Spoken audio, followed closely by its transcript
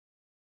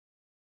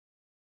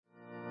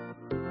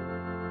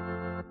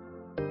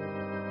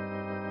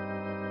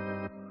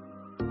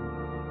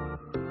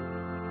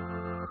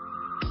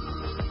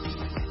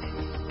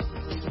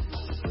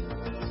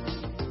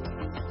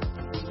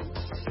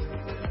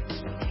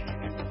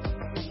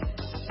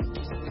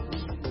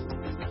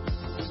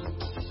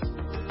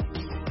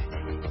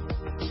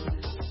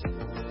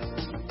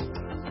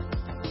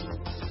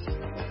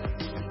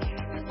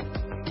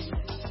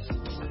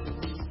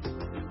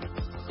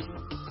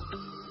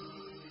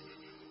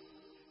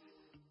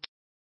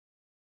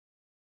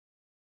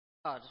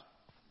God.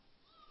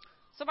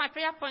 So my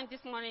prayer point this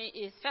morning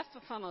is, first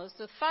and foremost,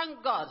 to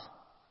thank God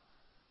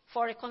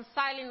for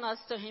reconciling us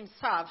to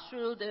himself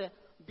through the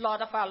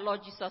blood of our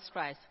Lord Jesus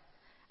Christ.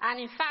 And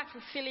in fact,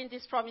 fulfilling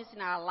this promise in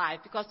our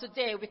life, because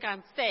today we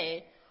can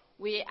say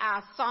we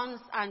are sons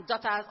and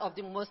daughters of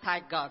the Most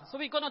High God. So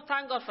we're going to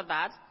thank God for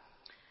that.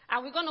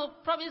 And we're going to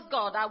promise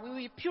God that we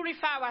will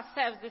purify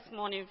ourselves this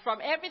morning from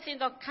everything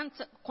that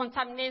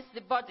contaminates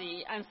the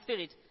body and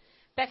spirit,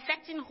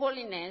 perfecting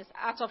holiness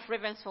out of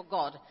reverence for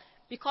God.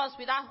 Because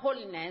without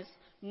holiness,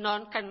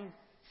 none can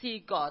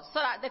see God. So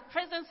that the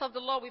presence of the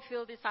Lord will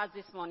fill this house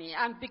this morning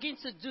and begin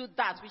to do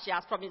that which he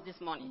has promised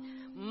this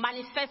morning.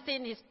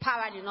 Manifesting his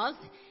power in us,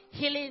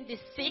 healing the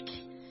sick,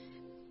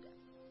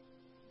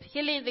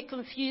 healing the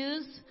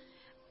confused,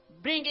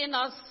 bringing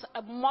us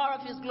more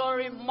of his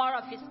glory, more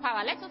of his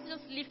power. Let us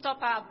just lift up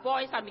our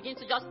voice and begin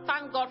to just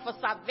thank God for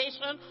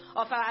salvation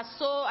of our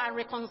soul and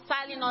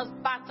reconciling us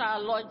back to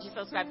our Lord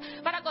Jesus Christ.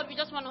 Father God, we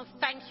just want to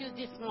thank you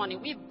this morning.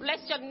 We bless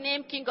your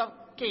name, King of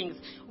Kings.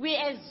 We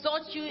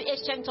exalt you,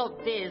 Ancient of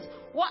Days.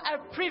 What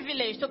a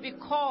privilege to be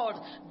called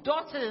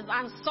daughters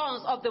and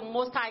sons of the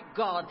Most High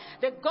God,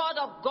 the God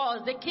of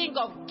gods, the King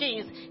of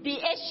Kings, the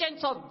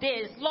Ancient of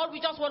Days. Lord, we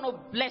just want to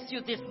bless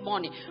you this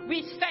morning.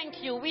 We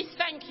thank you, we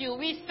thank you,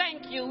 we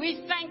thank you,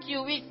 we thank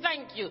you, we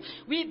thank you.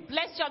 We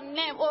bless your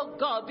name, oh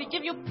God. We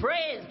give you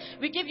praise,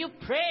 we give you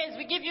praise,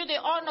 we give you the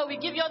honor, we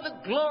give you the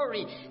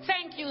glory.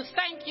 Thank you,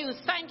 thank you,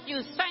 thank you,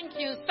 thank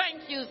you,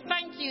 thank you,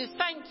 thank you,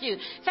 thank you.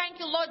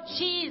 Thank you, Lord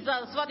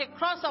Jesus, for the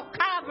cross of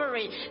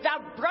Calvary that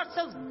brought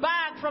us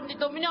back from the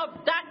dominion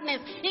of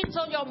darkness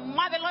into your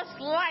marvelous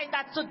light,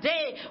 that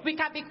today we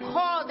can be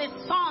called the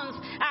sons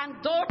and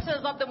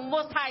daughters of the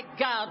Most High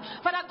God.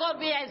 Father God,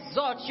 we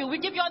exalt you.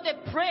 We give you all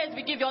the praise.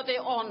 We give you all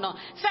the honor.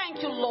 Thank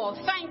you, Lord.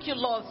 Thank you,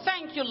 Lord.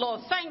 Thank you,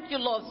 Lord. Thank you,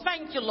 Lord.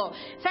 Thank you, Lord.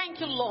 Thank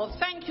you, Lord.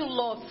 Thank you,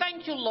 Lord.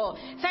 Thank you, Lord.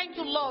 Thank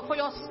you, Lord, for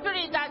your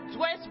spirit that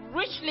dwells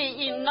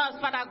richly in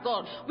us, Father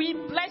God. We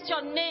bless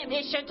your name,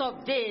 Ancient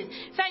of Days.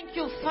 Thank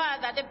you,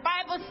 Father. The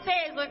Bible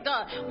says, oh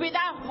God,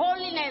 without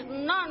holiness,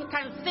 none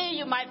can see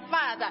you, my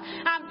Father.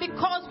 And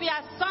because we are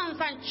sons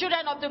and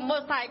children of the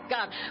Most High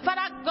God,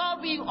 Father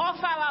God, we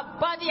offer our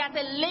body as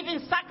a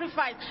living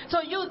sacrifice to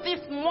you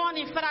this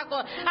morning, Father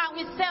God. And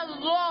we say,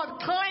 Lord,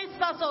 cleanse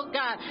us, oh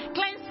God.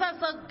 Cleanse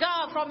us, oh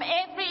God, from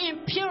every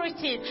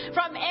impurity,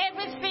 from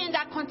everything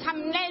that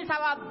contaminates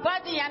our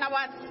body and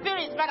our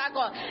spirit, Father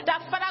God.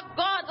 That, Father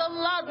God, oh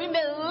Lord, we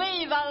may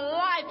live a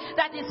life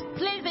that is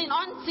pleasing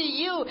unto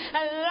you,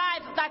 a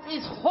life that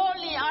is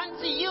holy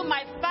unto you,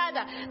 my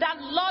Father. That,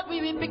 Lord,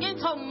 we will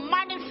begin to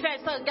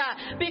manifest, oh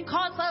God,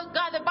 because, oh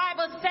God, the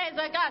Bible says,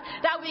 oh God,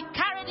 that we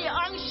carry the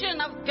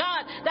unction of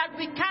God, that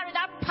we carry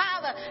that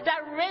power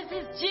that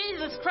raises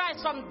Jesus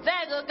Christ from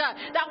dead, oh God,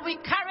 that we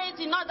carry it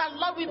in us, that,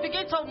 Lord, we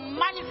begin to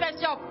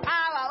manifest your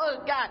power,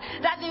 oh God,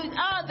 that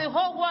the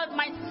whole world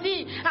might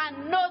see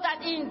and know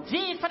that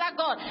indeed, Father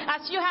God,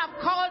 as you have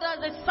called us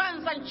the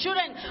sons and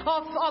children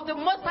of the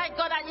Most High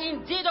God, that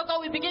indeed, oh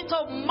God, we begin to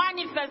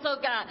manifest, oh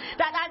God,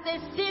 that as they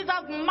see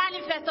us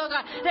manifest, oh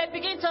God, they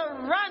begin to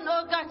run,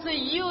 oh God, to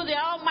you, the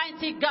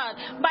Almighty God.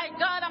 My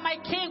God and my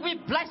King, we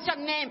bless your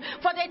name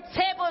for the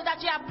table that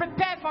you have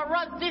prepared for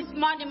us this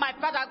morning, my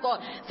Father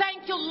God.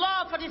 Thank you,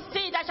 Lord, for the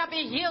sick that shall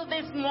be healed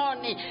this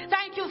morning.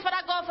 Thank you,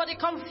 Father God, for the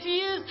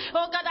confused,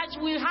 oh God, that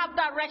we have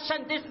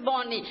direction this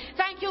morning.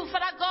 Thank you,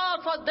 Father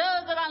God, for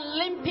those that are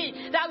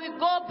limping, that we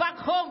go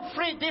back home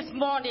free this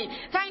morning.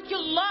 Thank you,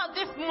 Lord,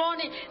 this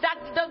morning, that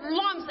the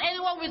lumps,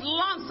 anyone with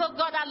lumps, oh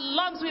God, that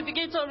lumps we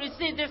begin to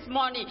receive this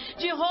morning.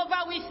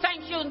 Jehovah, we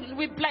thank you.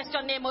 We bless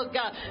your name, oh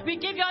God. We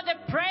give you all the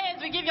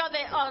praise. We give you all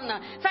the honor.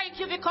 Thank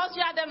you because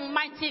you are the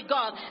mighty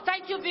God.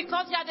 Thank you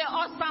because you are the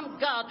awesome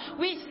God.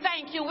 We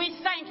thank you. We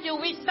thank you.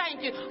 We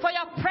thank you for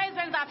your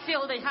presence that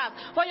filled the house,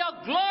 for your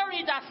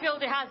glory that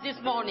filled the house this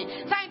morning.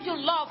 Thank you,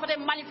 Lord, for the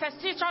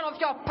manifestation of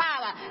your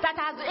power that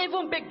has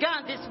even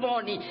begun this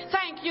morning.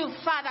 Thank you,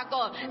 Father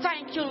God.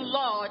 Thank you,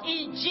 Lord.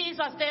 In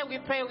Jesus' name we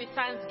pray with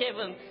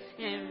thanksgiving.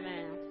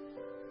 Amen.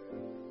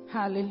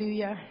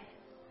 Hallelujah.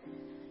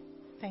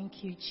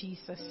 Thank you,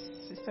 Jesus.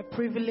 It's a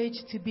privilege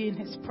to be in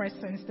his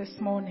presence this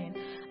morning.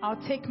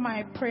 I'll take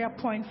my prayer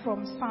point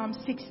from Psalm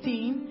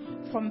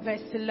 16 from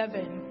verse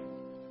 11.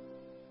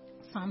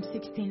 Psalm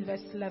 16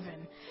 verse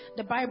 11.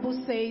 The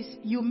Bible says,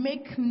 you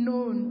make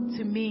known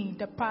to me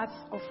the path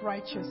of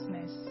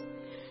righteousness.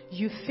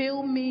 You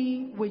fill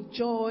me with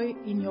joy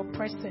in your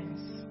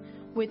presence,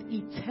 with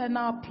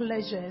eternal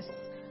pleasures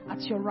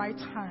at your right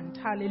hand.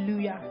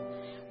 Hallelujah.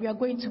 We are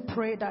going to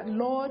pray that,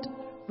 Lord,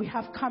 we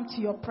have come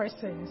to your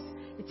presence.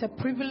 It's a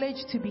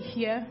privilege to be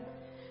here.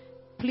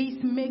 Please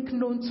make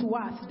known to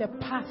us the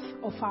path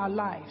of our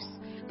lives,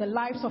 the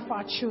lives of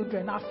our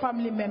children, our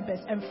family members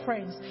and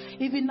friends.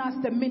 Even as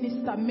the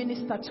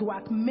minister to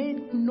us,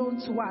 make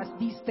known to us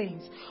these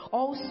things.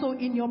 Also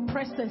in your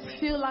presence,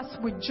 fill us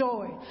with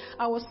joy.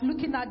 I was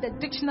looking at the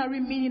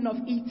dictionary meaning of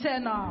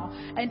eternal,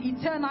 and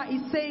eternal,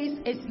 it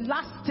says, is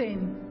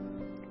lasting,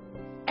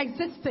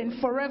 existing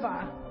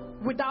forever,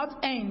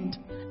 without end.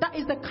 That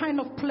is the kind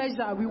of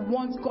pleasure we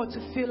want God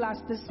to fill us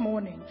this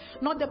morning.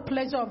 Not the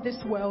pleasure of this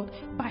world,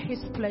 but His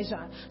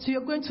pleasure. So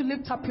you're going to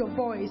lift up your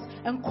voice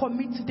and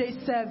commit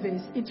today's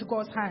service into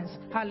God's hands.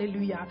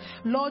 Hallelujah.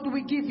 Lord,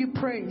 we give you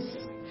praise.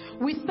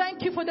 We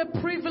thank you for the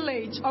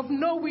privilege of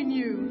knowing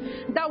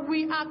you, that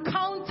we are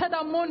counted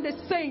among the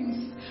saints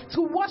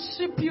to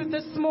worship you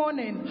this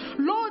morning.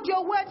 Lord,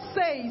 your word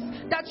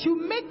says that you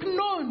make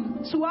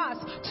known to us,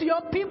 to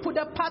your people,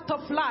 the path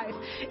of life.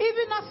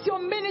 Even as your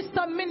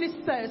minister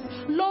ministers,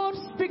 Lord,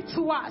 speak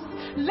to us.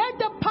 Let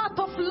the path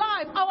of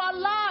life, our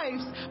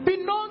lives, be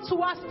known to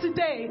us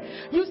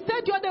today. You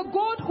said you're the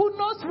God who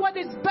knows what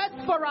is best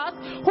for us,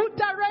 who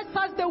directs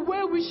us the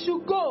way we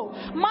should go.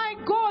 My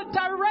God,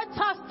 direct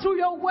us through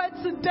your word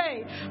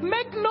today.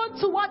 Make known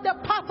to us the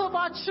path of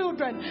our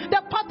children,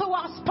 the path of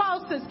our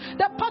spouses,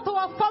 the path of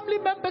our family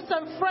members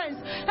and friends,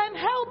 and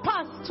help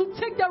us to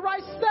take the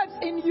right steps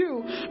in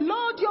you.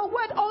 Lord, your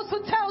word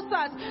also tells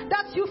us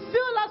that you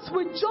fill us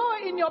with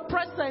joy in your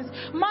presence.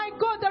 My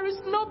God, there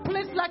is no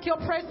place like your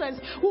presence.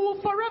 We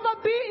will forever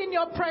be in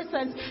your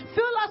presence.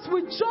 Fill us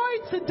with joy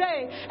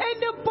today.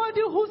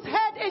 Anybody whose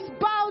head is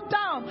bowed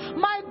down,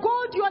 my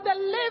God, you are the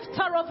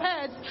lifter of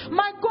heads.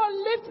 My God,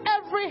 lift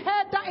every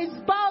head that is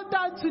bowed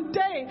down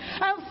today.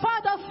 And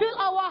Father, fill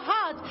our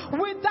hearts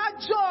with that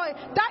joy,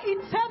 that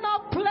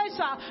eternal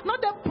pleasure,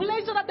 not the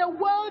pleasure that the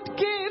world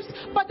gives,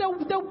 but the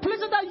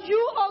pleasure that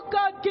you, oh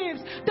God,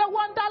 gives, the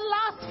one that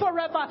lasts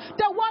forever,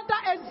 the one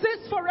that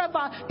exists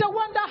forever, the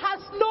one that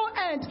has no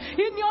end.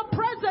 In your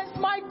presence,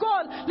 my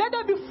God, let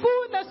there be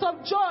fullness of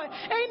joy.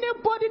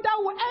 Anybody that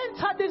will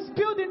enter this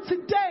building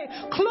today,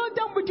 clothe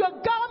them with your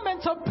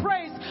garment of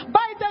praise.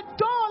 By the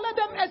door, let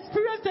them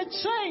experience a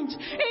change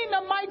in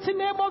the mighty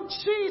name of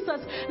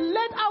Jesus.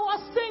 Let our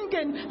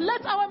singing,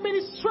 let our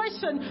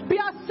ministration be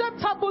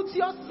acceptable to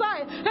your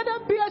sight. Let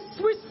there be a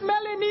sweet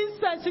smelling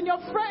incense in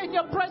your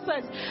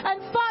presence. And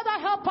Father,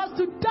 help us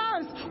to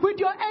dance with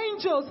your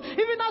angels.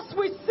 Even as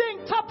we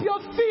sing, tap your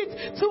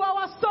feet to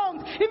our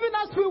songs. Even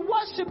as we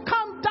worship,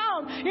 come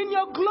down in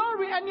your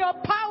glory and your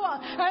power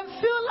and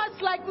fill us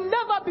like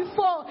never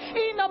before.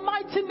 In the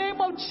mighty name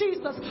of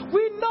Jesus.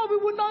 We know we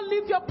will not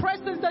leave your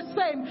presence the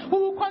same. We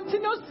will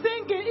continue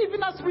singing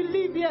even as we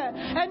live here.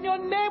 And your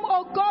name,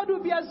 oh God,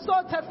 will be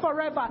exalted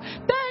forever.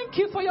 Thank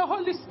you for your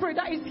Holy Spirit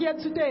that is here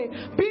today.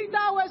 Be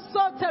thou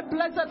exalted,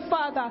 blessed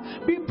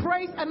Father. Be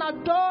praised and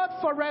adored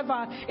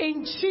forever.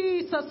 In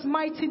Jesus'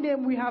 mighty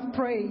name we have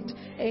prayed.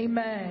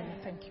 Amen.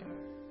 Thank you.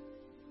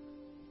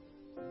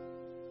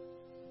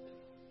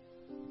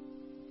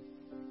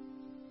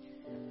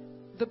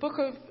 The book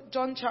of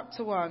John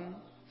chapter 1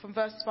 from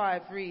verse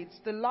 5 reads,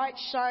 the light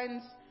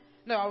shines...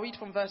 No, I'll read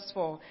from verse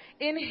 4.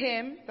 In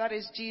him, that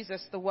is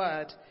Jesus, the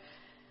Word,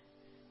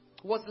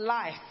 was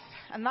life,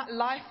 and that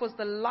life was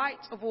the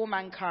light of all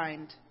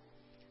mankind.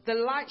 The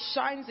light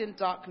shines in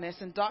darkness,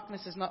 and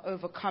darkness has not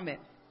overcome it.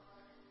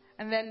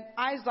 And then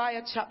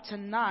Isaiah chapter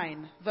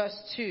 9, verse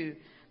 2.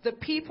 The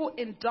people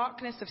in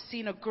darkness have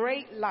seen a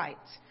great light.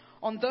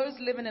 On those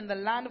living in the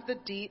land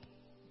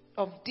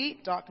of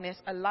deep darkness,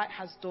 a light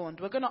has dawned.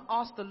 We're going to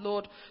ask the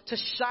Lord to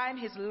shine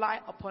his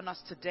light upon us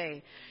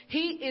today.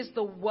 He is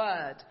the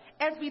Word.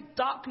 Every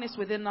darkness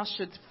within us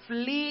should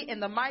flee in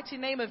the mighty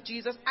name of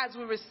Jesus as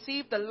we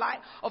receive the light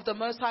of the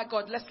Most High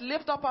God. Let's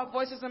lift up our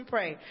voices and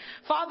pray.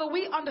 Father,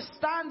 we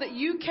understand that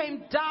you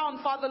came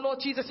down, Father Lord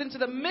Jesus, into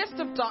the midst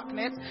of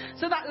darkness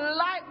so that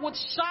light would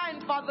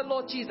shine, Father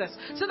Lord Jesus,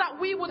 so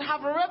that we would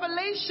have a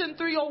revelation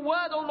through your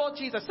word, oh Lord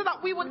Jesus, so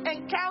that we would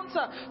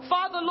encounter,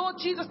 Father Lord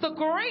Jesus, the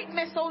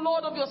greatness, oh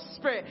Lord, of your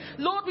Spirit.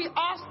 Lord, we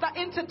ask that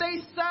in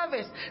today's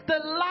service,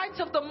 the light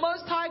of the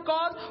Most High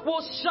God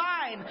will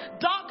shine.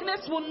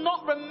 Darkness will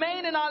not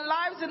remain in our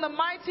lives in the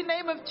mighty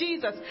name of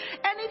Jesus.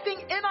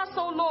 Anything in us,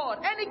 oh Lord,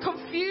 any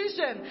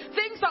confusion,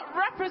 things that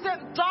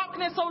represent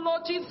darkness, oh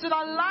Lord Jesus, in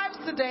our lives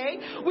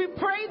today, we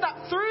pray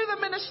that through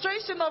the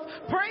ministration of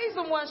praise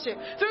and worship,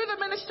 through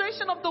the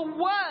ministration of the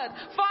word,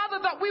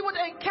 Father, that we would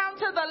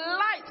encounter the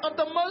light of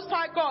the Most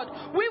High God.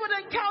 We would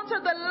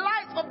encounter the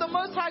light of the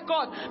Most High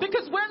God,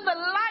 because when the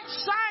light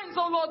shines,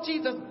 oh Lord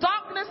Jesus,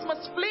 darkness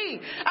must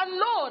flee. And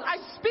Lord, I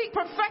speak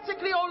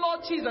prophetically, oh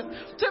Lord Jesus,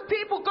 to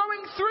people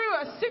going through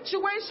a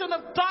situation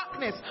of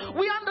darkness.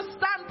 We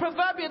understand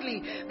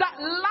proverbially that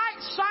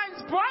light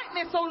shines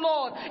brightness, oh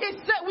Lord.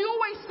 We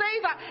always say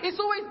that it's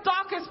always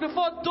darkest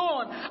before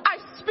dawn. I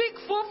speak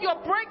forth your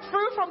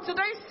breakthrough from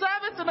today's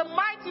service in the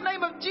mighty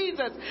name of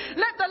Jesus.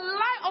 Let the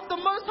light of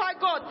the Most High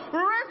God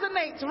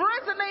resonate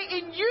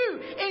in you,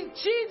 in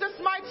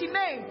Jesus' mighty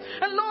name.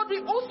 And Lord,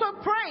 we also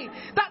pray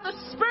that the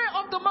Spirit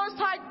of the Most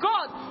High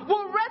God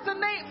will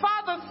resonate,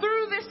 Father,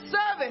 through this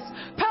service,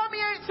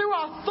 permeate through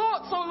our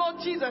thoughts, oh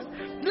Lord Jesus.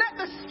 Let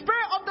the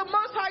Spirit of the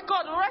Most High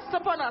God rest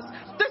upon us,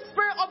 the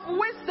Spirit of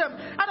wisdom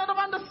and of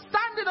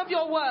understanding of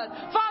your word.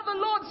 Father,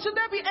 Lord, should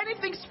there be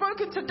anything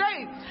spoken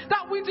today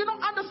that we do not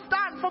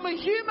understand from a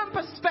human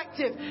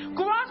perspective,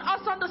 grant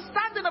us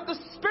understanding of the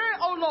Spirit,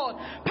 oh Lord.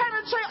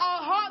 Penetrate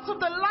our hearts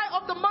with the light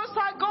of the Most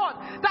High God,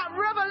 that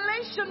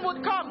revelation would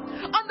come,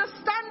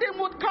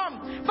 understanding would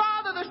come.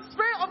 Father, the Spirit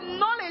spirit of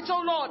knowledge,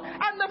 oh Lord,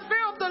 and the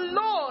fear of the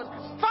Lord.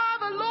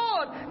 Father,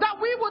 Lord, that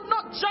we would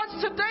not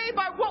judge today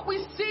by what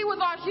we see with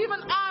our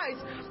human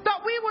eyes, that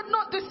we would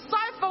not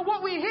decipher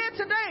what we hear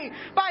today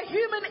by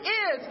human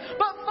ears,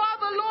 but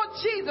Father, Lord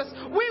Jesus,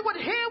 we would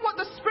hear what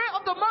the Spirit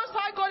of the Most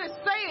High God is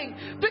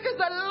saying, because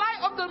the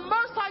light of the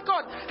Most High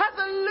God has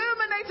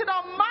illuminated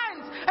our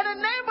minds and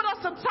enabled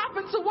us to tap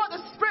into what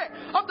the Spirit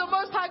of the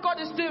Most High God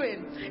is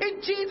doing.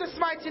 In Jesus'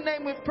 mighty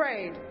name we've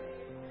prayed.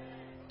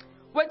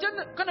 We're just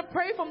going to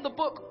pray from the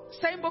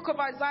same book of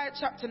Isaiah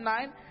chapter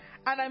 9,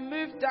 and I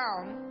move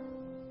down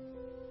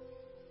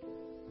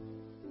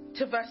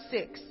to verse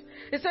 6.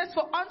 It says,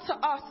 "For unto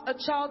us a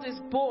child is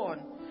born,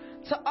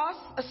 to us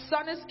a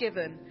son is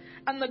given,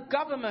 and the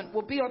government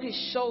will be on his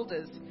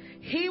shoulders.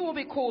 He will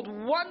be called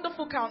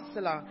Wonderful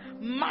Counselor,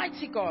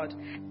 Mighty God,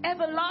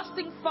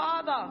 Everlasting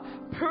Father,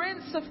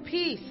 Prince of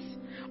Peace.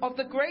 Of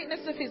the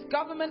greatness of his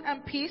government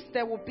and peace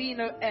there will be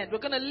no end."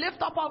 We're going to lift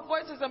up our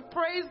voices and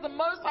praise the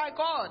Most High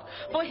God,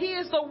 for he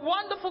is the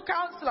Wonderful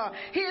Counselor,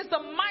 he is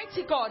the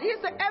Mighty God, he is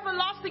the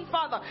Everlasting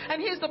Father,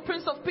 and he is the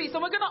Prince of Peace.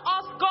 And we're going to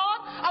ask God,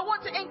 I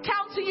want to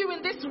encounter you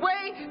in this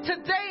way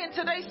today in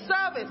today's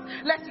service.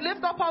 Let's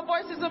lift up our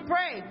voices and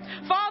pray.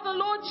 Father,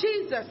 Lord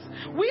Jesus,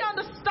 we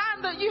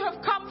understand that you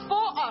have come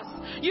for us.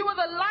 You are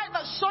the light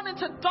that shone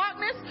into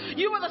darkness.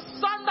 You are the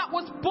Son that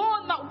was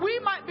born that we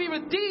might be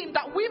redeemed,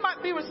 that we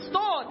might be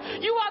restored.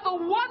 You are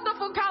the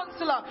Wonderful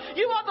Counselor.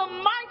 You are the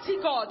Mighty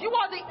God. You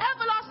are the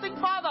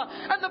Everlasting Father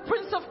and the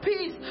Prince of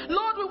Peace.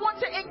 Lord, we want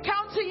to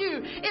encounter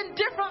you in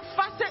different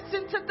facets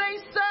in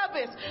today's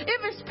service. If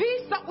it's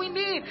peace that we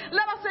need,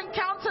 let us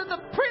encounter the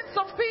Prince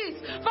of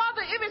Peace.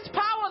 Father, if it's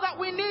power that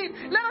we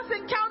need, let us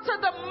encounter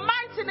the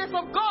mightiness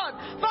of God.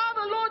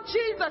 Father, Lord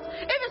Jesus,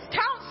 if it's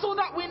counsel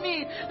that we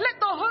need, let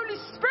the Holy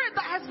Spirit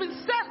that has been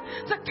sent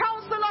to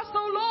counsel us,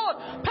 oh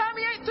Lord,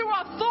 permeate through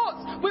our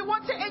thoughts. We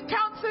want to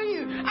encounter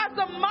you as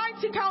the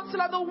Mighty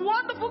Counselor, the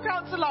Wonderful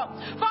Counselor.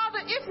 Father,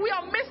 if we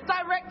are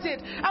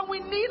misdirected and we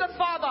need a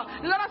Father,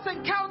 let us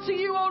encounter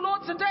you, oh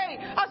Lord, today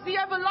as the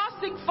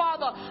Everlasting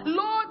Father.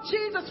 Lord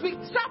Jesus, we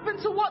tap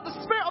into what the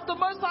Spirit of the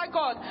Most High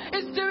God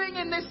is doing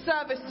in this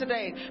service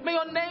today. May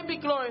your name be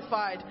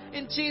glorified.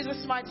 In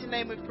Jesus' mighty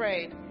name we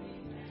prayed.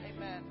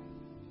 Amen.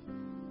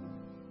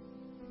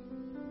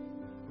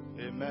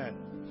 Amen.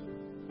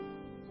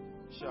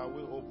 Shall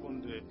we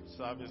open the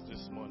service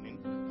this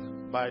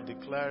morning by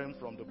declaring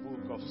from the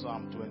book of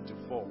Psalm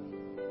 24,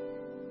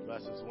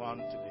 verses 1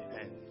 to the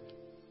end.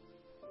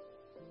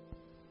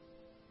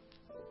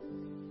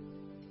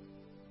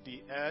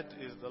 The earth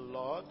is the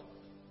Lord,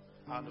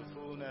 and the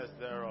fullness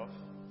thereof,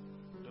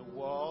 the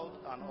world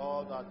and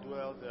all that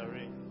dwell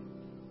therein.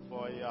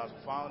 For he has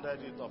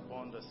founded it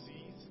upon the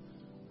seas,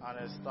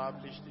 and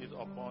established it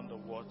upon the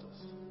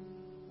waters.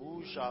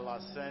 Who shall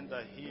ascend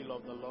the hill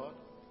of the Lord?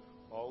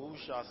 Or who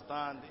shall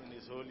stand in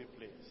his holy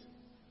place?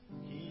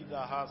 He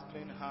that has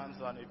clean hands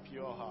and a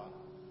pure heart,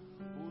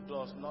 who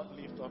does not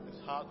lift up his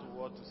heart to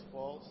what is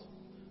false,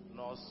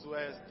 nor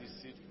swears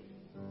deceitfully.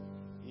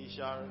 He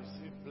shall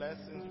receive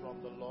blessings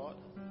from the Lord,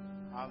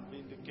 and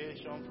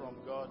vindication from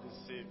God his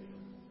Savior.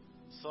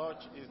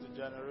 Such is the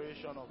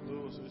generation of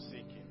those who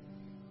seek him,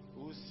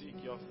 who seek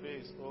your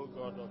face, O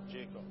God of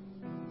Jacob.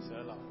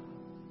 Selah.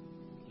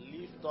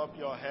 Lift up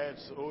your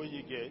heads, O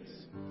ye gates,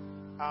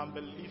 and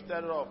be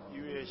lifted up,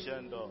 you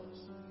ancient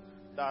doors,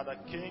 that the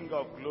King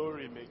of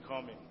glory may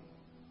come in.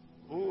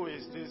 Who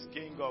is this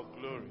King of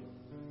glory?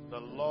 The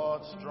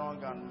Lord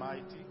strong and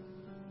mighty,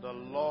 the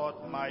Lord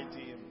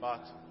mighty in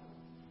battle.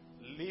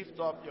 Lift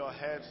up your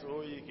heads,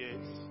 O ye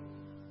gates,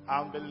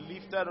 and be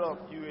lifted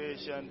up, you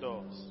ancient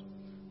doors,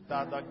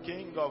 that the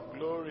King of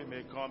glory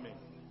may come in.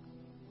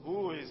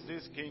 Who is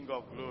this King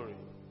of glory?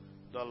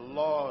 The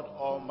Lord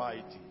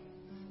Almighty.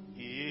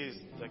 He is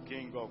the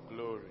King of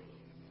glory.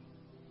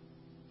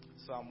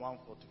 Psalm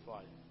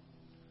 145.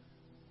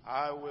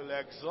 I will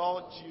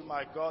exalt you,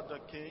 my God the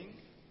King.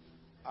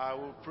 I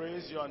will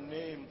praise your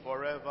name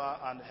forever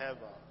and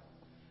ever.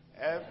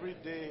 Every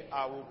day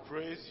I will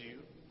praise you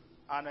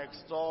and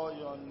extol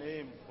your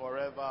name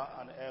forever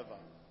and ever.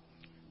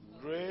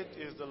 Great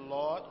is the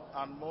Lord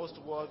and most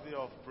worthy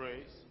of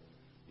praise.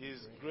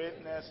 His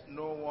greatness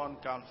no one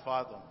can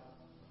fathom.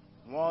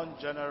 One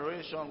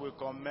generation will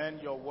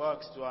commend your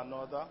works to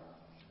another.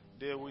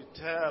 They will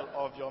tell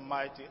of your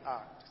mighty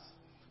acts.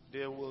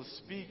 They will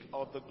speak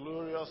of the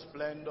glorious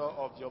splendor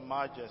of your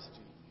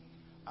majesty,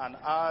 and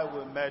I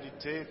will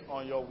meditate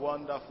on your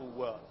wonderful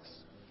works.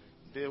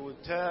 They will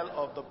tell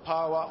of the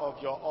power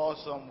of your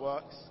awesome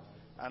works,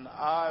 and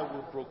I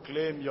will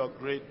proclaim your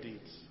great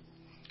deeds.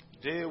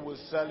 They will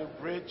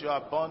celebrate your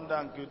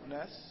abundant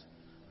goodness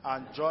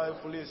and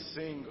joyfully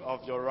sing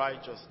of your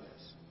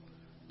righteousness.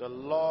 The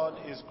Lord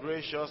is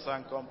gracious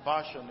and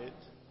compassionate,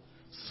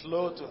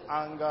 slow to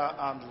anger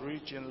and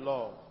rich in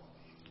love.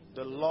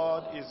 The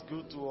Lord is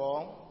good to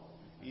all.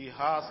 He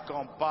has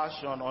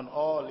compassion on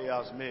all he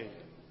has made.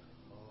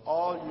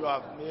 All you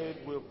have made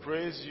will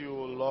praise you,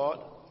 O Lord.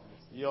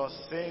 Your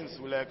saints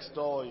will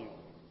extol you.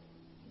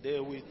 They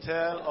will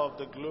tell of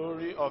the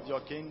glory of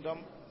your kingdom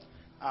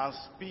and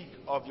speak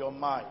of your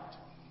might,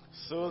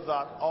 so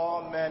that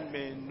all men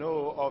may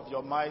know of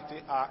your mighty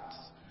acts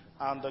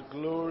and the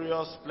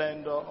glorious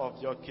splendor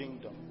of your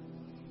kingdom.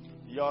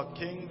 Your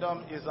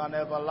kingdom is an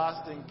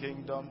everlasting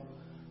kingdom,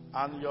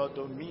 and your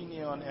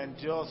dominion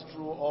endures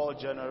through all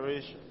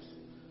generations.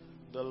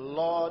 The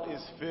Lord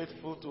is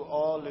faithful to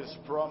all his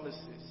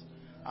promises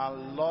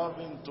and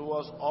loving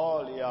towards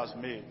all he has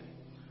made.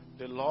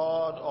 The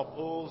Lord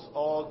upholds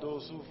all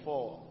those who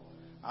fall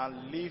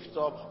and lifts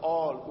up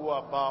all who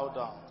are bowed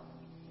down.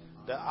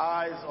 The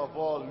eyes of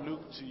all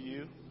look to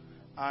you,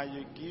 and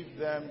you give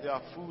them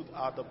their food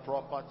at the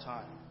proper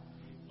time.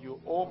 You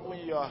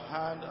open your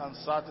hand and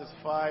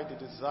satisfy the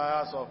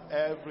desires of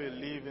every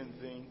living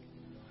thing.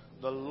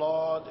 The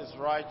Lord is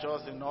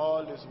righteous in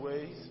all his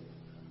ways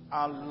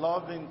and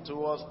loving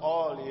towards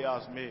all he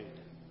has made.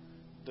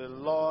 The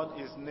Lord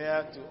is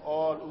near to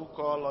all who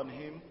call on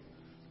him,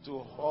 to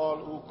all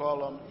who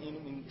call on him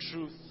in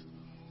truth.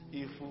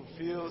 He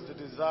fulfills the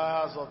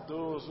desires of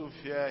those who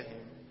fear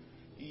him.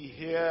 He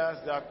hears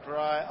their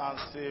cry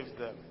and saves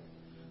them.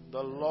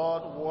 The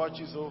Lord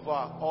watches over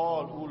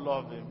all who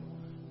love him,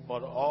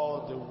 but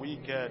all the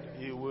wicked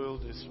he will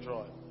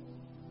destroy.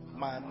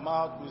 My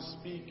mouth will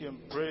speak in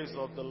praise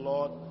of the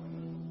Lord.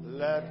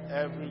 Let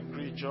every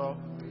creature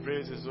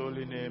praise his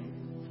holy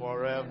name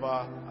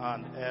forever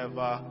and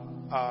ever.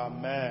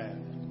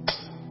 Amen.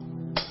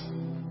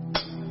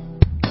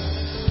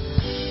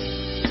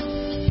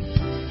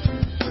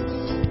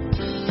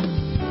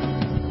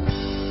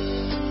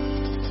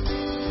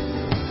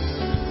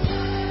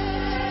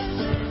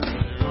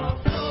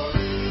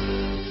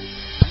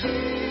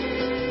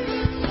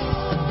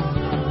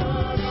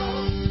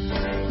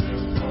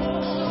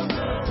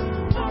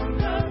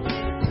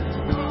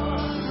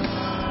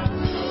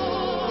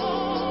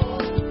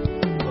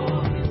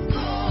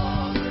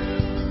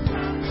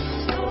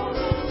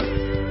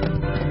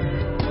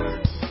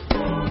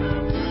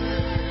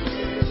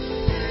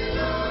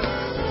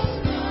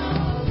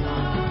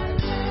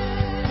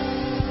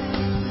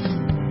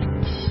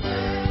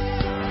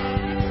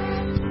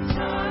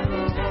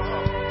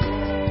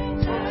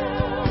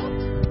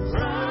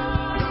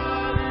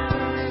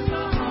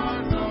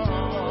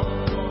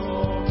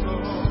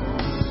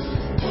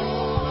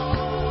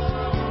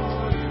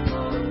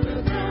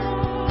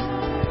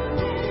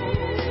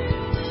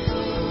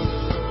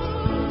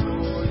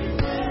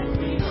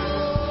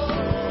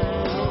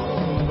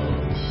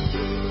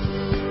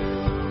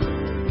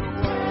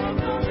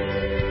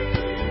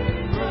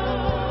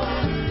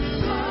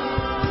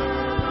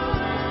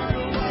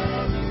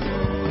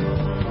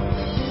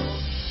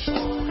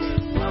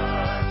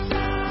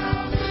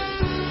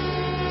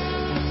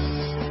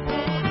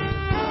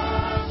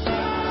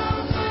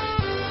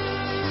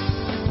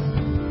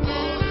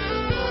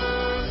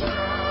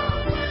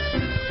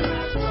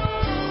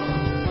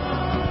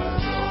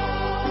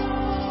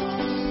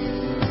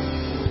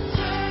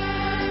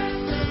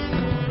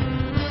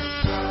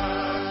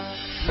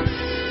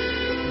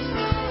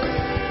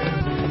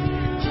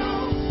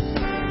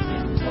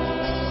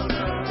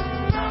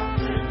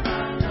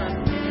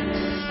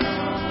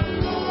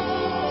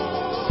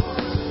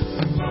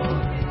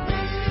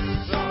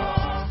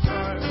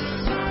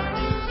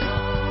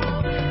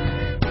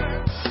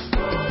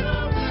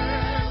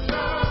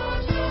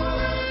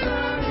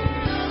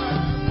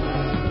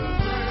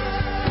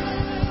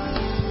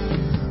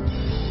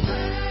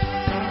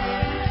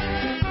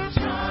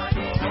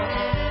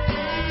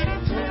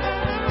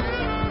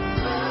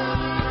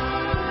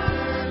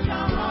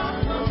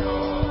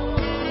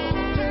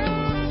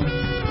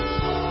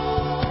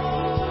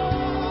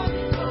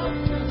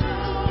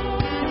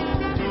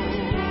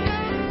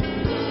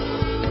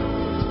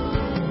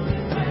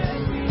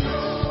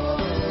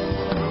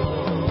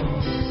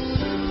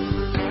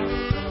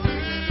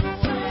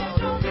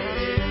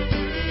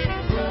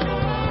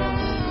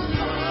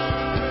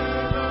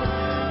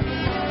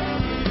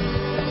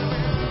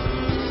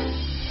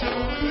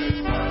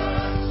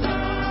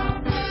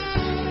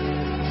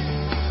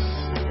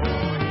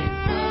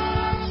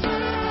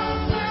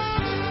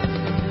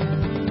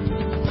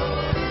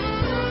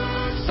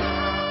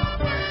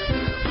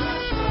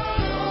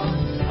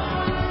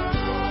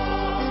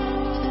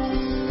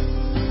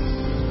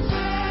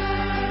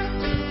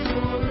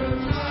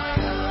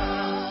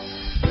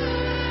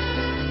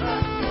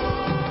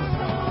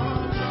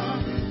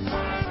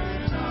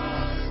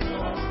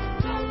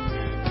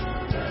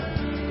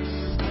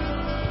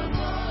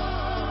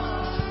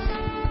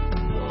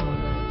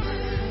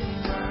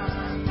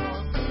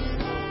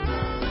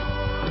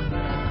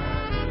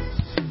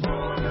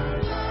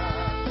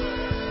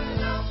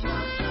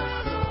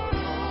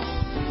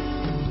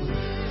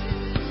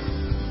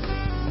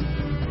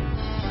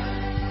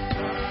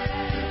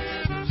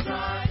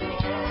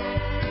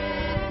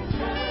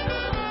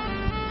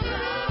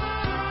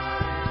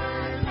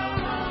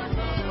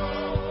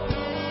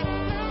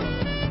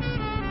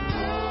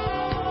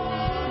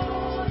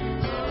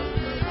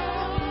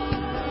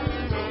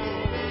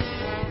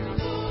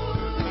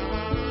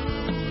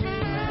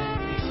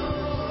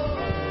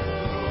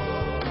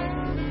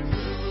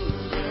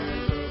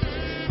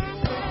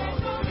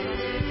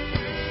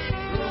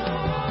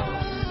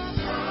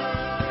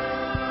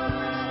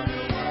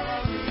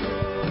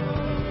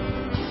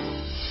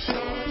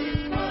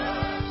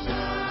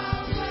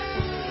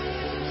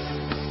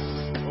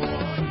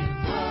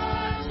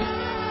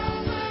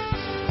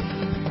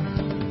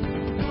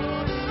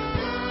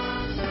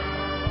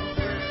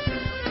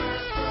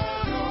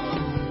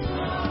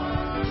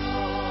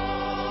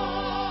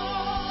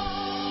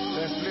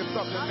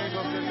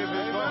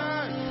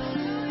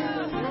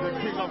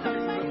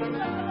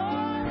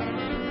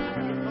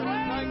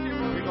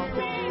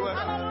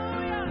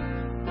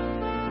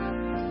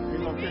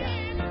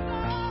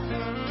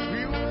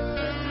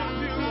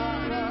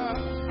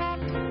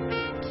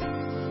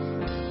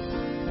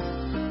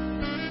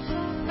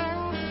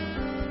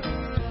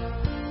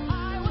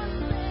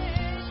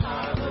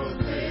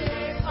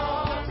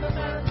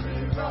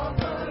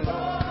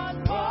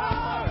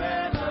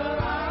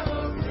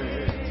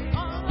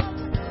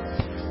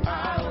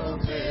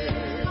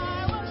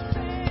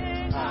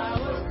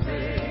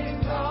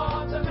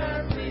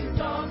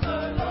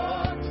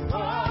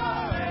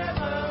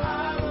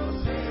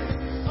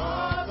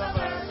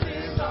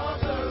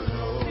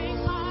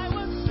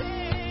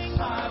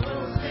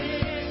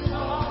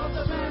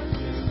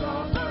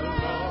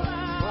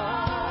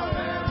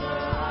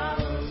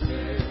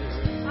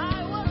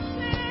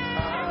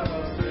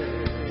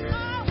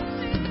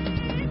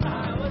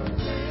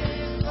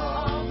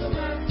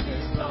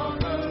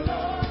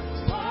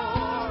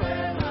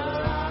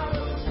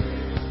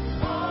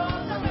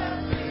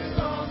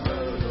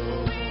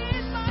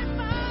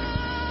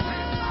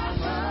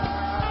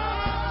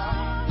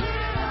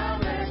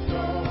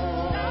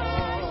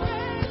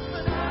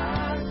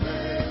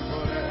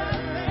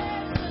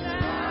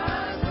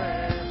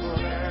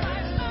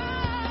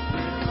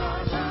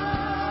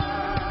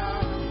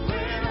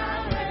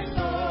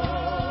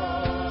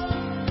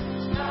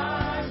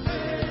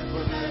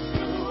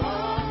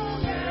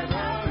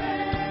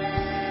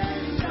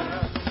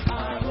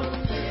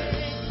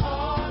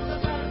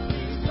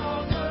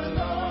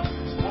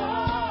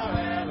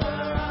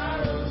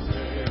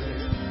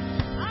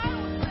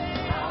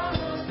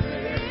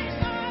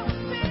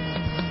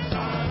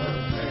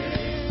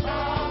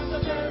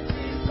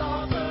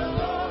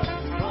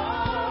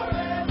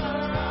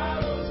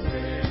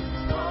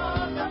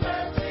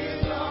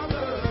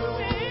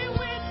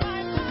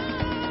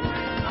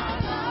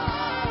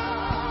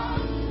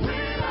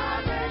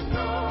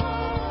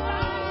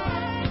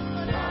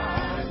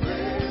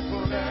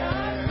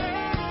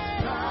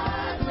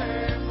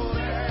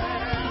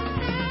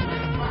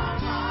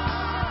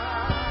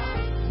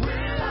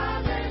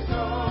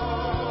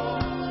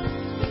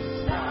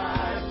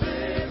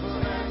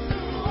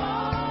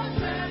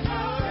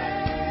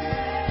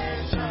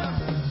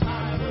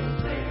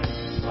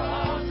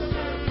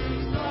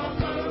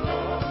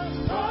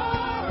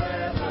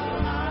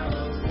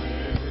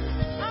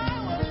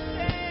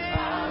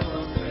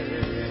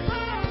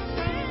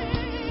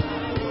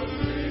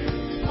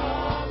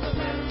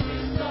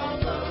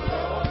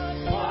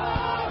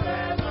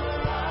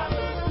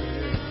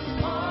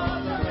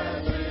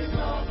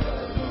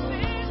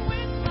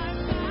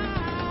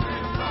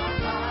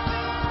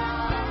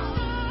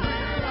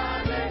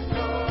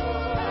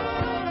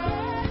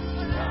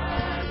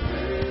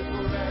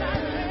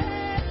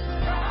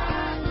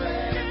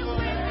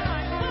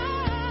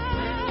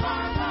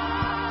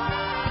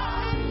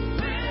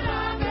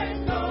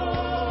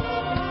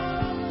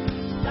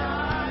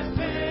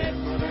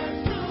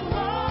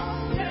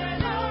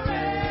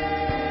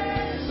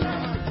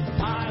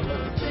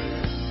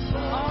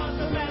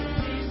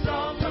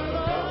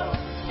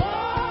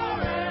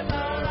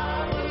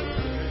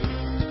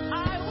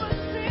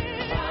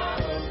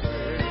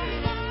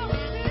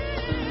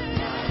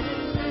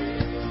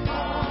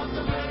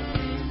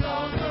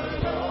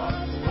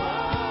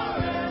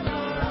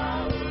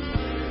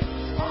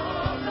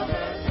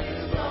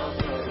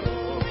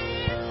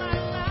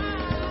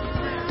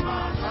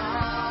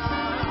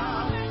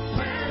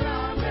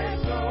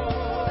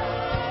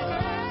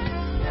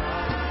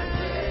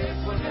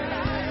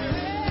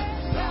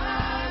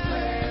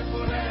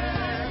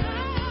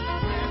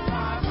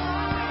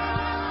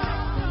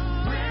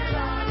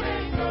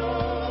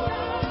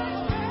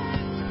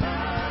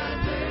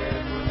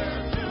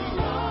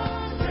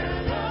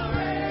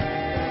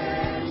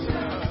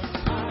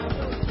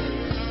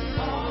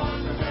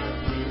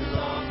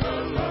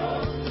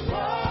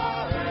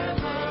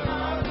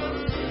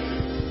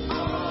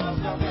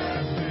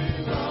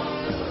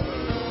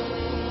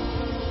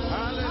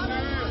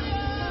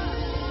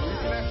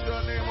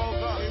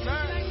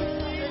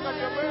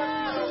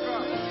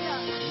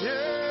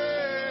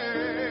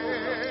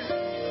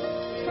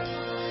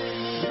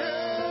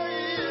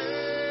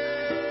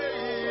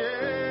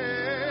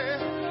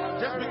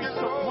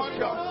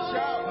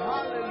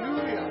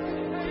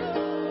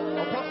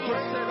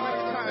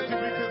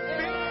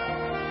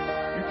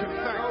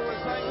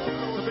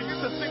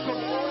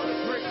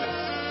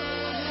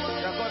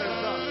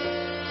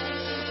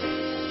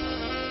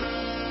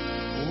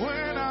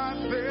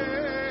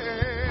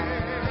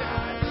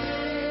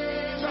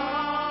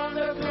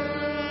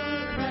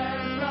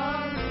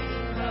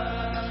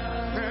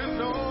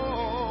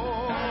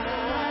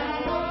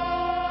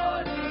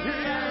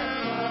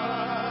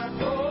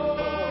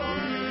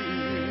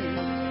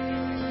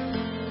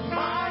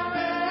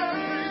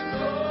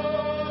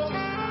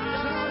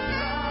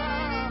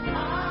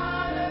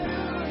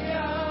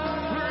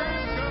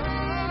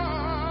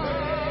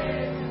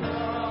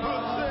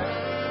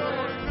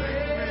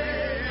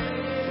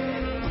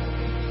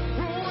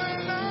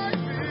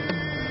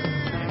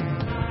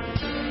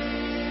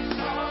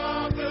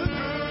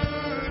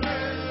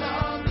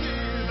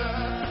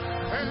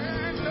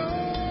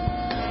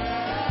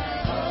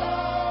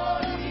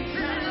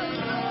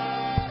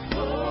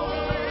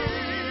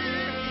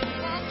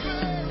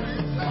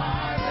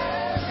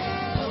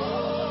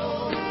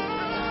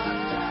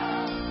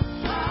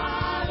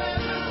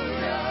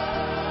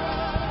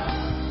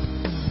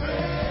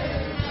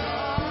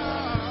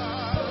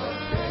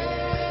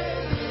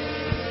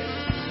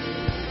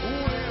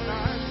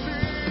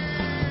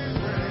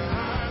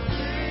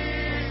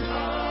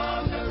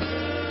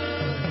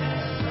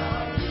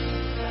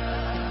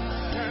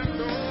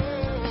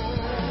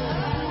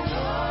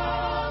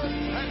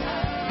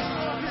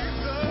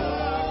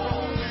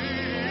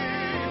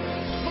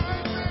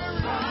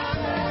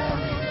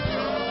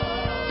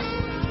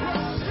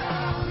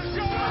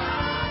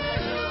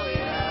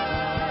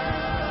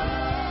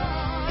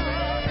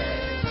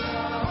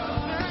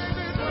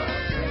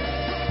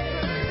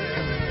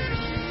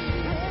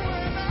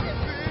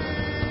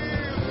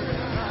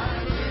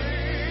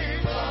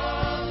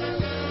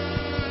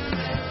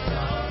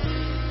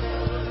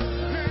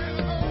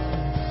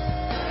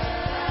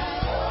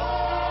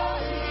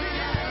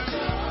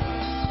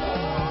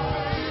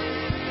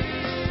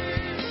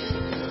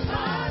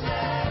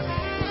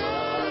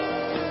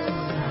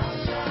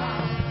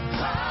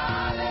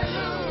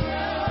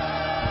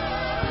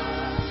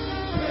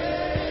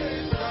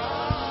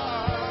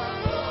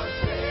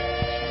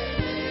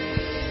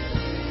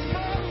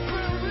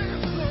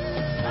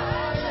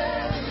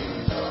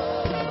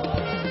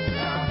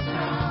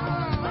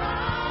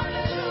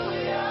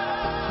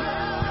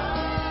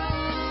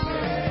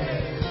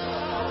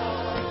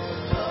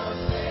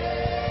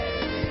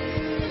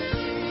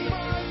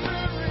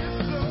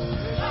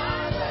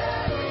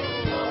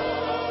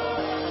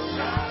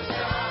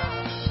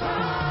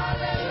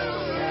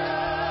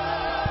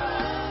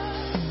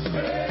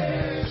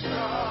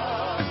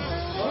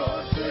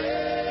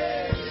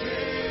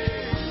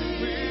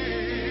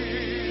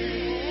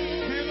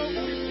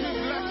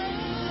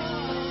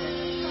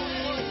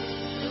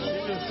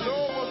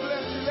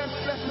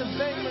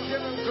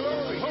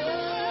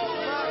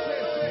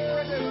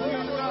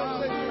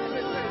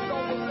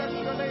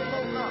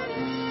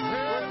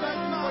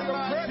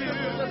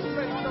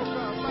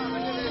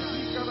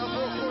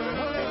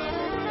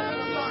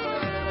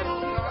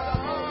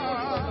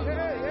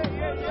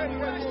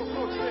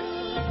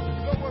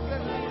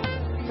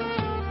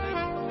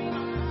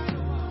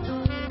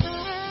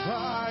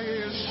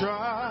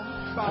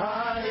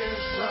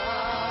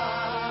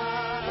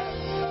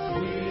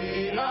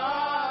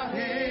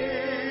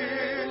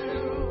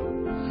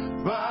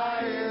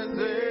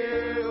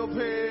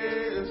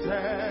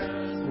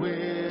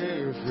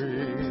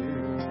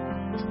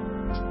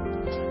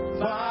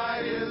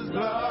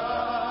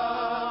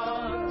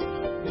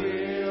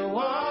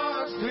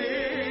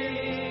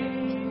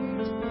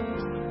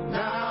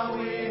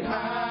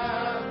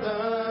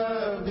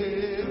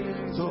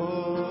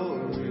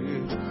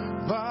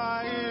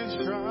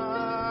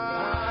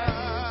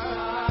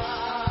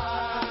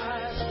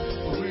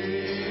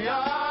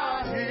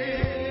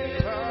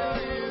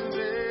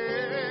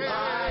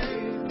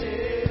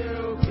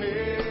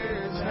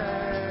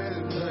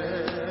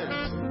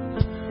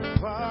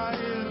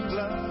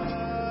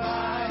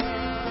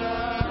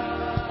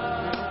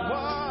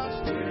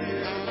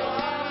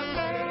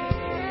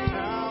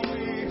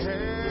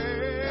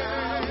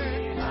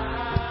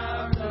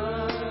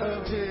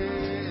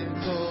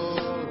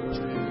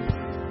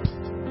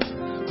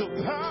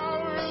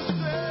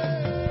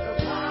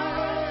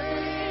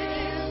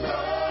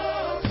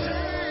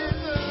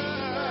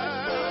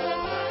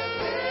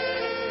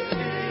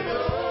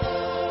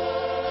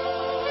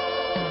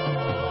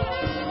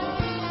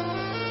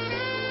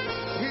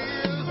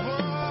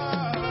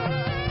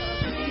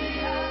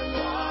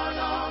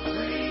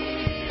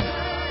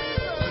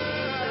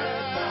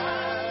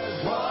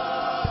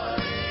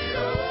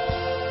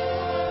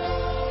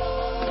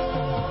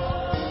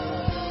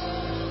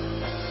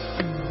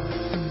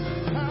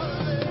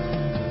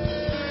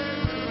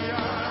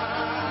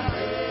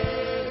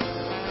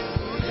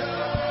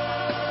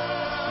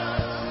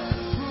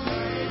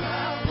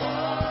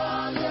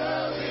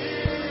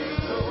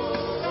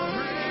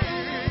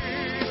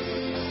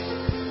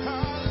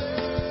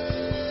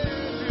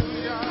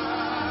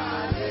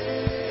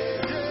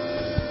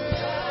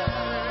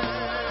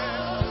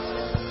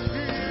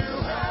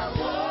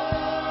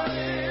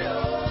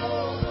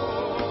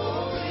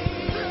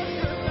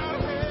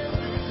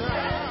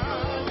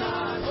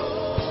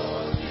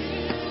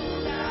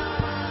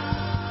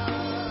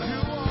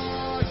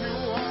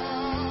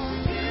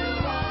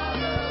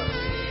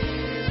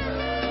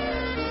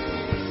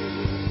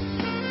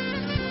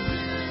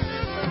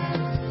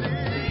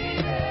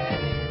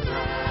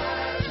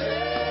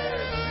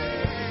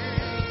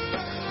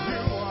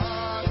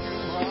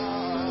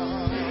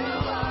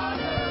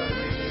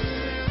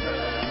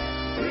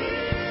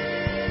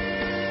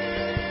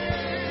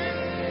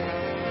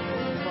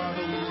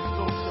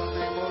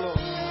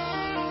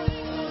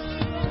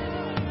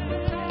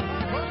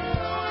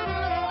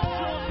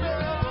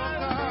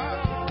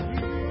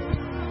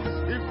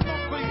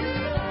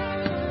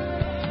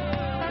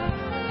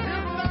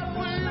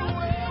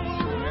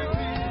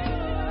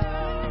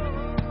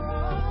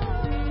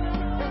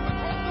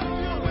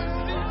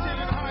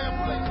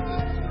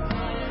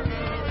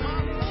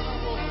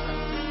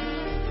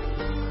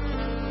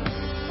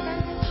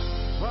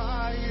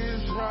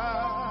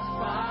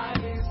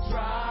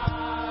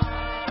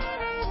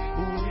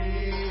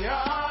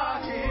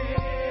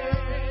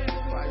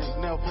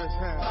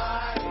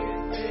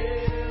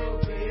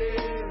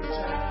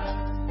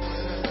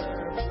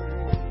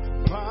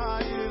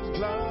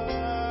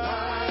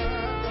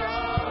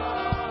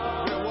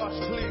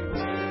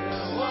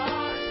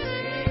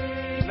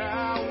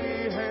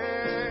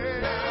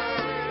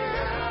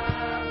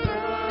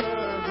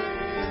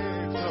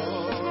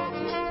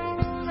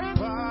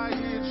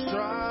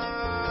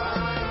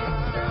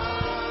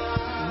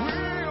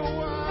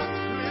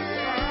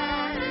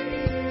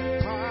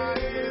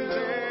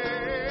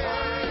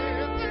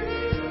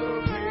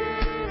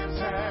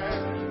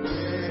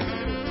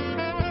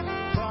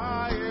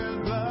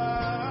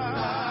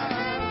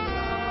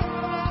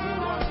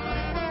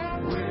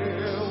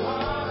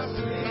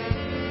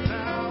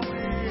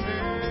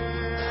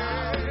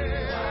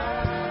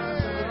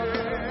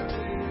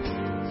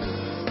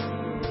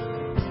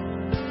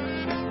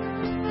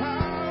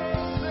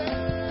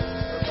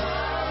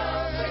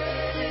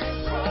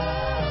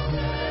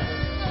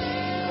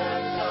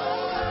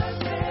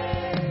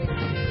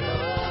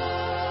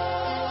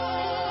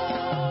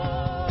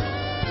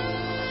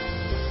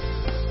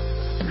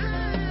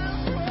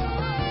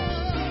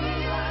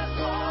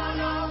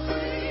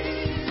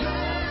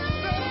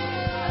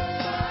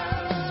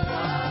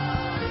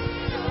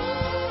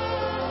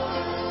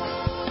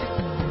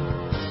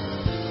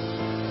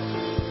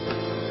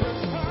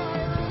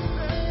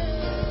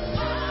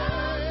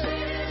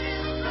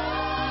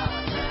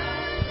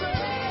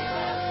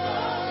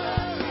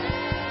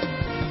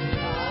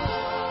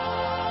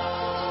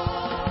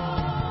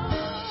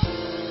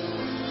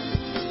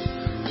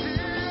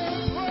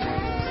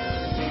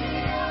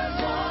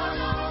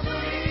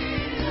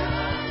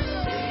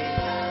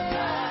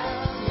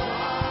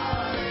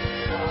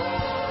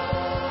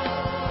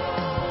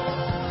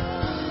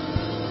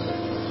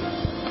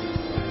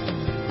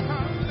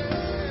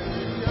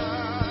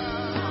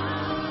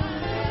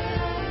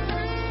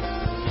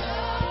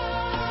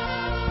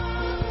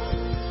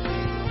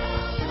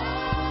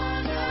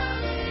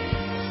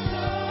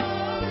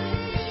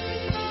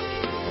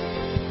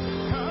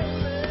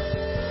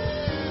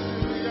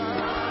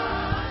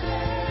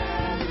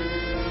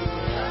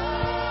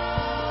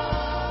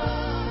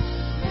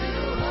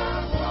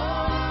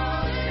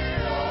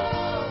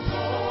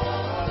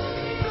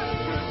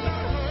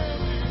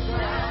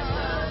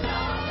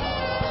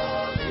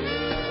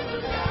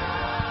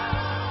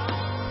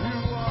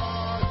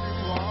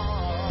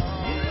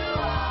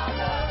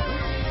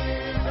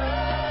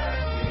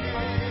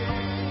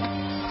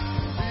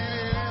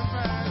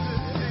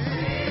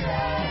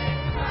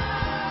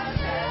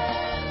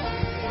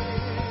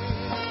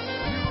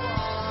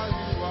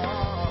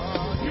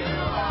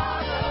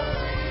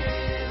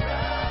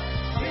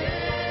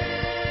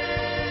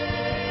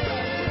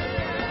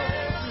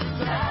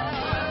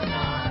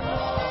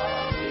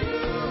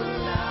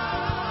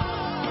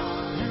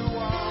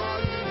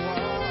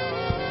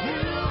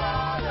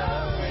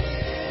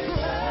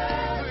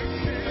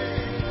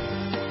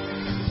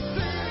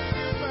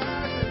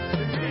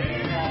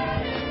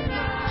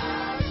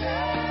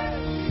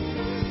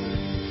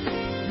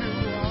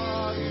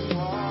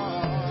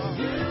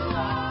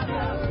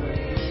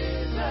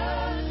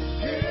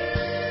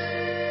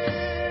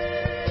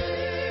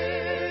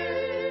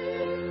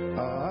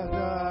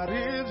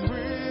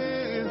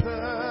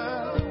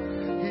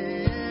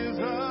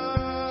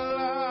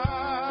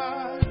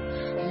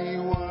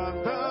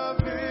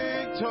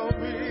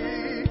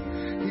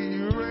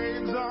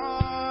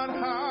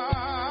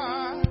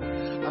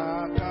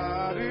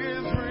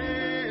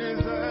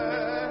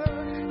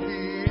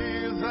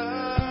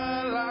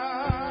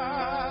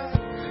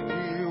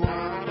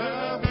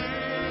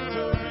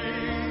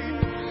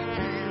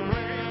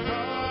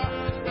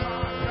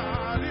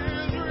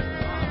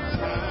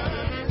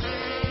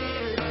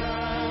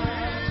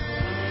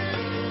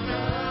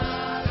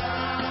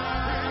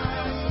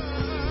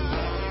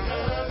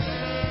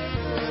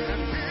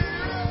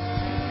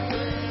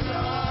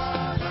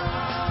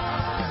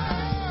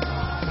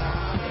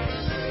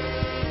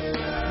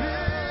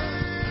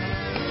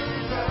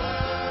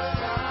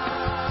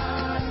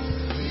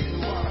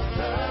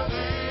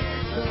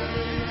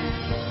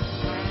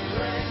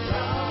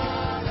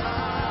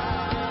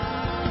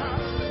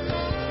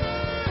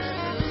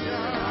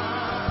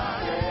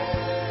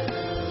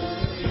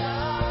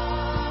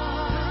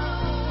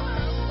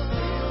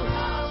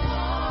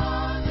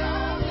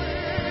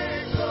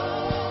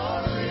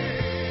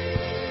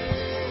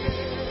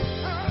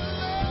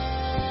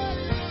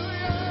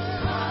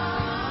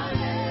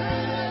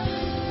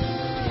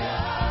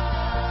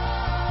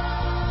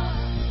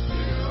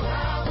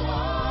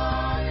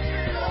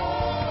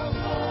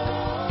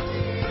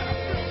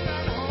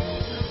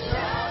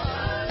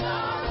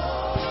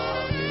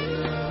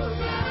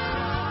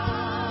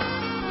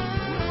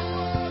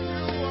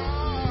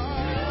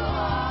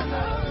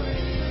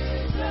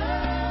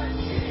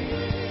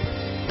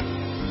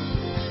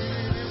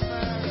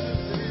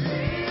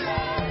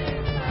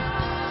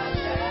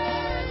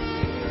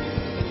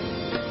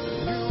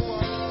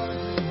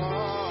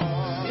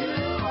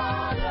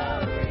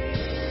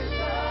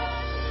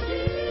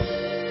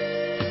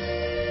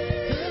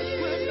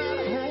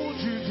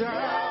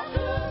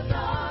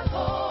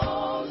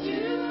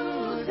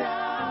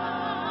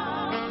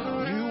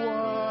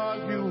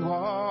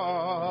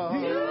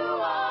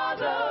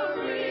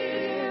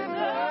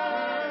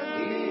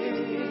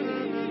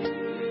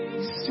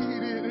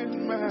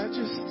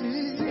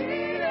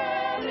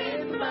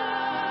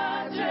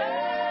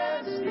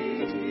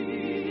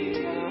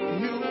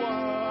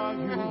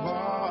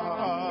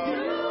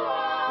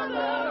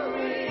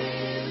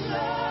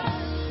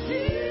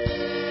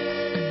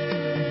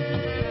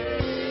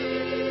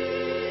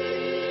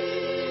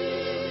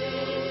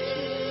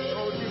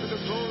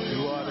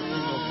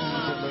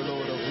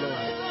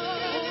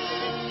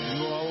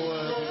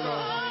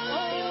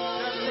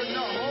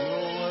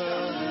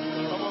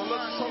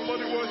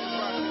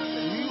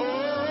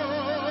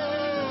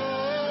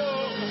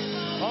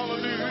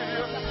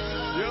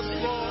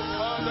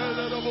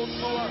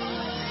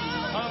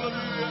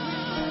 Hallelujah.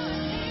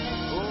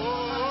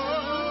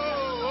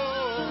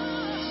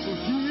 So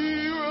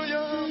here I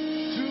am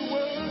to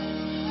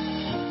work.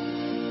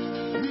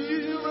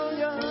 Here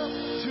I am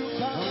to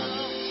bow.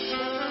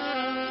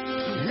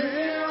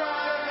 Here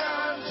I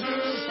am to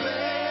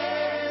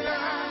say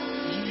that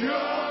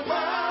you're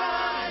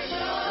my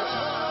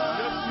God.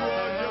 Yes, you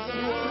are. Yes,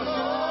 you are.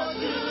 All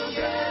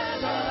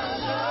together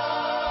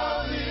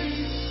lovely.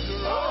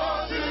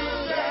 All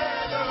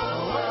together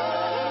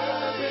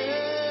worthy.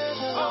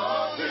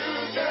 All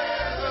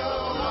together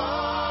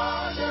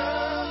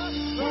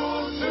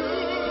wonderful to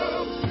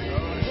me.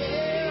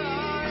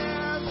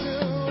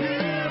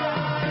 Here I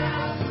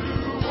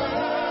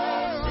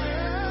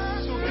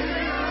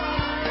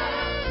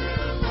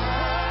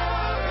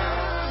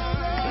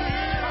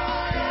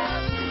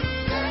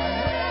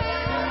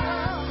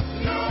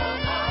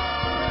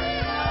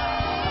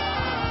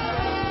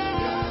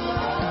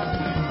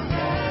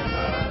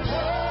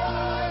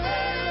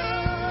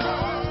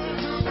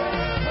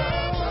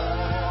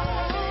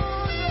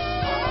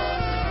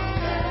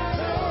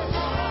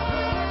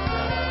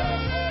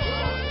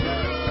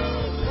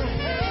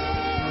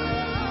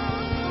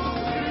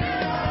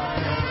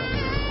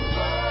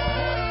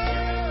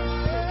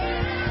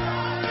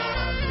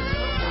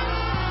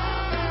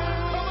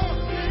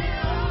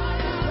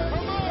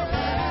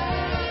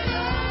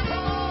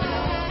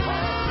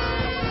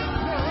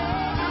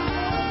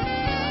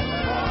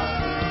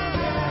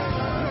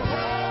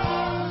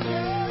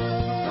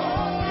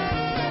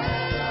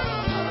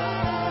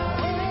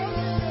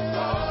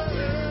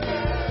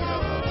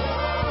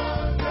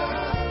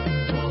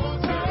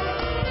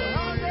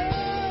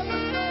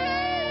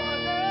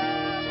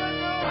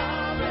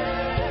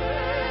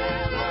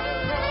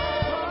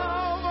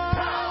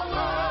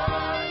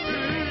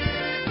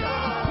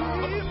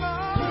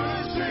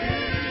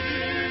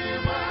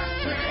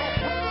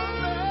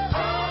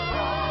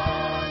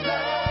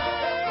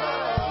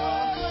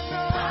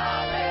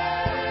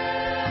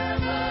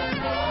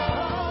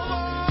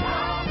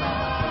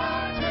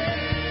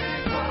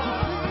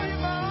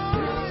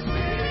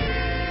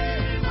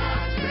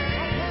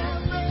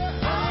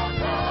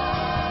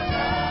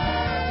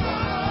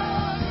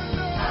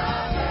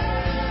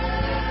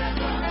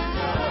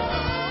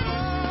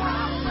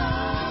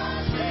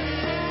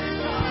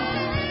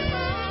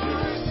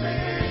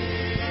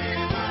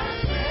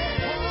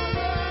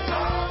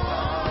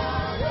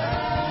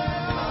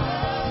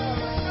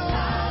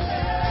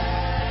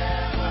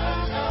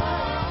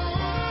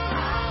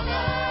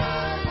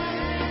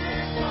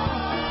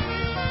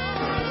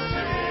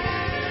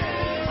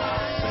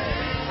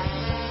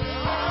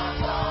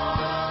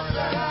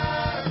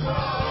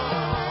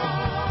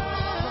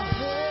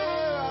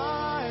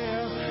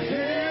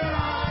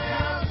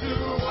am to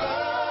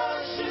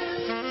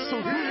worship. So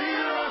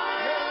here I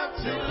am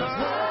to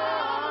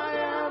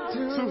bow.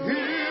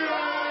 Here I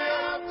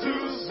am to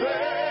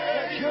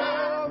say,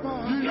 you're my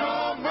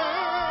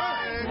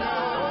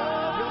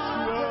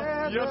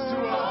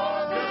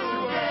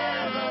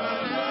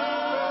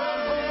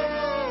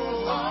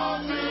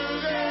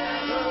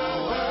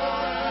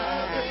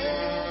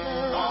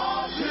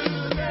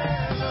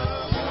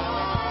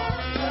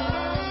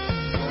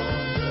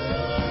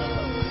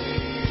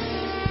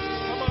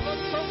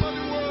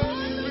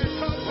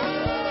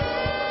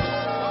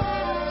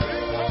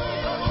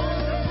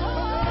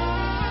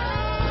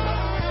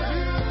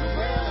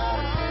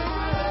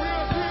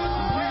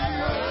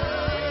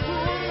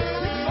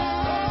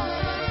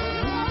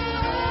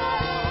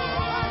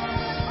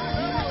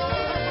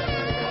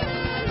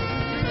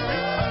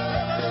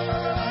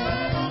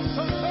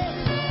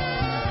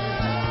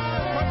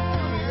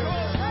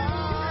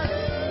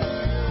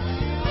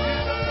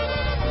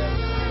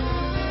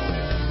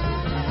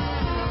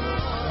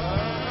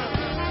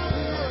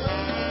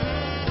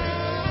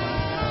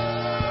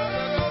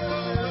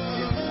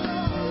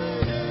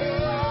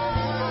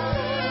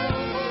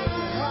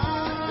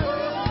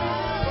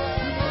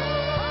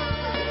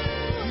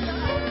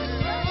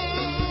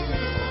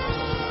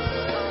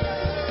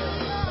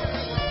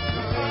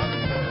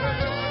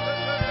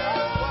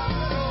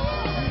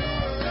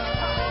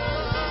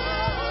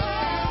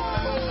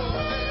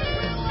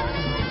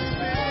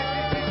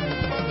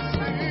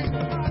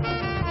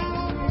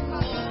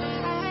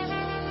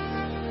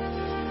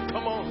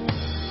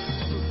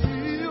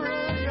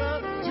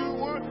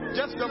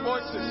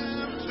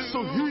voices.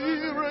 So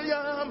here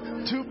I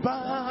am to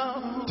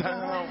bow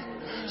down.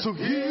 So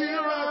here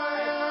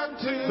I am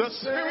to. The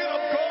Spirit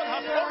of God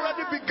has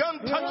already begun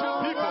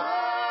touching people.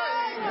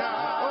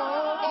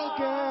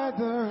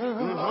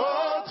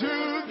 All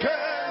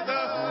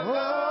together,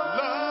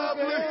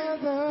 lovely,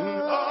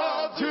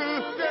 all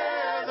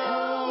together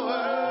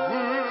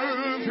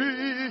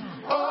worthy,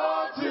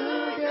 all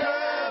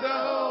together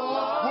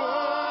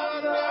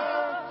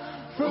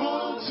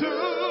wonderful to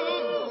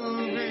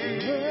me.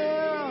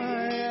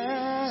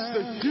 So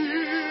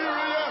here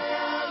I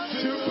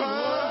am to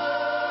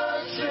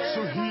bow.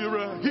 So here I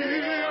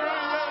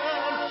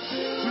am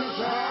to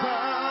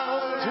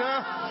bow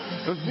down.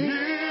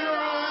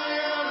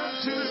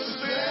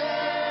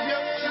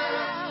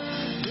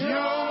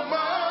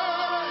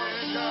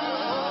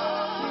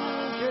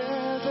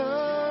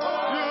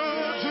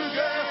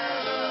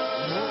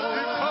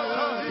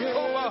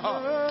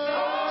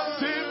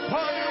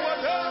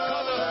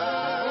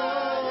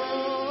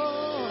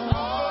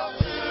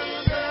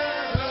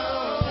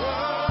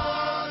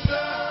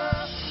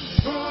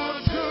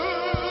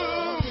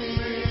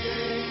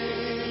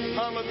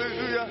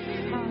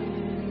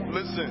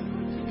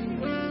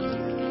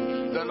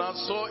 Listen. Then I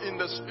saw in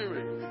the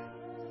spirit.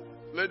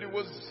 Lady,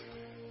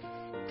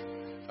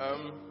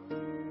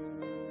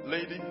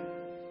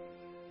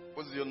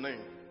 what's your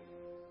name?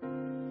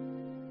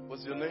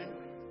 What's your name?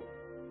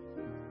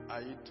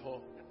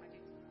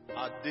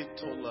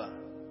 Adetola.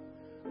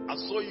 I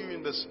saw you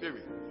in the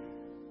spirit.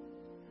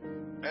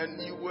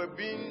 And you were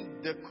being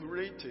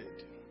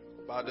decorated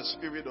by the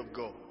Spirit of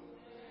God.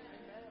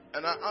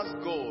 And I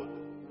asked God,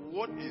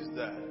 what is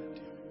that?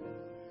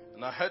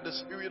 And I heard the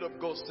Spirit of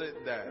God say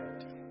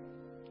that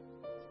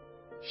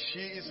she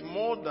is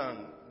more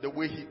than the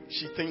way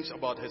she thinks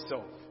about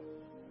herself.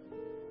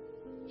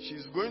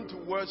 She's going to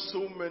wear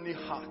so many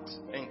hats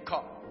and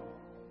cap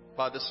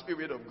by the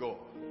Spirit of God.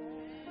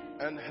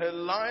 And her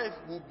life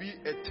will be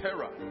a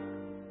terror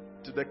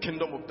to the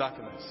kingdom of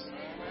darkness,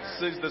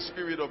 says the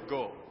Spirit of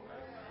God.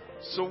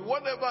 So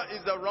whatever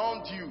is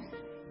around you,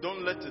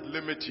 don't let it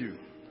limit you.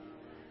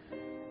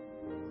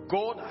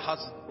 God has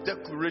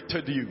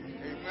decorated you.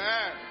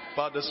 Amen.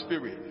 By the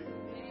Spirit.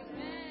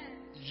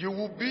 Amen. You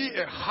will be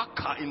a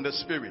hacker in the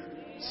Spirit,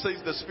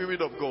 says the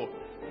Spirit of God.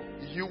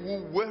 You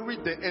will wear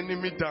the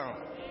enemy down.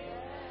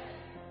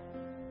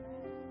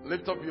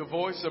 Lift up your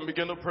voice and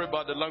begin to pray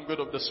by the language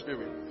of the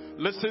Spirit.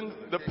 Listen,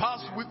 the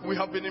past week we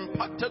have been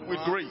impacted with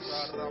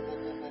grace.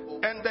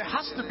 And there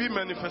has to be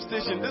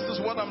manifestation. This is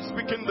what I'm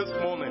speaking this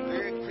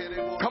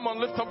morning. Come on,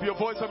 lift up your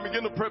voice and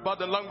begin to pray by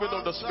the language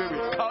of the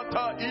Spirit.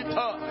 Kata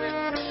ita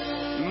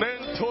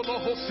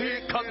nentolo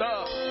hosi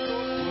kada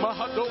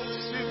mahado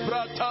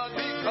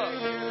sibratanika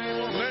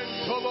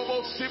nentolo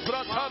hosi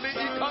bratali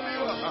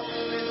ikaliwa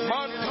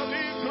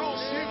mantali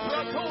grosi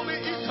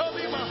bratoli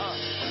ikaliwa.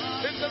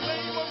 In the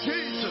name of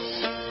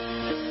Jesus.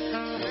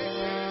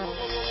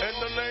 In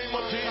the name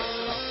of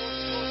Jesus.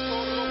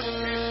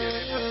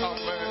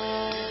 Amen.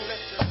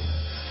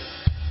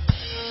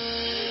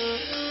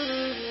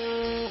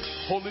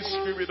 Holy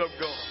Spirit of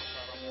God,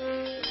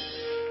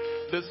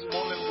 this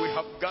morning we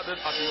have gathered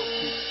at your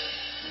feet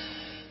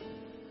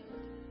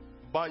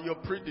by your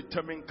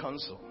predetermined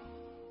counsel.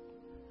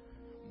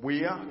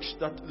 We ask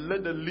that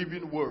let the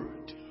living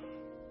word,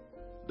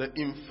 the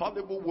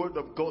infallible word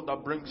of God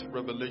that brings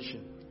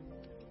revelation,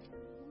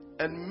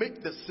 and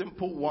make the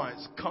simple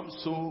wise come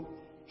so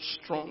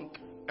strong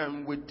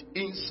and with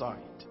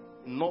insight,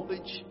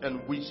 knowledge,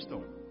 and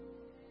wisdom.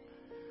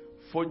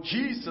 For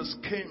Jesus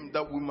came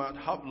that we might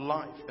have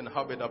life and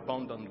have it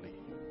abundantly.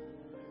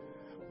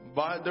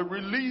 By the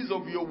release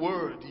of your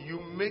word, you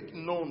make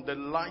known the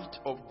light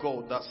of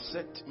God that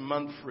set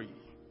man free.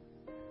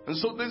 And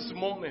so this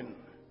morning,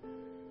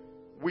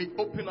 we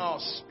open our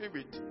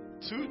spirit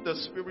to the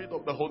Spirit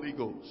of the Holy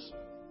Ghost.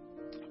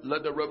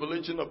 Let the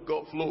revelation of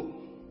God flow.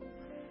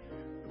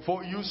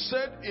 For you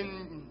said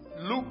in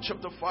Luke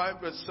chapter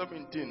 5 verse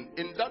 17,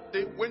 in that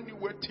day when you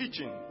were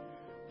teaching,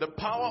 the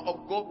power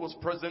of God was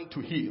present to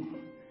heal.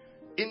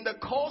 In the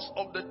course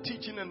of the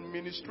teaching and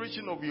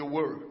ministration of your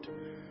word,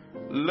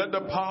 let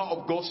the power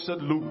of God set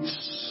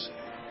loose.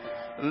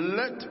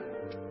 Let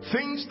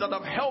things that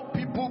have held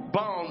people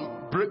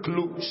bound break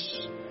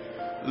loose.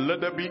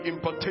 Let there be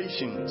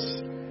impartations.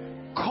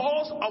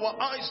 Cause our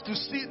eyes to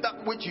see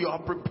that which you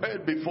have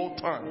prepared before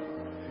time.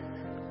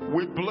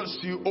 We bless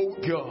you, O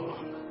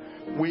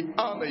God. We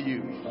honor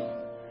you.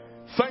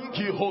 Thank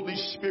you, Holy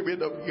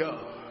Spirit of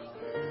God.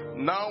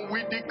 Now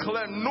we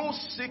declare no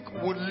sick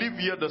will live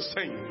here the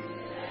same.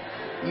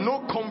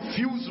 No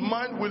confused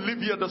mind will live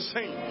here the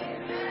same.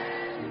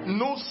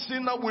 No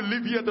sinner will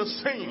live here the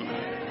same.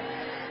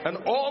 And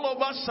all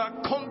of us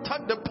shall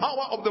contact the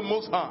power of the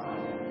Most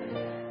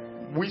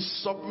High. We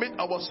submit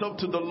ourselves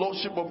to the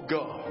Lordship of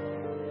God.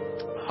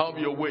 Have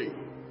your way.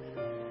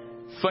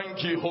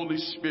 Thank you, Holy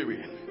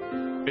Spirit.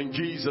 In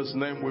Jesus'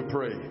 name we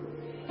pray.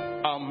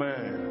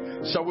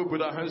 Amen. Shall we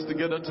put our hands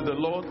together to the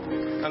Lord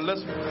and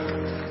let's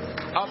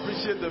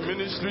appreciate the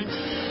ministry.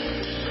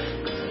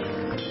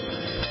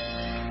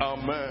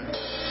 Amen.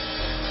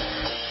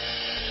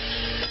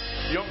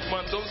 Young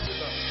man, don't sit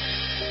down.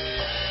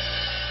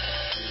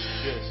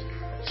 Yes,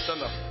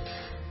 stand up.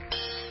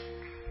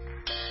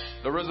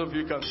 The rest of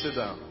you can sit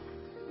down.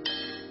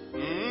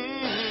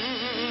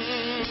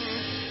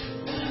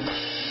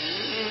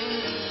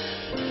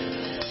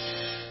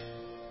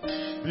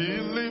 Be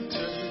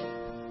lifted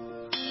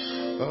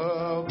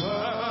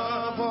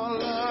above all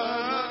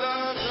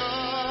other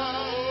gods.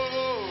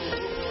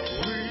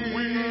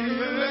 We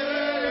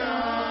lay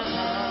our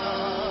crowns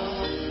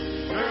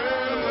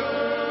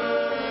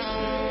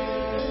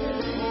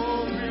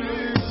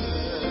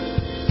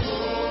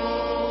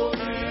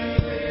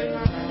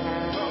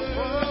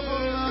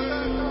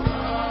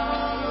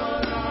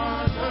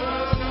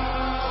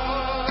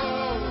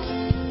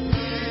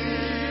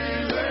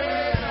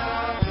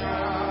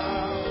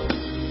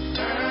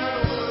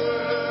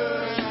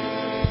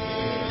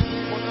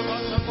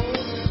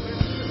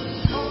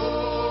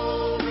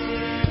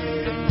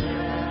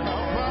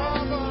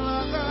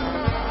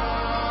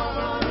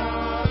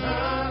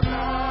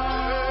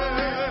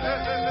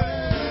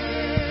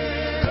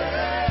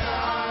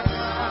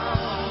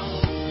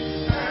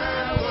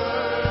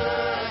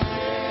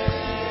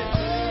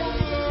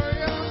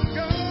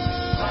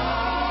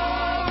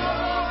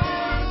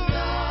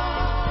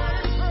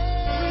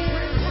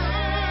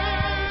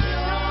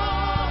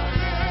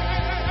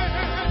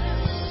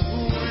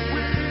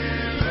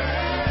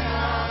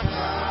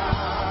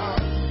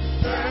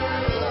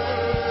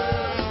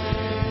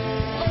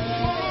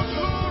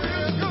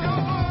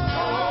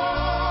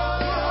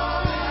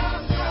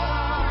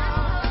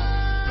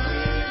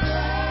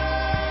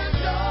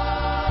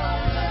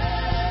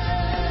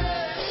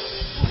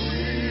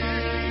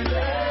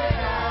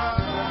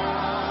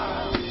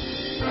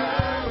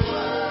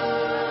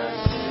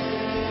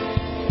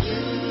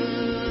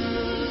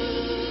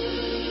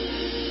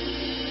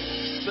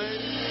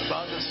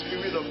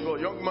Spirit of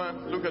God. Young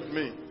man, look at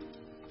me.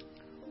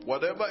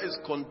 Whatever is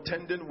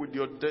contending with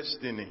your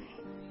destiny,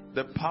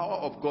 the power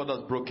of God has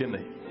broken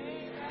it.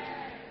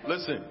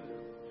 Listen,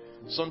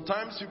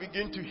 sometimes you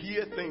begin to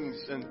hear things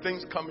and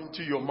things come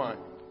into your mind.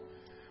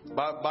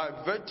 But by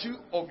virtue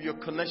of your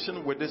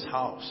connection with this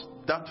house,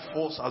 that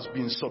force has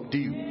been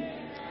subdued.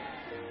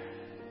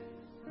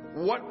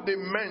 What they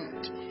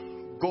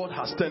meant, God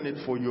has turned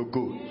it for your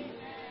good.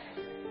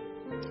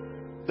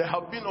 There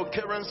have been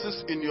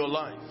occurrences in your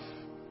life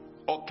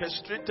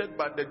orchestrated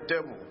by the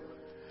devil,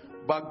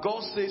 but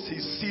God says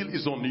his seal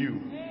is on you.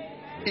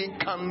 It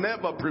can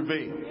never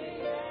prevail.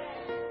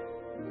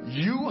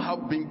 You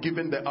have been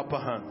given the upper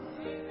hand,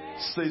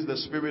 says the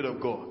Spirit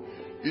of God.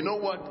 You know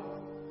what?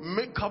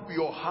 Make up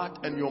your heart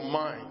and your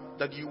mind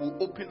that you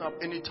will open up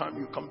anytime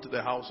you come to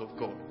the house of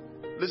God.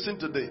 Listen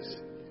to this.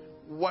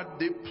 What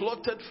they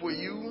plotted for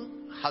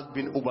you has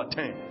been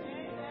overturned.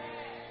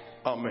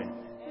 Amen.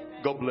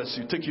 God bless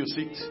you. Take your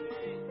seat.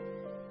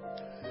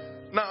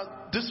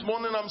 Now, this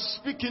morning I'm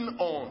speaking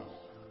on.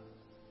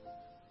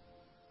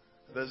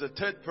 There's a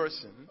third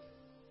person.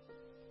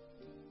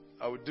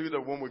 I will do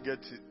that when we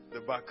get to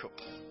the backup.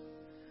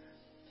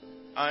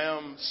 I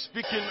am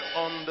speaking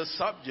on the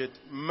subject,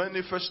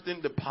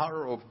 manifesting the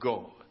power of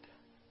God.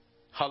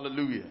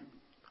 Hallelujah.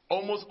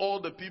 Almost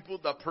all the people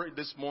that prayed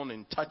this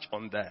morning touch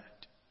on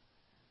that.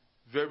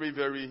 Very,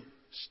 very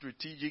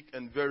strategic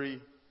and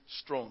very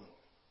strong.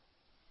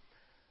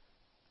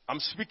 I'm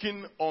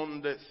speaking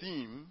on the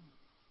theme,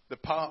 the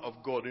power of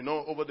God. You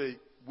know, over the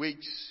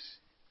weeks,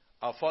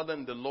 our Father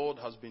and the Lord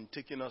has been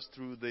taking us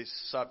through this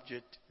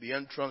subject, the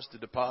entrance to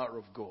the power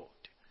of God.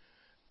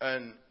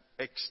 And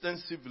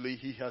extensively,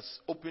 He has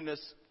opened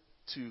us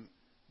to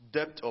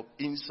depth of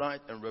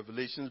insight and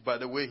revelations. By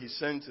the way, He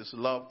sends His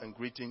love and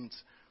greetings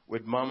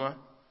with Mama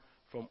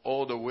from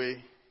all the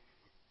way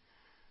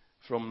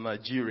from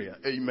Nigeria.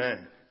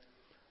 Amen.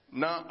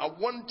 Now, I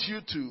want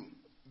you to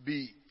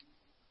be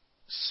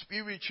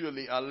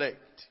spiritually alert.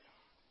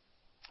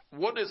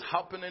 What is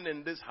happening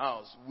in this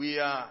house? We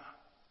are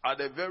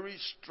at a very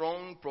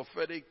strong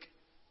prophetic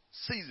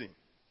season.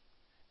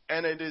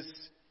 And it is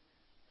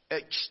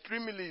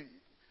extremely,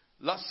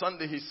 last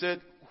Sunday he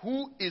said,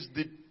 who is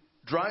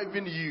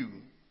driving you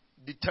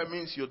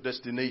determines your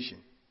destination.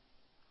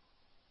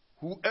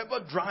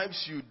 Whoever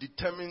drives you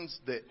determines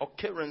the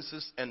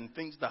occurrences and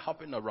things that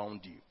happen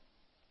around you.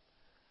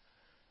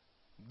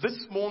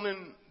 This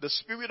morning, the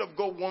Spirit of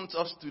God wants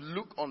us to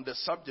look on the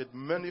subject,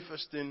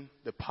 manifesting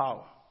the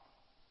power.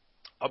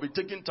 I'll be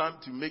taking time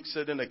to make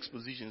certain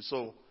expositions,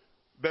 so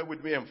bear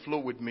with me and flow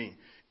with me.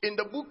 In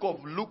the book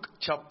of Luke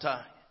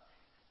chapter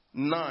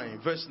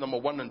 9, verse number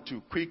 1 and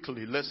 2,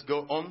 quickly, let's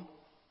go on.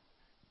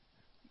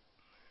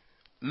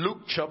 Luke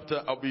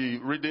chapter, I'll be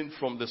reading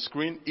from the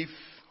screen.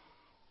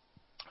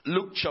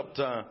 Luke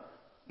chapter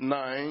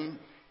 9,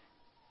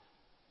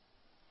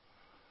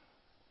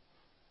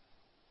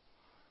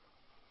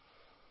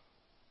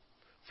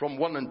 from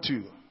 1 and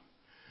 2.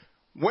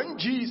 When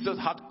Jesus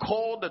had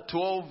called the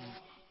 12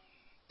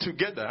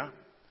 together,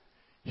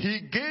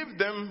 He gave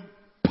them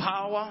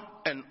power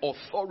and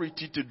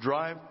authority to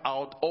drive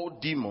out all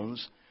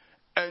demons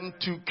and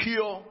to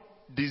cure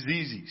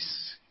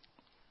diseases.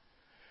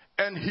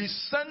 And He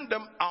sent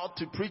them out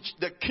to preach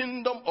the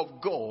kingdom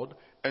of God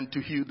and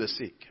to heal the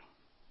sick.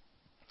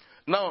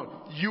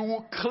 Now, you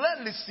will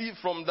clearly see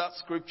from that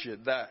scripture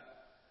that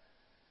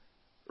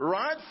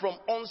right from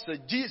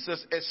onset,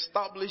 Jesus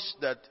established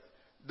that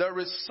there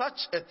is such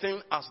a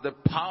thing as the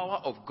power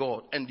of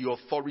God and the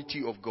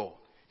authority of God.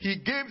 He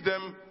gave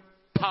them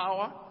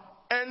power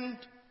and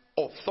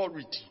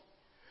authority.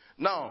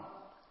 Now,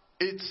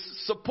 it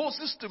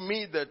supposes to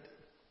me that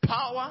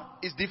power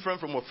is different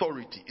from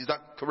authority. Is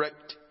that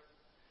correct?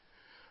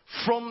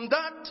 From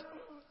that,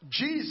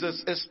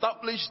 Jesus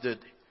established that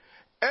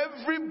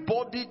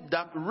everybody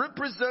that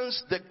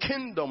represents the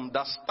kingdom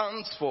that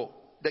stands for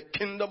the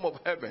kingdom of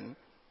heaven,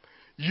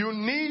 you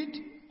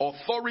need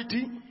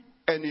authority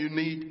and you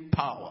need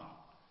power.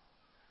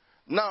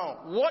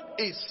 Now, what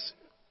is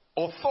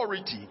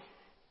authority?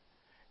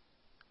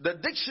 The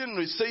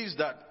dictionary says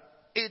that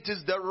it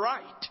is the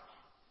right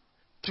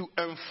to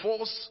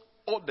enforce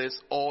orders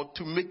or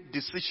to make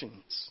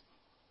decisions.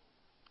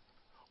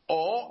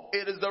 Or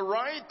it is the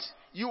right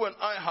you and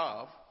I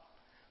have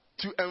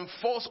to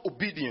enforce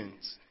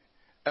obedience.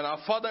 And our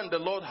Father and the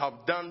Lord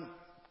have done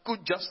good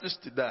justice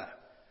to that.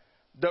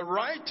 The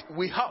right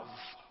we have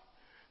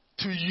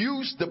to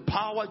use the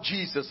power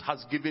Jesus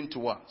has given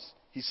to us.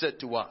 He said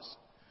to us.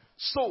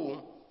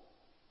 So,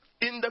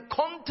 in the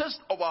context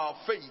of our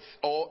faith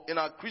or in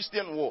our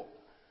Christian walk,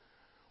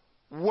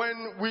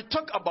 when we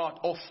talk about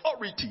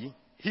authority,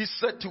 He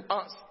said to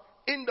us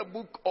in the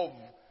book of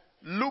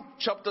Luke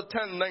chapter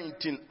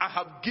 10:19, I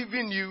have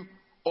given you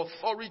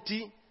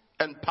authority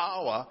and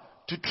power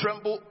to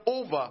trample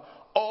over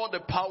all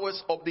the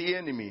powers of the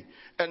enemy,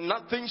 and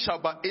nothing shall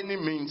by any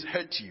means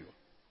hurt you.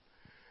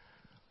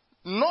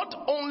 Not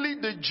only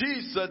did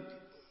Jesus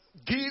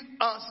gave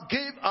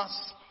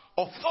us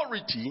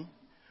authority,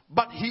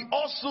 but He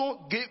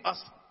also gave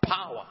us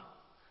power.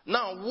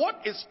 Now,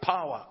 what is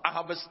power? I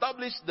have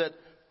established that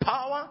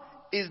power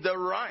is the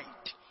right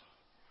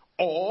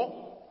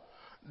or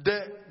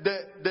the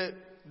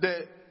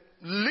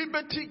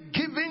liberty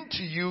given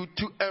to you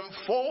to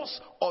enforce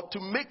or to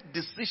make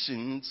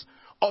decisions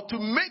or to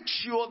make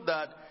sure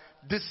that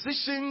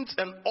decisions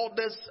and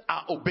orders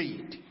are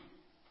obeyed.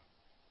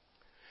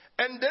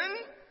 And then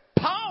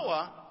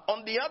power,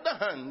 on the other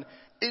hand,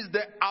 is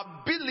the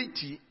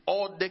ability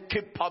or the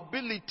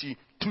capability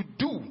to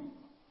do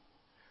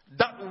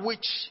that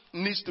which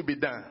needs to be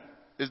done.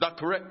 Is that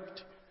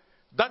correct?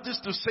 That is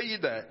to say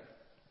that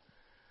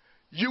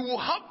you will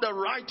have the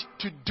right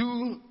to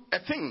do a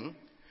thing,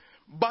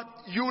 but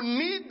you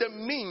need the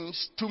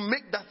means to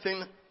make that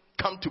thing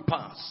come to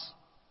pass.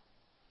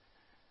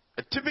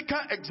 A typical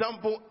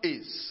example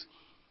is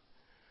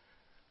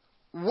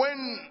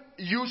when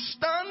you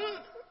stand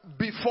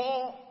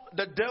before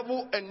the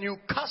devil and you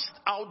cast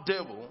out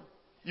devil,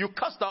 you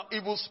cast out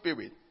evil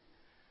spirit.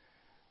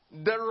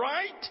 The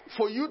right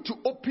for you to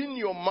open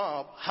your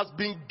mouth has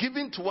been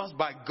given to us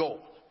by God.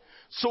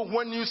 So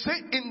when you say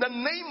in the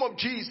name of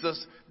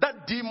Jesus,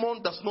 that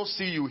demon does not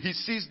see you. He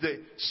sees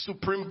the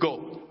supreme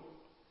God.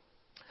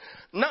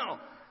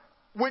 Now,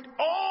 with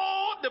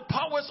all the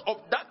powers of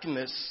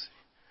darkness,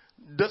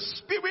 the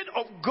Spirit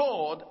of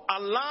God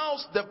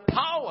allows the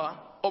power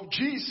of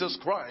Jesus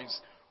Christ,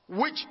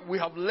 which we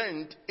have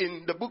learned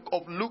in the book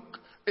of Luke,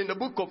 in the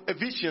book of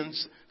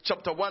Ephesians,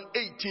 chapter 1,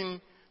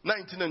 18,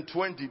 19 and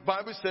 20.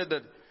 Bible said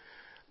that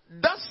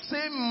that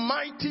same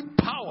mighty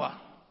power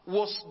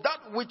was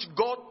that which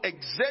God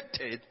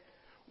exerted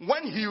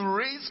when he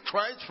raised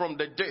Christ from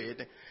the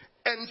dead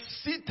and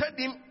seated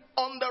him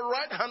on the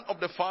right hand of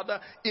the Father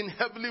in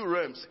heavenly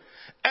realms.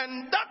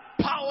 And that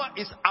power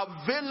is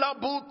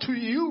available to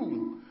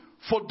you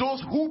for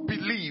those who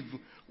believe,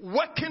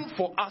 working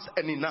for us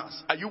and in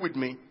us. Are you with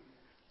me?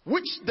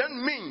 Which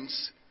then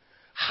means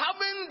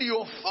having the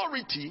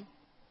authority,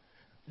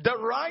 the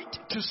right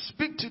to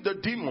speak to the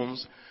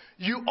demons,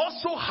 you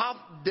also have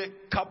the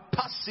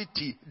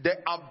capacity, the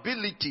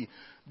ability,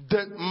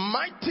 the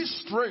mighty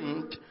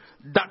strength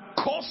that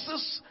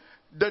causes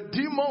the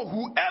demon,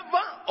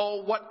 whoever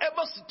or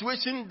whatever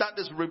situation that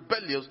is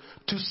rebellious,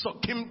 to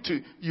succumb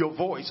to your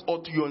voice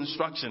or to your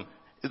instruction.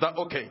 Is that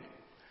okay?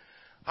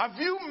 Have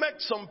you met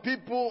some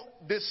people,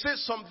 they say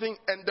something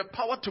and the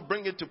power to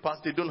bring it to pass,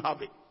 they don't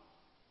have it?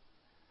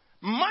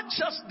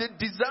 Much as they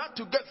desire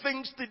to get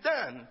things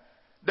done,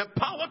 the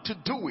power to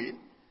do it,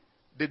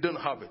 they don't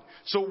have it.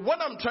 So what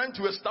I'm trying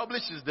to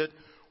establish is that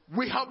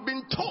we have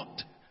been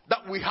taught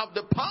that we have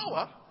the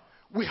power,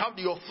 we have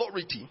the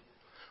authority.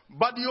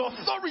 But the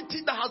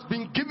authority that has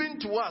been given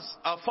to us,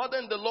 our Father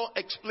in the Lord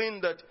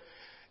explained that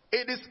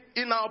it is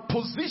in our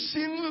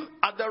position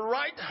at the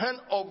right hand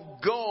of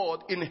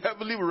God in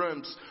heavenly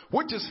realms,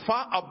 which is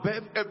far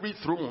above every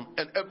throne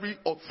and every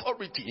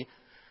authority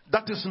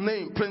that is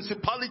named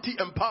principality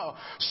and power.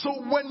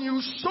 So when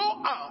you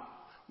show up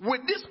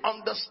with this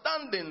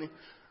understanding,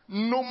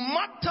 no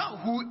matter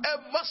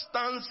whoever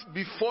stands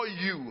before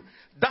you,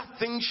 that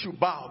thing should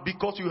bow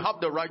because you have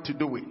the right to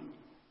do it.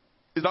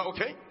 Is that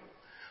okay?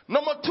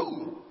 Number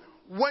two,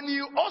 when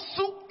you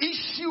also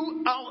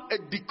issue out a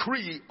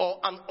decree or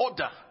an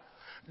order,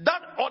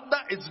 that order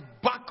is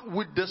backed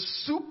with the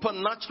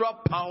supernatural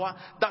power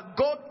that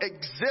God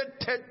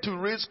exerted to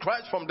raise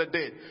Christ from the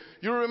dead.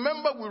 You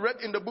remember we read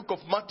in the book of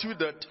Matthew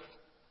that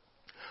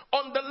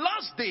on the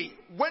last day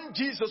when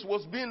Jesus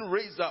was being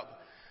raised up,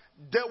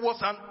 there was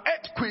an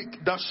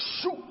earthquake that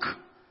shook,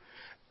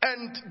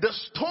 and the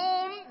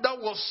stone that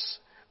was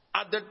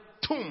at the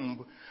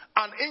tomb,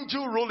 an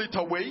angel rolled it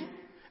away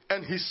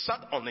and he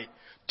sat on it,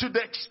 to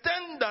the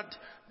extent that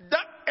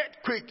that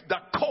earthquake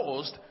that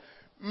caused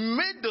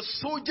made the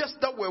soldiers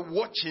that were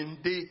watching,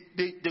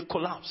 they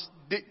collapsed.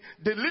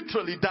 They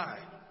literally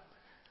died.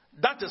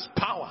 That is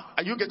power.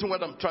 Are you getting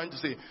what I'm trying to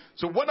say?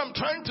 So what I'm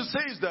trying to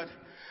say is that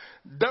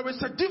there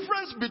is a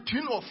difference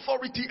between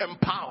authority and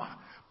power.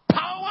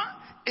 Power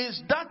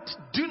is that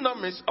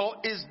dunamis, or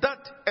is that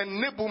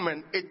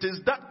enablement. It is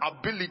that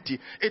ability.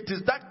 It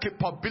is that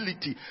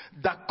capability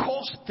that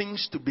causes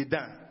things to be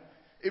done.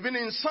 Even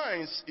in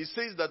science, it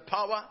says that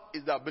power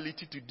is the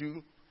ability to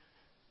do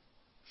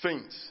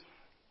things.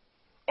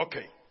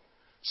 Okay.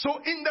 So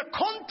in the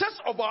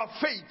context of our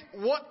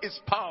faith, what is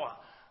power?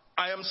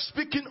 I am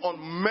speaking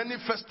on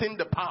manifesting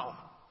the power.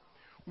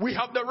 We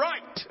have the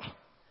right.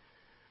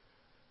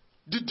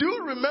 Did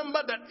you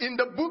remember that in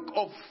the book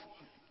of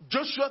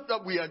Joshua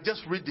that we are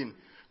just reading,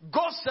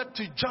 God said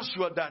to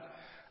Joshua that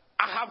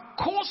I have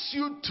caused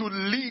you to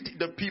lead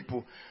the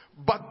people,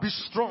 but be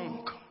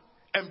strong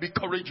and be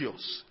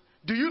courageous.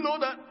 Do you know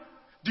that?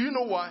 Do you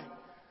know why?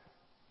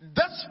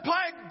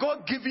 Despite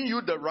God giving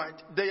you the right,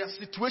 there are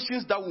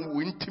situations that will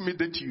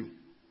intimidate you.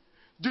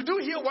 Did you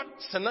hear what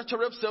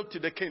Sennacherib said to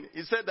the king?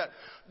 He said that,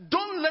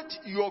 don't let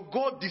your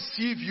God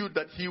deceive you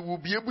that he will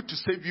be able to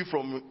save you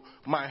from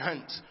my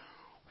hands.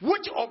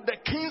 which of the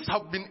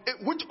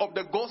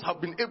gods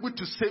have been able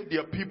to save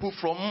their people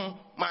from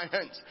my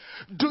hands?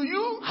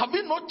 Have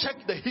you not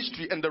checked the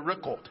history and the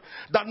record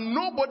that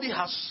nobody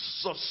has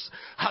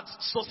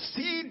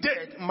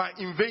succeeded my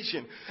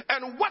invasion?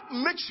 And what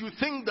makes you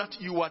think that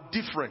you are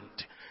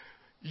different?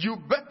 You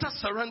better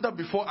surrender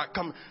before I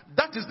come.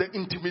 That is the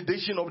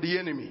intimidation of the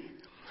enemy.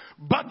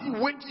 But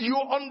with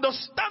your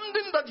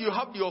understanding that you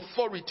have the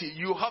authority,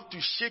 you have to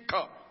shake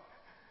up.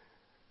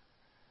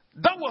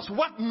 That was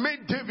what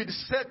made David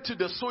said to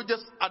the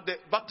soldiers at the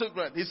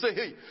battleground. He said,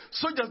 hey,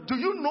 soldiers, do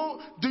you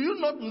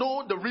not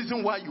know the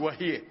reason why you are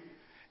here?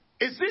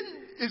 Is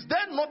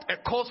there not a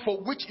cause for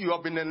which you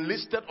have been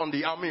enlisted on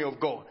the army of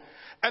God?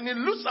 And it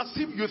looks as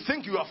if you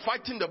think you are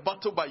fighting the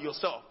battle by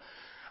yourself.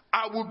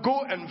 I will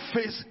go and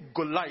face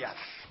Goliath.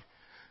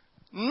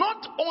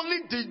 Not only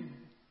did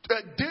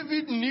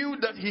David knew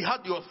that he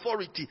had the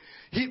authority,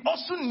 he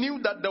also knew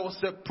that there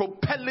was a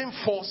propelling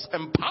force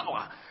and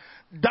power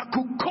that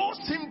could cause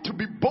him to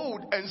be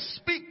bold and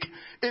speak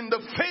in the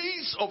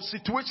face of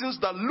situations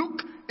that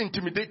look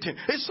intimidating.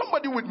 Is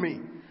somebody with me?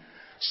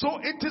 So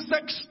it is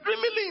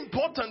extremely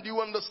important you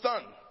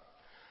understand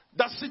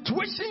that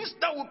situations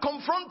that will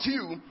confront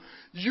you,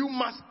 you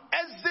must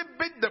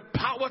exhibit the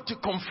power to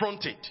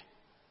confront it.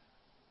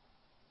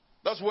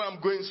 That's where I'm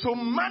going. So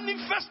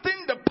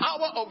manifesting the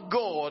power of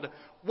God,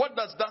 what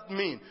does that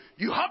mean?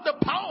 You have the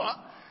power.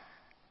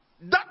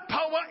 That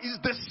power is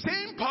the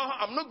same power.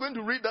 I'm not going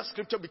to read that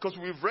scripture because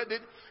we've read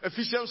it.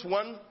 Ephesians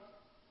 1,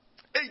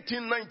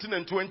 18, 19,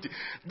 and 20.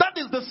 That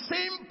is the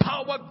same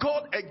power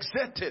God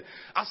exerted.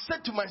 I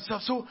said to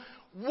myself, so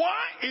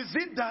why is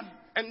it that,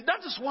 and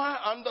that is why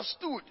I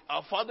understood,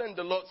 our Father in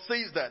the Lord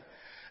says that.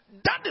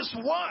 That is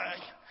why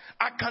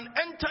I can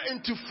enter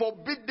into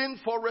forbidden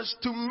forests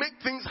to make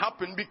things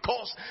happen,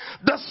 because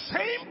the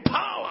same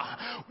power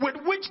with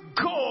which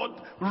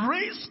God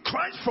raised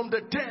Christ from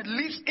the dead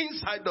lives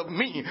inside of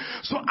me.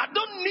 So I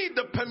don't need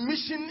the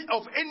permission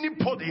of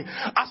anybody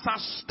as I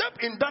step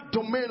in that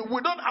domain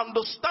without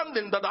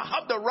understanding that I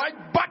have the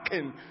right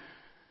backing.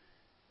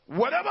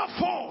 Whatever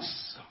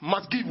falls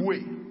must give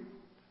way.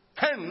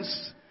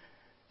 Hence,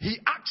 he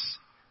acts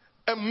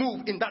and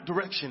moves in that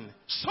direction.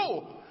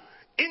 So,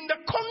 in the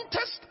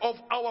context of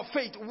our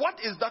faith, what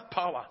is that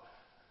power?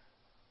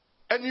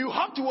 And you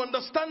have to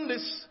understand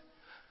this.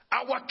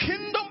 Our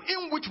kingdom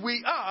in which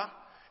we are,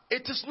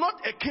 it is not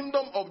a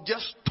kingdom of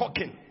just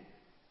talking.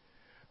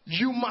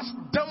 You must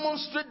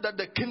demonstrate that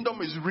the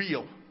kingdom is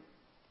real.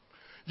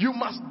 You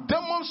must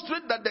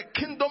demonstrate that the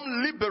kingdom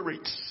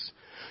liberates.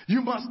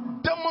 You must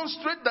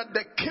demonstrate that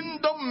the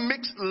kingdom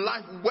makes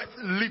life worth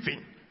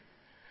living.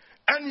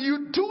 And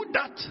you do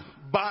that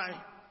by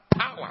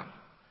power.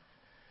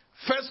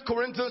 1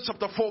 Corinthians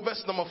chapter 4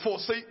 verse number 4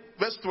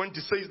 verse 20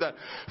 says that,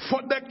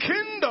 for the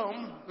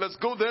kingdom, let's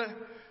go there.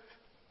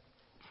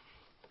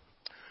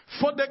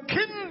 For the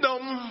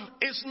kingdom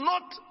is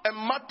not a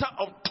matter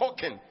of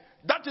talking.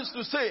 That is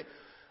to say,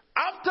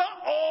 after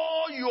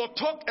all your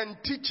talk and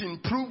teaching,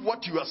 prove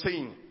what you are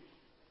saying.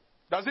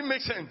 Does it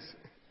make sense?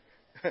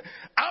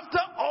 After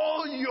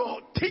all your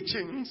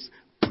teachings,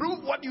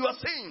 prove what you are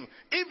saying.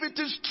 If it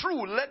is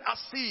true, let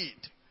us see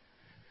it.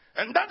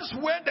 And that is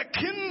where the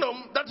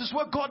kingdom, that is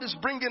where God is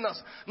bringing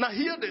us. Now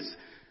hear this.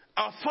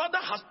 Our Father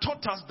has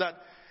taught us that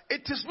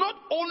it is not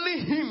only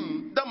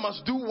Him that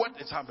must do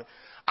what is happening.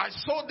 I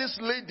saw this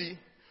lady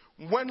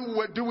when we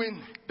were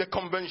doing the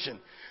convention.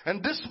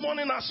 And this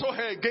morning I saw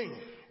her again.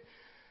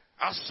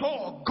 I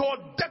saw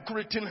God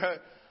decorating her.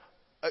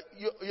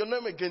 Your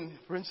name again,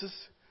 Princess?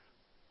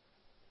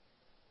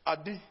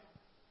 Adi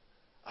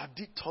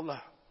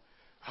Tola.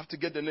 I have to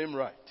get the name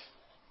right.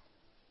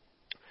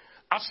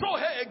 I saw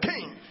her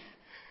again.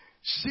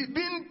 She's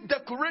been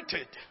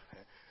decorated.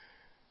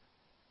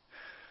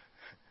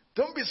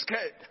 Don't be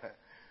scared.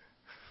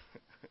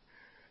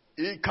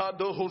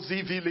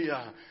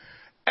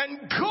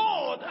 And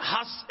God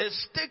has a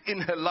stake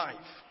in her life.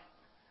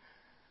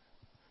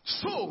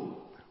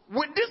 So,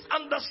 with this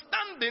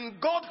understanding,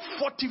 God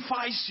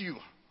fortifies you.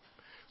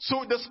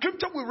 So the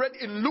scripture we read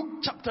in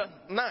Luke chapter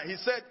 9, he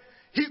said,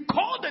 he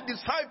called the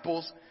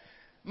disciples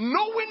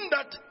knowing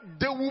that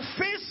they will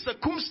face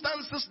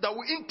circumstances that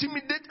will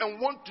intimidate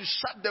and want to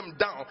shut them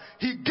down.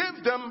 He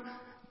gave them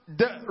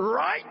the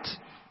right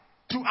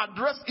to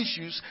address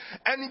issues,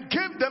 and he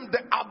gave them the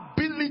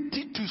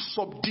ability to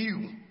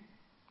subdue.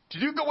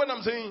 Did you get what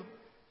I'm saying?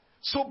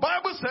 So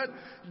Bible said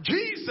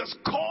Jesus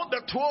called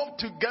the 12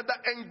 together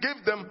and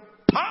gave them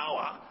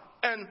power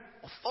and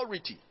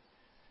authority.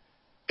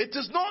 It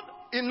is not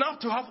enough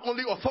to have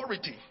only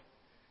authority.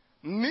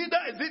 Neither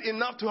is it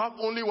enough to have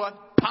only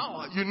what?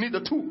 Power. You need the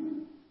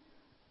two.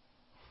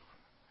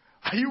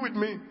 Are you with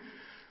me?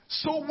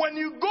 So when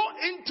you go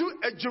into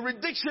a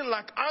jurisdiction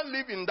like I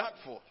live in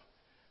Dartford,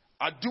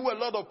 I do a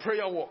lot of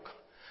prayer work.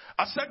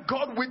 I said,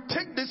 God, we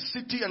take this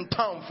city and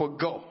town for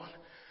God.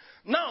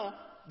 Now,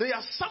 there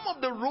are some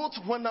of the roads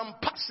when I'm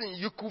passing,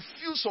 you could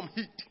feel some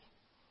heat.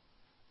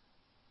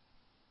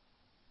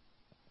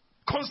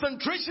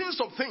 Concentrations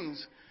of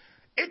things.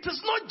 It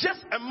is not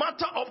just a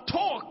matter of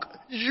talk.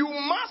 You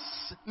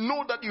must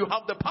know that you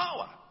have the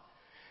power.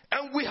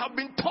 And we have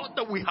been taught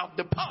that we have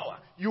the power.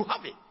 You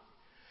have it.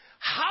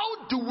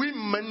 How do we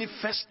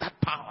manifest that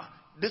power?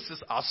 This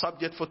is our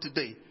subject for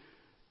today.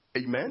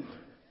 Amen.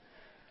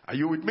 Are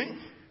you with me?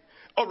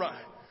 All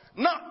right.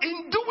 Now,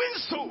 in doing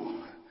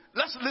so,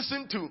 let's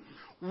listen to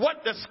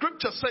what the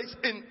scripture says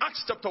in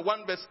Acts chapter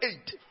 1 verse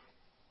 8.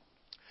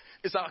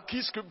 It's our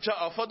key scripture.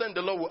 Our Father in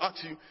the Lord will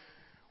ask you,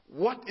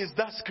 what is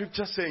that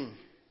scripture saying?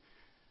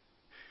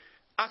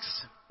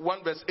 Acts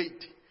 1 verse 8.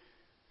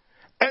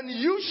 And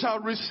you shall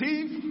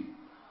receive.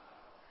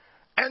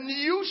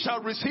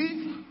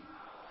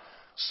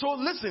 So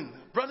listen,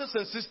 brothers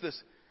and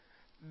sisters.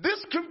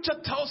 This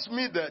scripture tells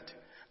me that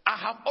I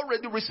have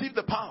already received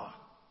the power.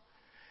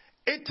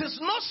 It is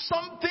not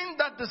something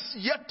that is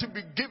yet to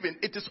be given.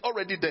 It is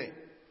already there.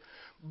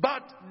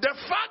 But the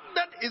fact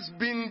that it's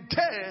been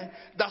there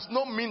does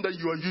not mean that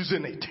you are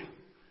using it.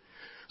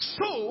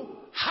 So,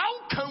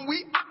 how can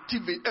we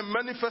activate and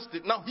manifest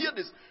it? Now, hear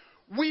this.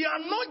 We are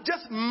not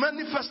just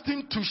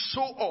manifesting to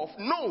show off.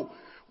 No.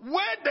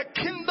 Where the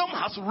kingdom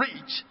has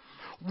reached,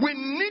 we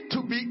need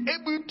to be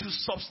able to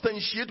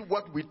substantiate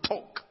what we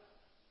talk.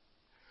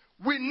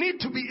 We need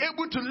to be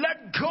able to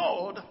let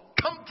God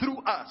come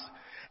through us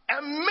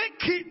and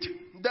make it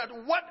that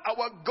what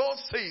our God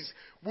says.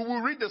 We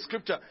will read the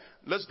scripture.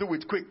 Let's do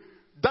it quick.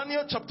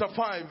 Daniel chapter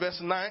 5 verse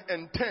 9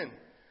 and 10.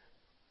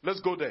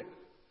 Let's go there.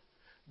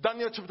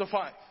 Daniel chapter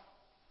 5.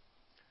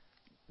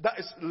 That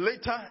is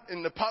later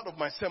in the part of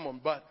my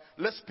sermon, but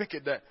let's pick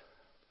it there.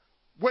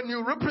 When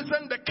you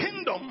represent the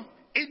kingdom,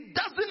 it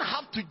doesn't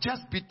have to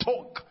just be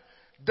talk.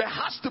 There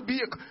has to be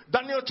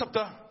Daniel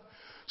chapter.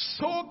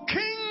 So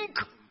King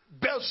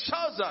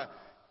Belshazzar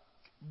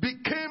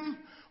became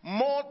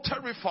more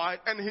terrified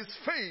and his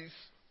face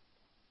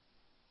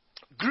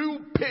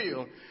grew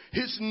pale.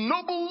 His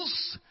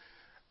nobles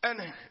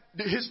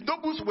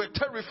were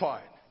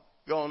terrified.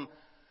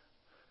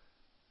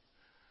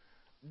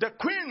 The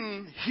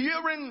queen,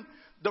 hearing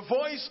the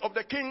voice of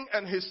the king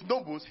and his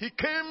nobles, he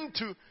came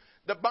to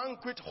the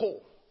banquet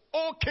hall.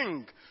 O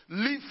king,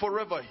 live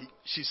forever,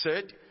 she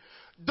said.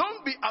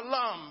 Don't be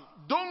alarmed.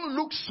 Don't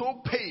look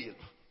so pale.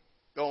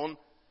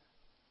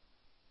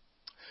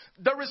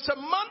 There is a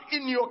man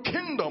in your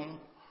kingdom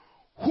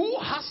who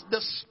has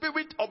the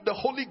spirit of the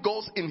Holy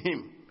Ghost in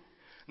him.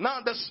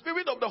 Now, the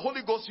spirit of the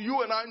Holy Ghost,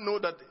 you and I know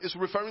that is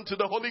referring to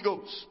the Holy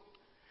Ghost.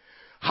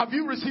 Have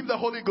you received the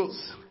Holy Ghost?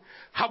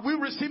 Have we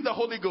received the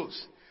Holy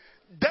Ghost?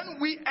 Then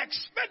we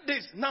expect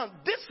this. Now,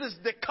 this is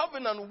the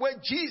covenant where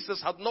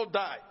Jesus had not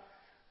died.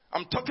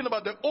 I'm talking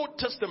about the Old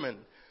Testament.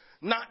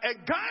 Now, a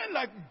guy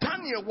like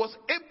Daniel was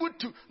able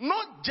to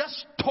not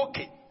just talk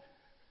it.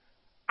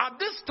 At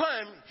this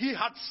time, he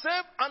had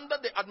served under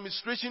the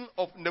administration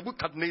of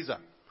Nebuchadnezzar.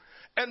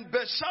 And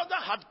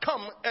Belshazzar had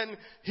come and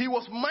he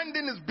was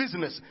minding his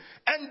business.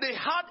 And they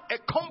had a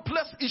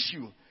complex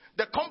issue.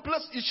 The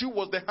complex issue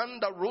was the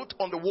hand that wrote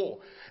on the wall.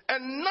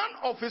 And none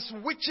of his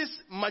witches,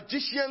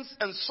 magicians,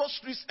 and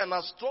sorceries and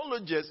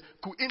astrologers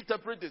could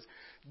interpret this.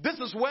 This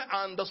is where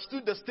I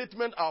understood the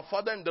statement our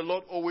Father in the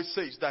Lord always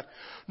says, that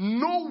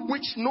no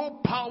witch, no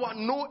power,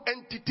 no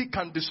entity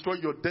can destroy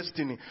your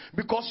destiny.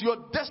 Because your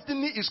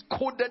destiny is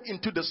coded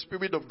into the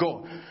Spirit of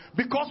God.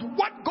 Because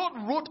what God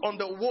wrote on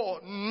the wall,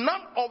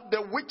 none of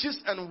the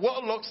witches and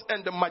warlocks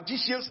and the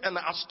magicians and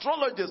the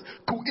astrologers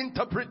could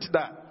interpret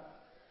that.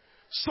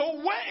 So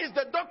where is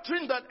the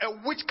doctrine that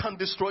a witch can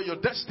destroy your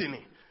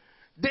destiny?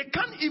 They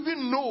can't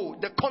even know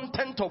the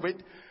content of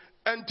it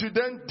and to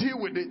then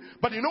deal with it.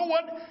 But you know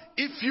what?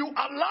 If you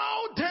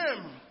allow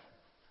them,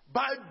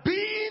 by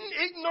being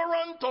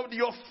ignorant of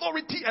the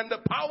authority and the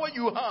power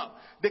you have,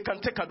 they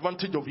can take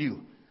advantage of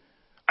you.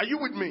 Are you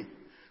with me?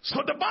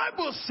 So the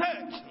Bible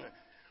said,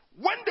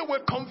 when they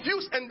were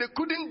confused and they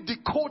couldn't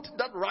decode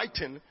that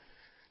writing,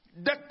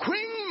 the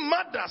queen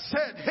mother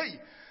said, hey,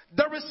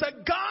 there is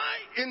a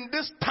guy in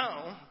this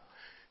town.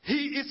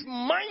 He is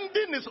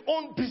minding his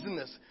own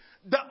business.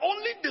 The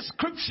only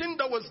description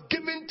that was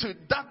given to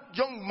that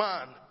young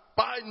man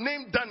by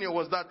name Daniel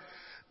was that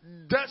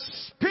the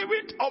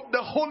spirit of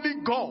the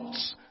Holy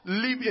Ghost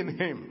live in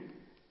him.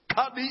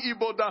 Kadi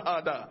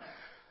ibodahada.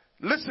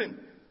 Listen,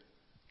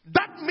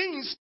 that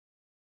means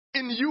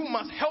in you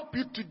must help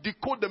you to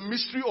decode the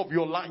mystery of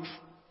your life.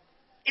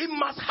 It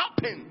must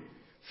happen.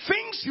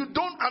 Things you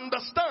don't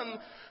understand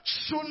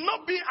should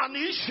not be an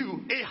issue.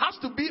 It has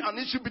to be an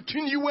issue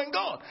between you and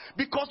God.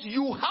 Because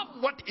you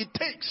have what it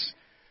takes.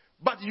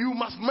 But you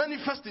must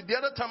manifest it. The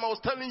other time I was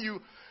telling you,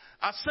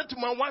 I said to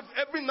my wife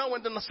every now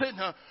and then, I said,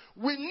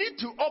 we need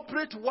to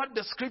operate what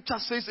the scripture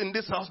says in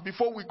this house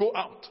before we go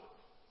out.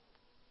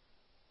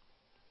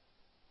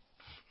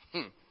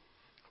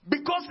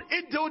 Because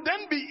it will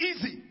then be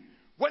easy.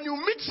 When you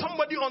meet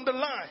somebody on the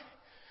line,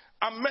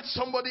 I met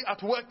somebody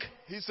at work.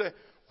 He's a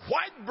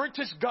white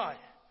British guy,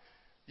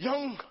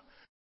 young,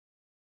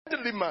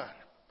 elderly man.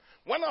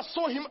 When I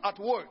saw him at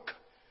work,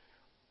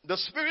 the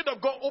Spirit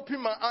of God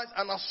opened my eyes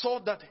and I saw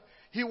that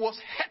he was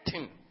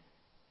hurting,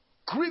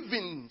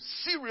 grieving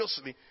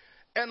seriously.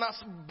 and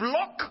has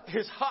blocked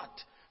his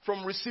heart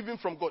from receiving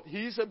from God.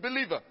 He is a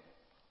believer.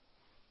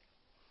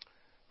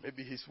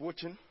 Maybe he's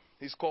watching.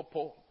 He's called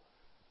Paul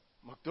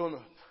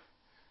McDonald.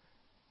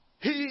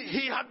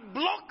 He had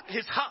blocked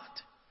his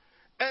heart.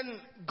 And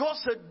God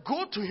said,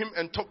 go to him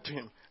and talk to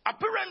him.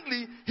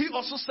 Apparently, he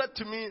also said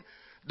to me,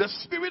 the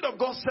Spirit of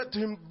God said to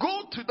him,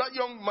 go to that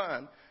young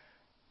man.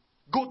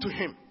 Go to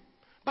him.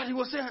 But he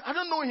was saying, I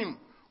don't know him.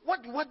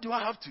 What do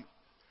I have to?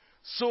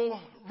 So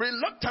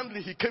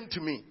reluctantly, he came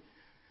to me.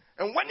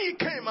 And when he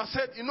came, I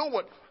said, you know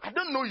what? I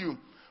don't know you.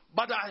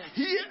 But I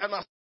hear and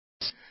I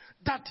see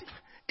that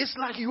it's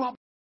like you have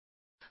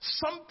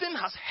something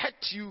has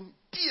hurt you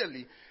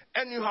dearly.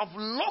 And you have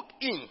locked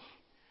in.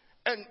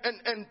 And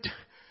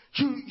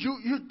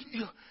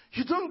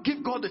you don't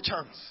give God a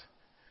chance.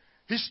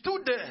 He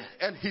stood there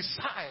and he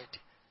sighed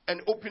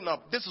and opened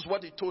up. This is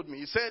what he told me.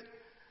 He said,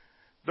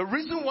 the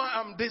reason why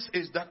I'm this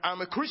is that I'm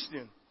a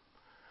Christian.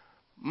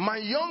 My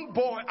young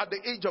boy at the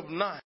age of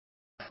 9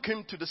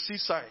 came to the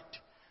seaside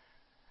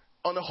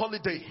on a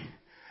holiday.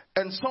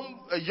 And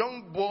a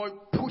young boy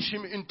pushed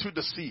him into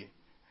the sea.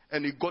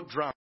 And he got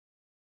drowned.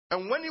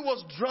 And when he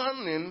was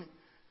drowning,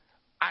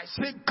 I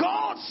said,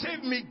 God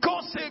save me,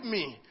 God save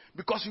me.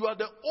 Because you are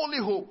the only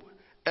hope.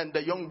 And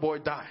the young boy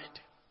died.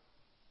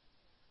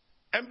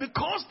 And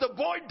because the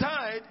boy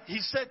died, he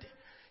said,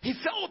 he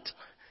felt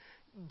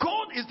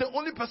God is the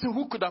only person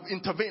who could have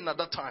intervened at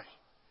that time.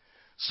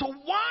 So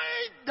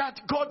why that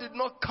God did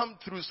not come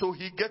through so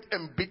he get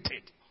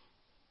embittered?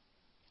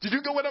 Did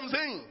you get what I'm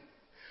saying?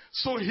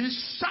 So he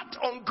sat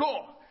on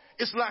God.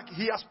 It's like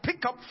he has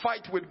picked up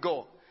fight with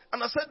God.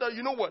 And I said that,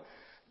 you know what?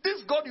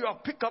 This God you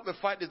have picked up a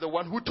fight is the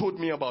one who told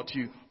me about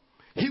you.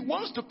 He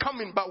wants to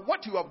come in, but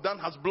what you have done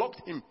has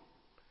blocked him.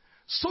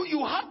 So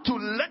you have to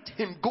let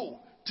him go.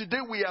 Today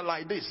we are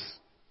like this.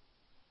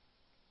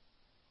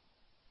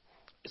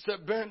 He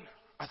said, Ben,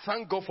 I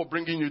thank God for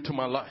bringing you to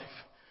my life.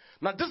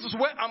 Now this is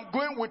where I'm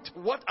going with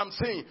what I'm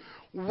saying.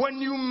 When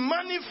you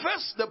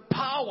manifest the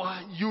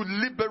power, you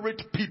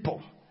liberate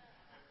people.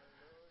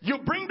 You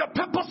bring the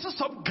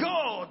purposes of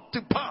God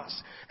to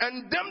pass.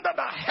 And them that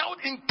are held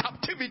in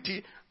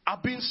captivity are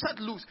being set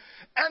loose.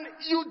 And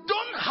you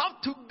don't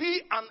have to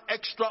be an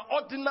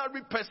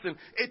extraordinary person.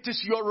 It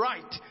is your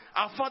right.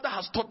 Our Father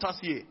has taught us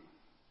here.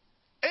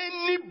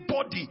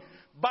 Anybody,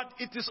 but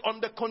it is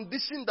on the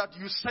condition that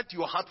you set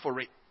your heart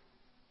for it.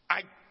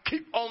 I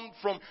keep on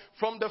from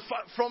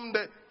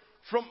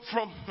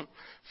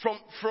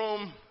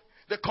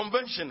the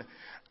convention.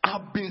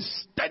 I've been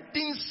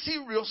studying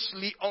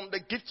seriously on the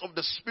gifts of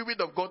the Spirit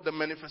of God, the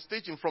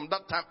manifestation from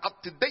that time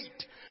up to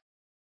date.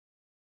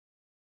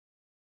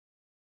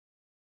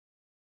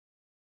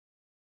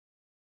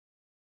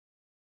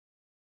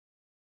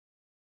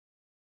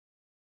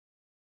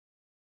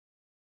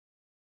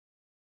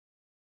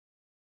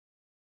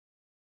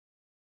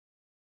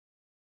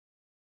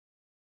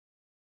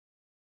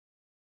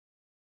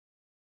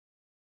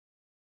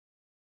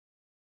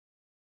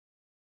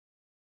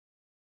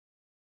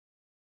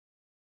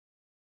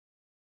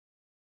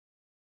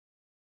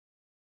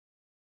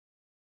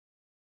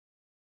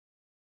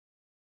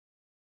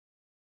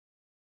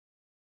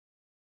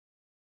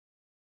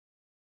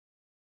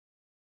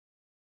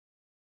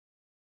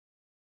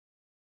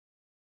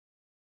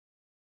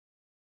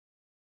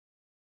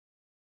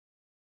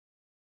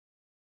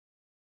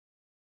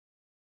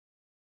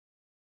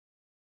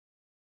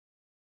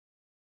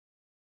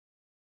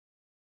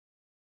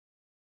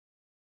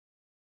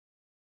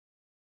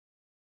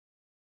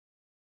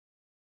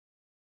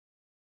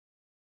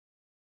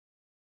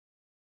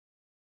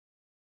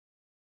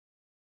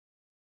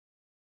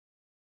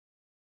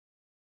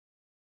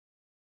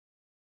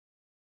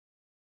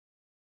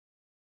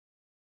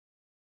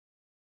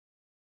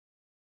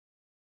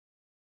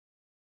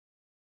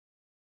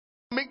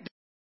 Make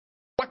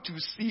what you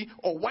see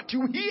or what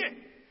you hear.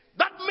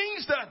 That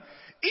means that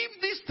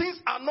if these things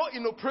are not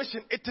in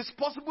operation, it is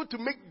possible to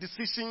make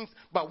decisions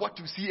by what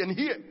you see and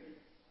hear.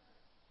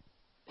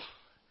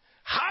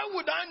 How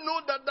would I know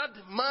that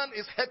that man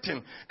is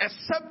hurting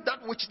except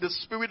that which the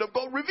Spirit of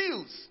God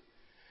reveals?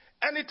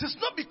 And it is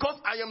not because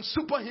I am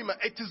superhuman.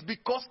 It is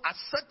because I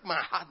set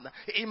my heart.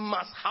 It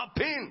must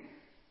happen.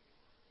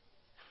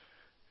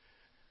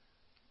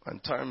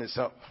 And time is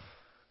up.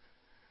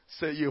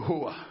 Say,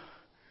 Yehovah,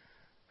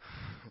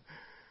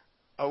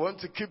 I want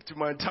to keep to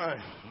my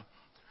time.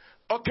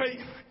 Okay,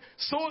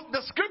 so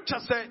the scripture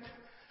said,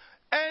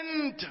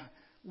 and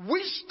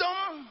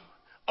wisdom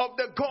of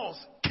the gods,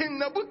 King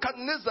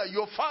Nebuchadnezzar,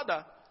 your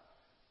father,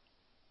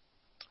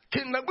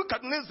 King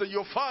Nebuchadnezzar,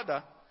 your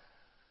father,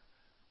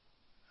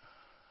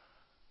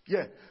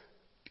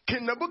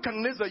 King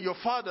Nebuchadnezzar, your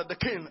father, the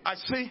king, I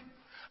say,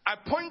 I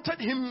appointed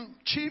him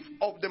chief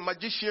of the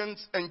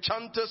magicians,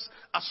 enchanters,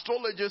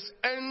 astrologers,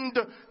 and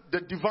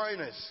the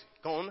diviners.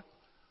 Go on.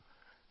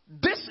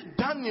 This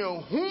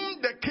Daniel,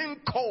 whom the king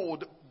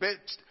called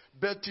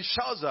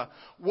Belteshazzar,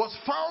 was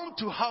found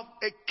to have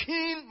a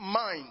keen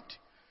mind,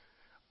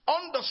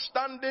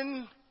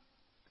 understanding,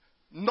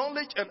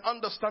 knowledge and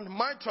understanding.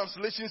 My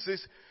translation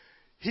says,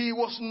 he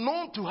was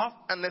known to have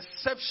an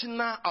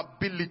exceptional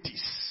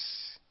abilities.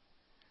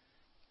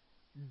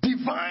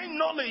 Divine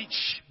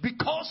knowledge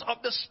because of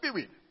the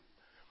Spirit.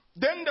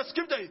 Then the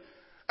scripture,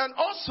 and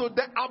also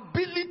the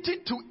ability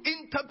to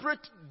interpret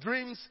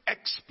dreams,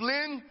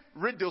 explain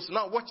riddles.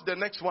 Now watch the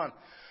next one.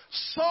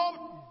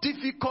 Solve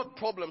difficult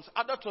problems.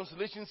 Other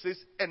translation says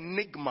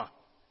enigma.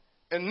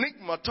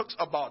 Enigma talks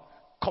about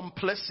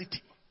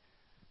complexity,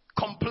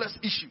 complex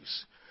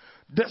issues.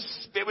 The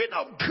Spirit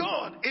of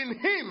God in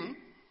him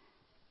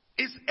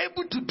is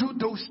able to do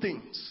those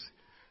things.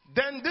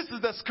 Then this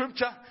is the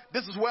scripture.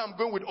 This is where I'm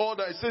going with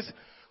order. It says,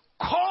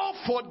 call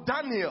for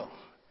Daniel.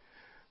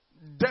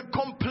 The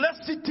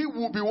complexity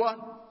will be what?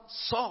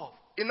 Solved.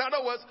 In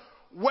other words,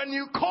 when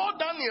you call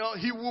Daniel,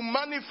 he will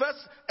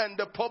manifest and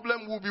the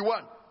problem will be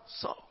what?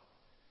 Solved.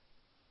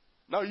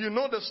 Now you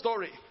know the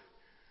story.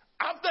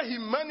 After he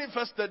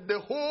manifested, the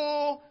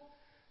whole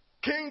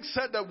king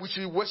said that we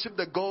should worship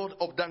the God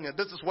of Daniel.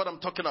 This is what I'm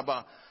talking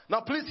about.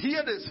 Now please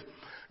hear this.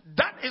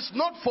 That is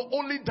not for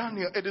only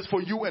Daniel. It is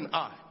for you and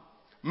I.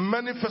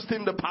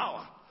 Manifesting the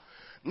power.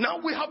 Now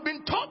we have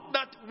been taught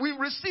that we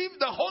receive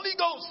the Holy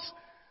Ghost.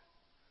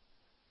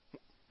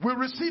 We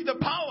receive the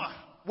power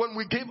when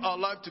we gave our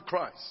life to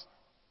Christ.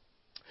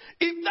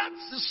 If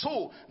that's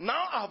so,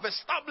 now I have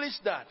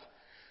established that.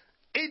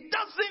 It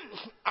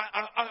doesn't,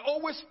 I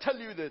always tell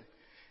you that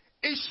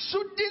it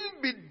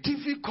shouldn't be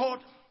difficult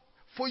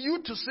for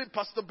you to say,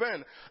 Pastor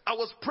Ben, I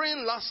was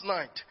praying last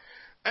night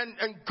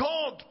and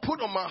God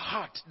put on my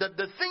heart that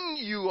the thing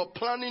you are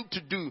planning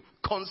to do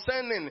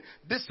concerning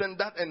this and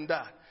that and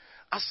that.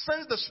 I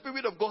sense the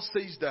Spirit of God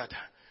says that.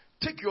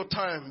 Take your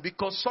time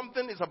because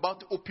something is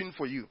about to open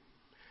for you.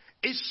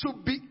 It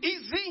should be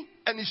easy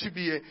and it should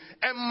be,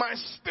 and my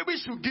spirit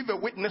should give a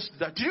witness to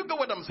that. Do you get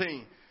what I'm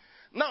saying?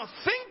 Now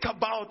think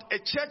about a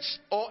church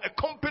or a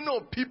company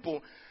of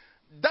people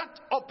that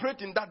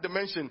operate in that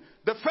dimension.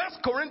 The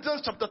 1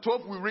 Corinthians chapter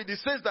 12 we read, it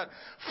says that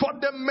for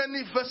the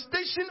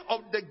manifestation of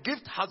the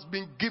gift has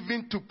been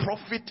given to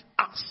profit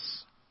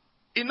us.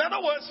 In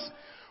other words,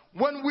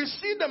 when we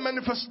see the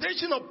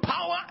manifestation of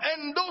power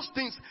and those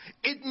things,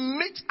 it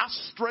makes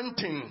us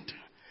strengthened.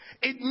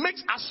 It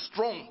makes us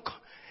strong.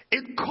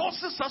 It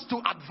causes us to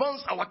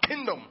advance our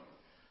kingdom.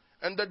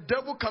 And the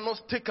devil cannot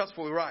take us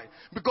for a ride.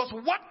 Because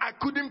what I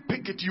couldn't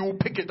pick it, you will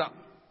pick it up.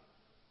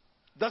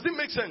 Does it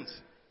make sense?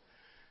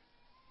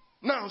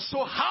 Now,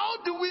 so how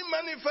do we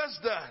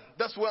manifest that?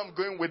 That's where I'm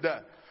going with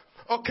that.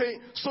 Okay,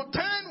 so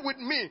turn with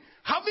me.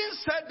 Having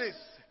said this,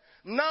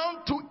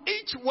 now to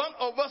each one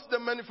of us, the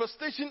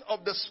manifestation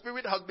of the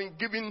Spirit has been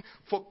given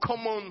for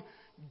common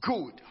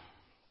good.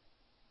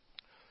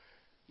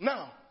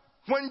 Now,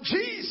 when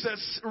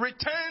Jesus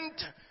returned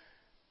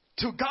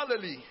to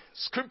Galilee,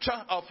 scripture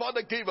our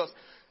Father gave us,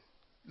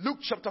 Luke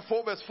chapter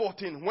 4 verse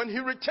 14. When he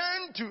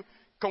returned to,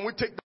 can we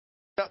take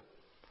that?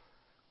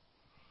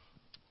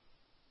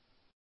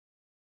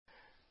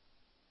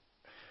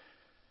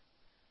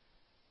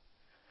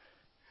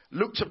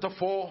 Luke chapter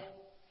 4.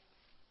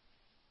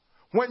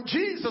 When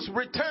Jesus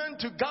returned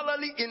to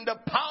Galilee in the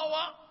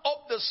power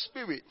of the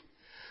Spirit,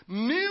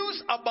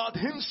 news about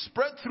him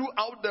spread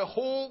throughout the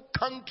whole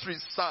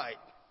countryside.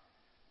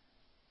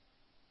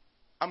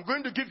 I'm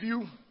going to give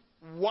you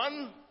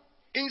one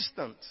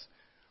instance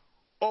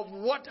of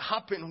what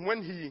happened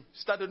when he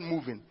started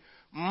moving.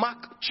 Mark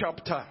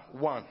chapter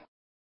 1.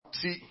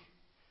 See,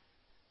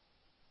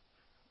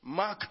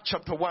 Mark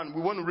chapter 1.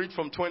 We want to read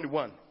from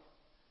 21.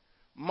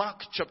 Mark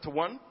chapter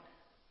 1.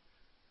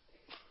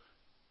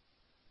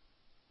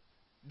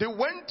 They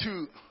went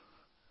to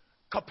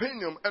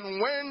Capernaum,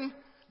 and when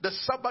the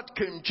Sabbath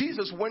came,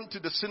 Jesus went to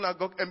the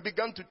synagogue and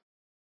began to.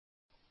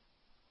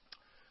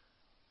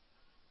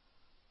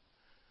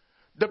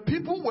 The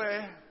people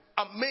were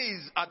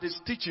amazed at his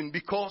teaching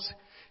because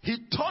he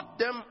taught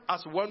them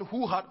as one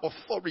who had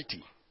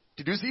authority.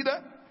 Did you see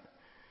that?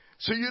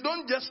 So you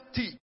don't just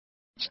teach.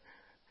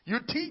 You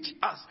teach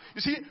us.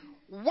 You see,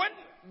 when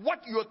what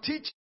you're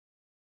teaching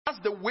has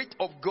the weight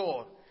of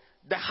God,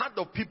 the heart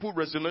of people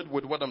resonate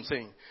with what I'm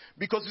saying.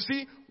 Because you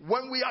see,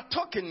 when we are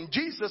talking,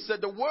 Jesus said,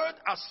 the word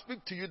I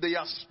speak to you, they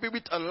are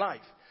spirit and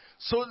life.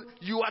 So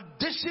you are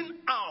dishing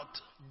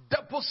out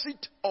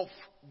deposit of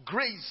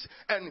grace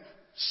and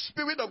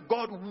Spirit of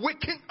God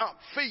waking up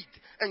faith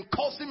and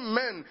causing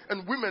men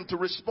and women to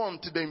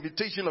respond to the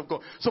invitation of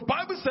God. So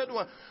Bible said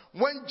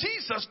when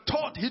Jesus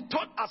taught, he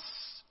taught as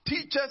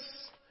teachers,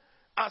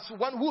 as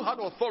one who had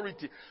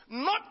authority,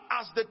 not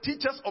as the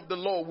teachers of the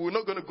law. We're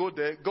not going to go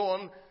there. Go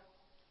on.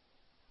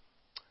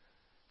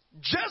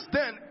 Just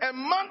then, a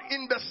man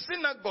in the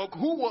synagogue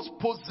who was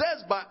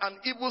possessed by an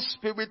evil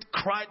spirit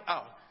cried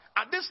out.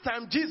 At this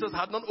time, Jesus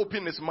had not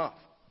opened his mouth.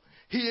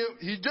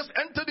 He just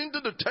entered into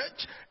the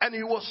church and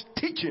he was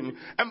teaching.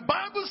 And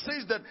Bible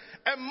says that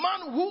a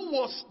man who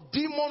was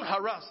demon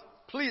harassed.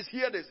 Please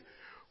hear this.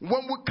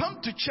 When we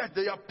come to church,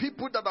 there are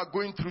people that are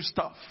going through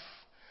stuff.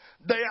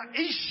 There are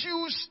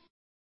issues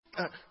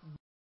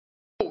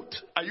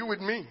Are you with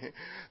me?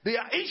 There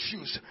are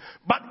issues,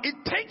 but it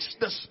takes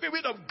the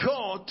Spirit of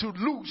God to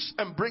loose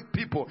and break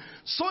people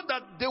so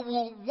that they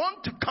will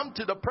want to come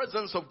to the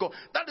presence of God.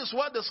 That is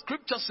why the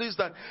scripture says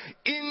that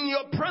in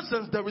your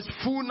presence there is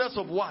fullness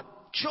of what?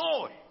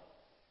 Joy.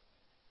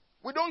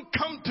 We don't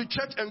come to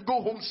church and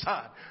go home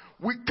sad.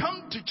 We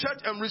come to church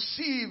and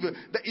receive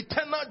the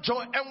eternal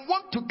joy and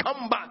want to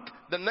come back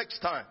the next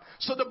time.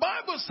 So the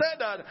Bible said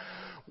that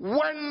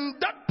when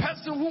that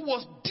person who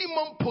was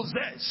demon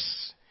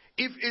possessed,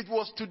 if it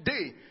was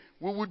today,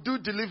 we would do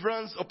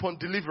deliverance upon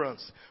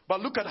deliverance.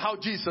 But look at how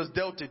Jesus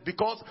dealt it.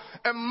 Because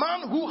a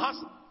man who has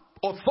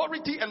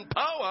authority and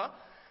power,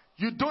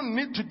 you don't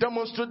need to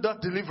demonstrate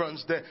that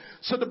deliverance there.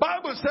 So the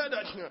Bible said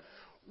that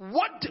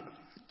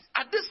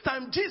at this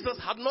time Jesus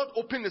had not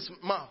opened his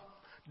mouth.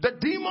 The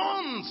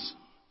demons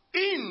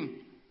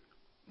in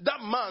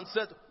that man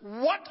said,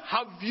 "What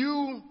have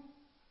you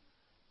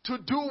to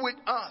do with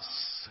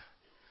us?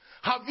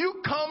 Have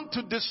you come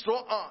to destroy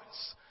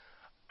us?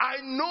 I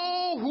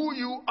know who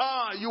you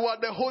are. You are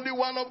the Holy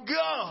One of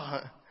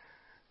God."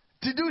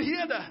 Did you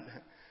hear that?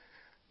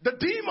 The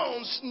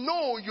demons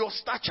know your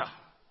stature.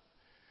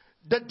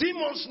 The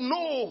demons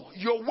know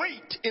your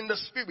weight in the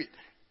spirit.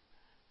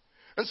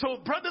 And so,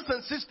 brothers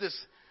and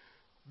sisters,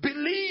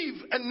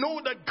 believe and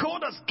know that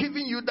God has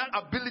given you that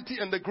ability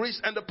and the grace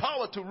and the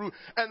power to rule.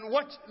 And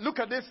look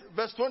at this,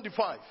 verse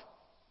 25.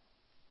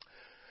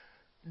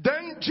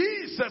 Then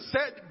Jesus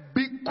said,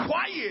 "Be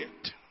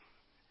quiet."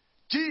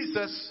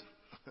 Jesus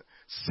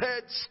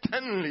said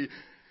sternly,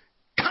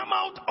 "Come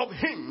out of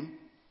him."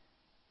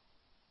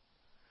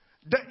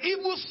 The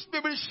evil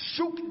spirit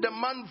shook the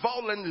man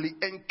violently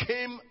and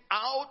came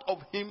out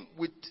of him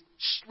with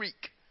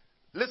shriek.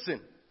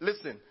 Listen,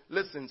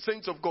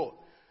 saints of God.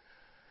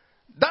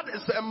 That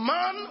is a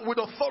man with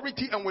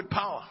authority and with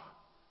power.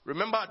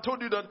 Remember, I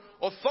told you that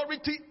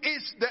authority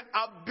is the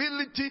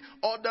ability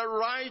or the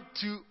right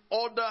to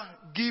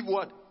give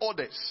what?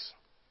 Orders.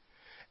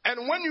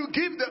 And when you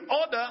give the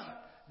order,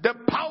 the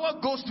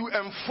power goes to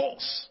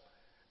enforce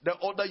the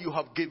order you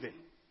have given.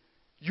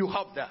 You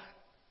have that.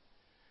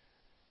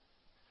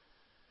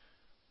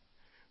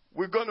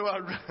 We're going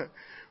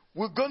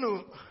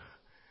to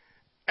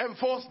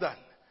enforce that.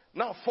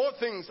 Now, 4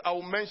 things, I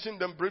will mention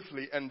them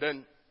briefly and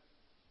then.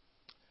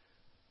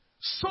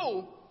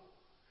 So,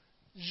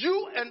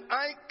 you and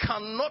I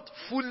cannot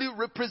fully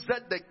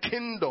represent the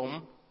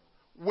kingdom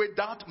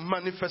without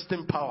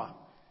manifesting power.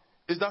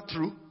 Is that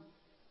true?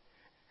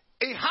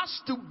 It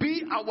has to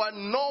be our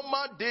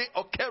normal day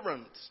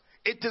occurrence.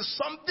 It is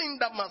something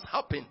that must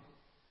happen.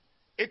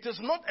 It is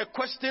not a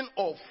question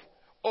of,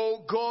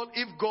 oh God,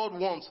 if God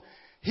wants.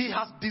 He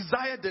has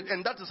desired it,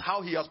 and that is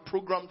how he has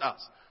programmed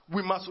us.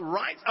 We must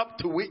rise up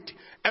to it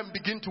and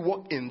begin to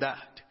walk in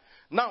that.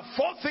 Now,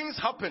 4 things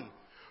happen.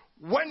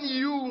 When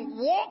you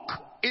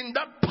walk in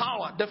that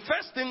power, the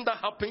first thing that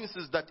happens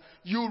is that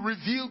you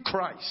reveal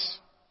Christ.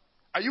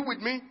 Are you with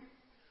me?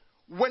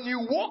 When you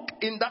walk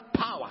in that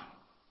power,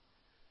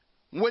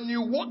 when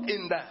you walk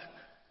in that,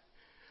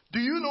 do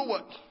you know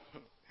what?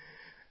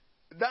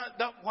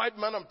 That white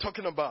man I'm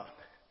talking about,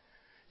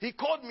 he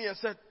called me and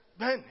said,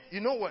 "Ben, you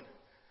know what?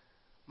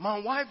 My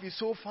wife is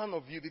so fan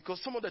of you because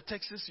some of the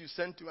texts you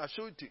sent to, I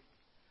showed it to you.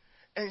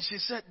 And she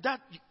said, that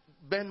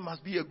Ben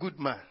must be a good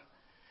man.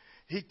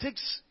 He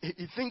thinks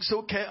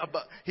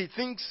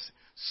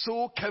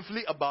so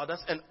carefully about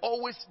us and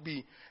always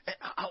be.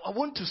 I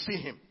want to see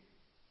him."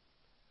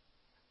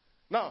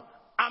 Now,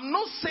 I'm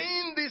not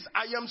saying this,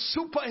 I am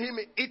super him.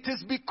 It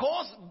is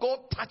because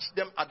God touched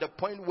them at the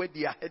point where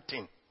they are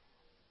hurting.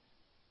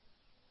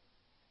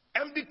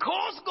 And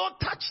because God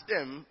touched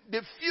them,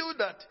 they feel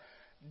that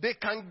they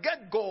can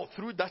get God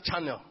through that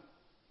channel.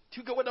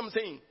 Do you get what I'm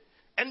saying?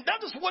 And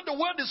that is what the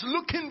world is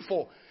looking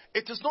for.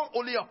 It is not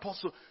only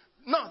apostle.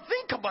 Now,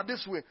 think about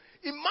this way.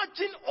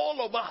 Imagine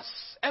all of us,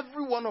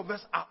 every one of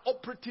us are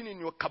operating in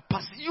your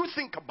capacity. You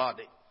think about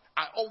it.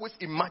 I always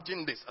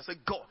imagine this. I say,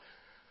 God,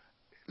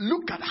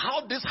 look at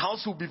how this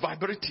house will be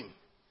vibrating.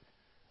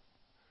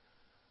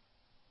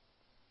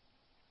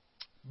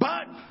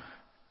 But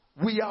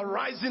we are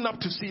rising up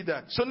to see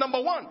that. So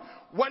number 1,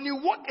 when you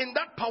walk in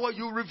that power,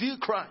 you reveal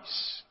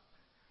Christ.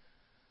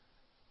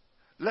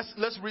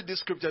 Let's read this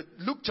scripture.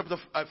 Luke chapter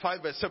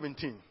 5 verse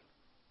 17.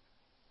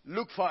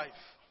 Luke 5.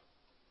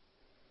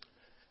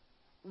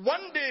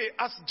 One day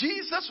as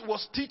Jesus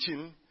was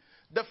teaching,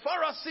 the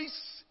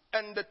Pharisees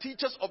and the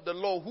teachers of the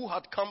law who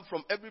had come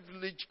from every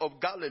village of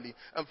Galilee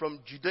and from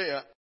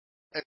Judea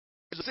and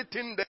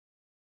sitting there,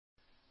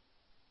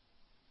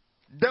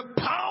 the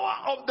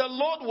power of the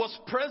Lord was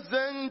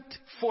present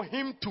for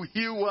him to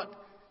heal what?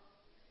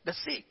 The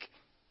sick.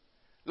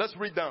 Let's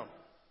read down.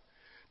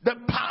 The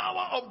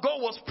power of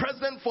God was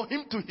present for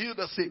him to heal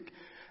the sick.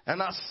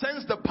 And I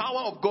sense the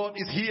power of God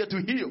is here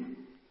to heal.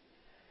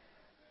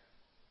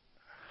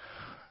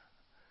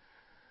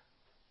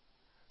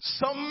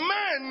 Some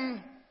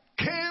men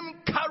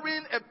came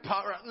carrying a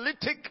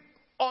paralytic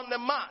on a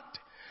mat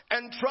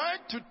and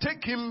tried to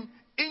take him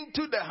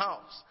into the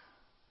house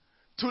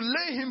to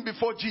lay him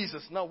before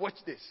Jesus. Now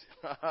watch this.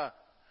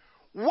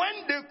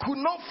 When they could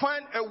not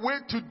find a way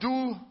to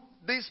do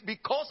this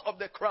because of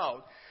the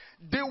crowd,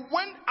 they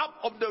went up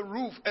of the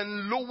roof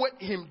and lowered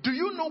him. Do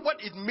you know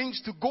what it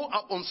means to go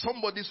up on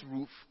somebody's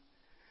roof?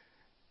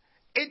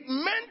 It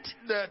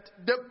meant that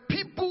the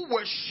people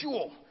were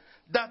sure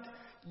that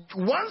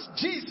once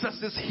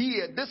Jesus is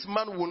here, this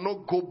man will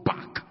not go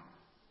back.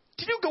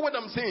 Did you get what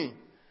I'm saying?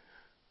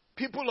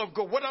 People of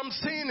God, what I'm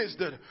saying is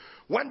that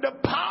when the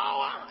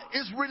power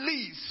is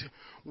released,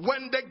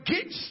 when the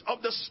gifts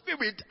of the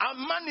Spirit are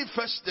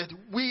manifested,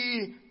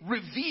 we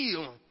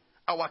reveal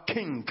our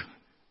King,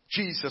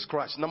 Jesus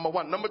Christ. Number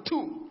one. Number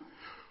two,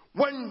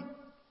 when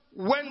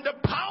the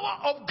power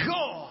of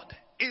God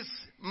is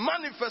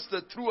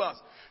manifested through us,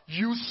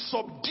 you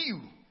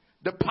subdue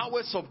the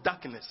powers of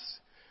darkness.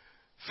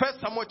 1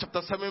 Samuel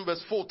chapter 7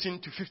 verse 14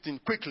 to 15.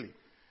 Quickly.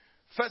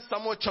 1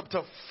 Samuel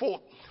chapter 4.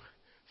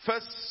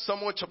 1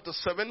 Samuel chapter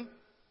 7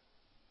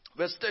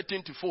 verse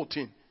 13 to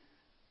 14.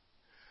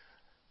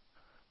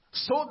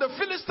 So the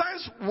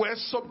Philistines were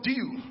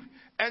subdued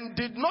and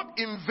did not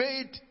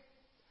invade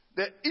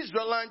the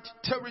Israelite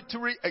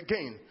territory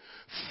again.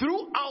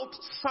 Throughout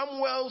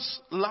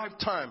Samuel's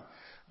lifetime,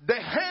 the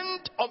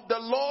hand of the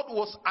Lord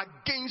was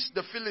against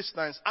the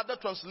Philistines. Other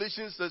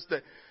translations says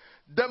that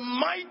the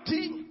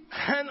mighty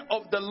hand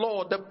of the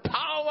Lord, the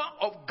power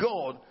of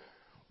God,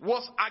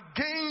 was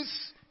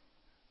against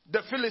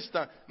the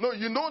Philistines. No,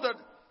 you know that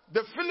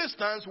the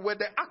Philistines were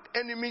the arch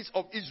enemies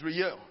of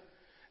Israel.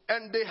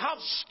 And they have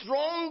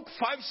strong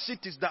 5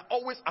 cities that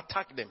always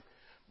attack them.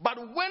 But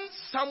when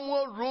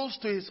Samuel rose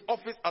to his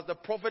office as the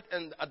prophet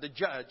and as the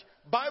judge,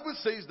 Bible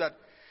says that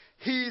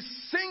he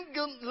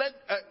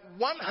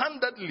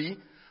one-handedly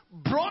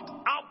brought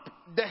up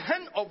the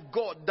hand of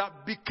God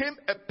that became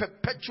a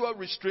perpetual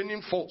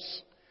restraining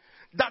force.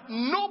 That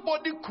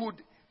nobody could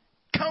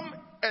come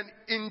and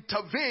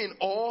intervene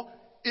or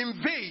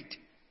invade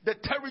the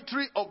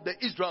territory of the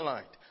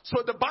Israelite.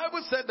 So the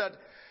Bible said that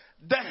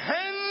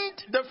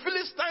the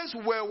Philistines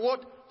were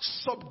what?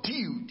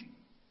 Subdued.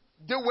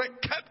 They were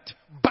kept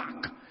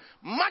back.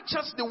 Much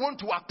as they want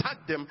to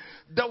attack them,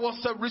 there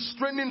was a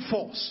restraining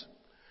force.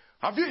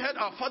 Have you heard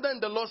our Father in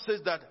the Lord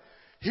says that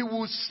he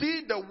will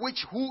see the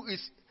witch who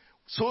is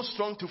so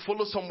strong to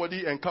follow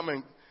somebody and come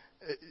and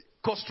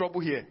cause trouble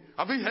here?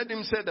 Have you heard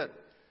him say that?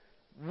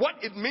 What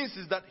it means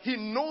is that he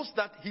knows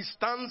that he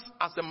stands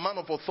as a man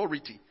of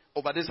authority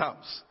over this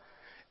house.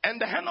 And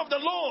the hand of the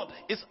Lord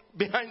is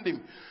behind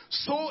him.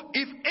 So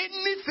if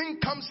anything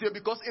comes here,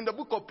 because in the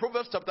book of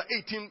Proverbs chapter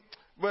 18,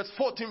 verse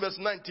 14, verse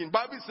 19,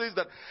 Bible says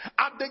that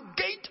at the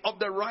gate of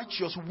the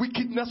righteous,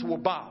 wickedness will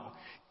bow.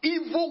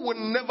 Evil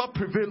will never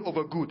prevail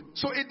over good.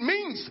 So it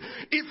means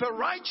if a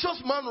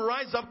righteous man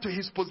rise up to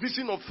his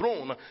position of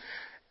throne,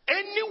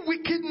 any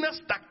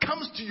wickedness that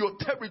comes to your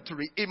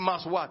territory, it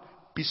must what?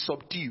 Be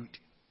subdued.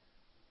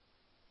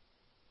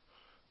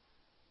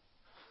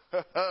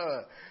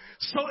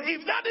 So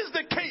if that is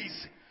the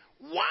case,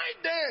 why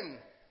then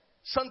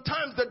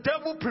sometimes the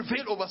devil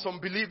prevails over some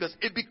believers?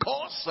 It's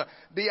because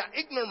they are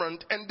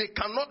ignorant and they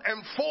cannot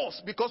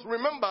enforce. Because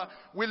remember,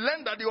 we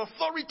learned that the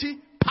authority,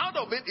 part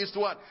of it is to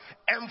what?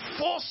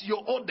 Enforce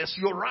your orders,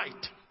 your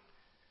right.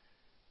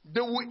 They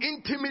will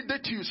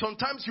intimidate you.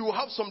 Sometimes you will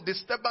have some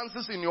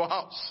disturbances in your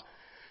house.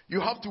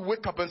 You have to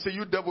wake up and say,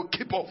 you devil,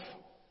 keep off.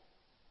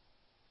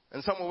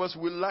 And some of us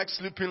will like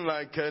sleeping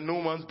like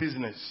no man's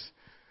business.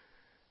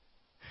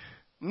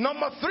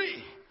 Number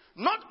 3,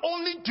 not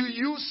only do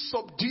you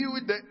subdue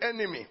the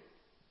enemy.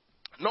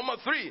 Number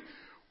 3,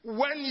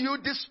 when you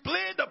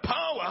display the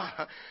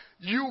power,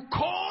 you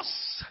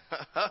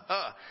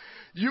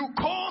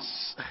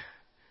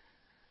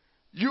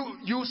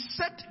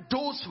set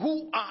those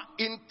who are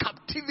in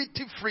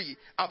captivity free.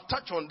 I've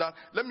touched on that.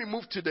 Let me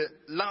move to the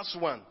last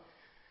one,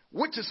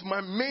 which is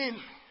my main.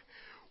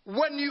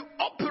 When you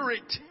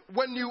operate,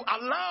 when you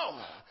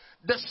allow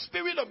the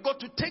Spirit of God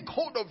to take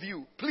hold of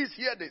you, please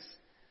hear this.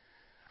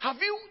 Have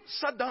you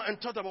sat down and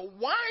thought about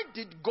why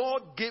did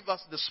God give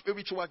us the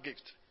spiritual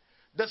gift?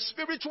 The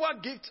spiritual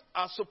gifts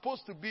are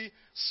supposed to be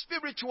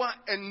spiritual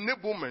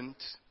enablement,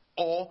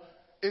 or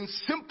in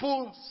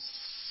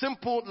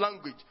simple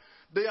language,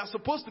 they are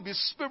supposed to be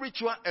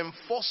spiritual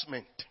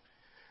enforcement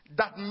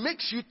that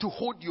makes you to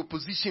hold your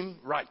position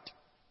right.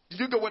 Did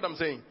you get what I'm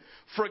saying?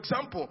 For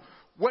example,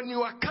 when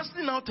you are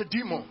casting out a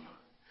demon,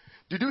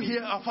 did you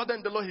hear our Father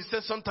in the Lord? He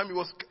said sometime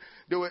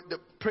the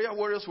prayer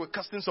warriors were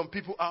casting some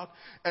people out,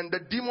 and the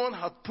demon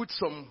had put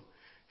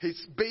his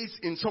base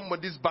in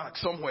somebody's back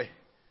somewhere,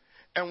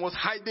 and was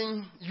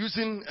hiding,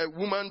 using a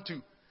woman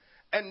to.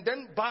 And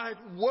then by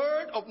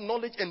word of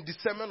knowledge and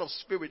discernment of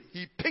spirit,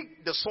 he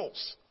picked the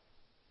source.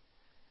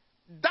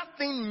 That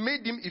thing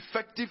made him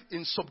effective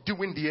in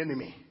subduing the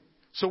enemy.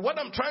 So what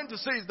I'm trying to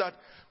say is that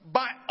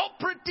by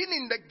operating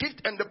in the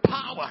gift and the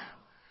power,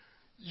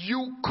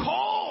 you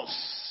cause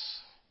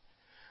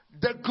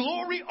the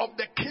glory of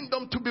the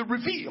kingdom to be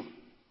revealed.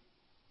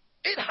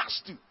 It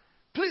has to.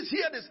 Please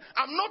hear this.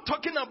 I'm not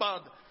talking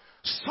about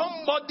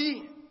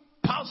somebody,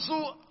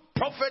 pastor,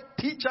 prophet,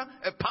 teacher,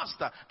 a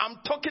pastor. I'm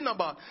talking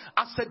about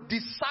as a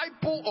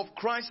disciple of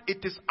Christ,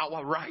 it is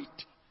our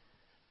right.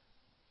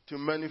 to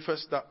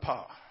manifest that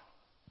power.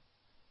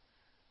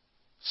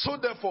 So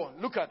therefore,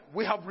 look at,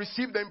 we have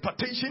received the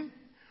impartation.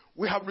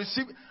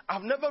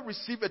 I've never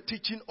received a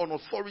teaching on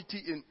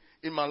authority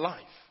in my life.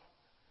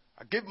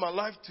 I gave my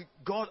life to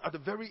God at a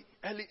very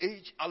early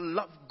age. I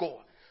love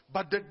God.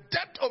 But the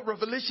depth of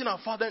revelation our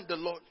Father and the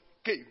Lord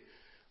gave.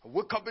 I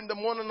woke up in the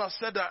morning and I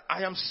said that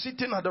I am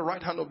sitting at the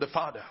right hand of the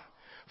Father,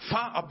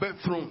 far above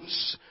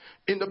thrones,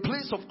 in the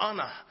place of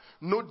honor.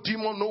 No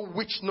demon, no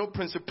witch, no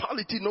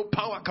principality, no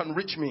power can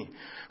reach me.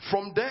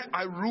 From there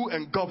I rule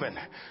and govern.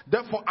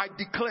 Therefore I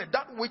declare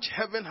that which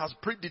heaven has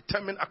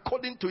predetermined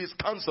according to his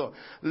counsel.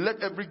 Let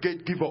every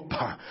gate give up.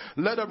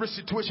 Let every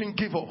situation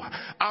give up.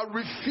 I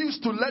refuse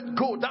to let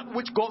go that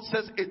which God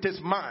says it is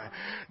mine.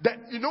 That,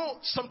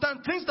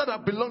 sometimes things that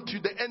have belonged to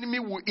you, the enemy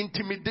will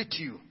intimidate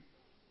you.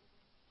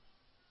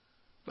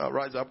 Now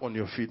rise up on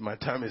your feet. My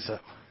time is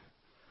up.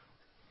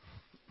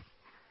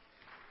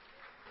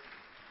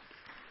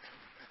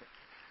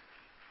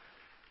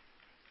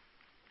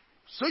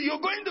 So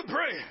you're going to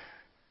pray.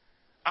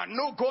 I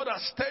know God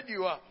has stirred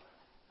you up.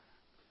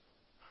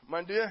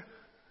 My dear,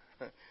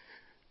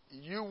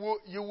 you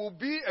will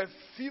be a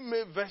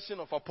female version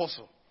of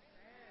apostle.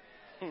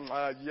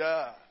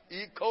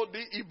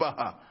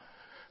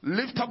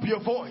 Lift up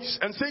your voice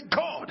and say,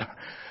 God,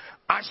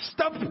 I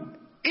step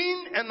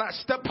in and I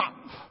step up.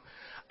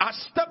 I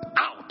step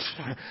out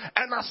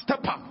and I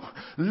step up.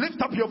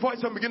 Lift up your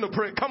voice and begin to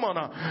pray. Come on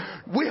now.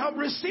 We have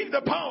received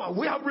the power.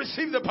 We have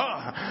received the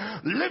power.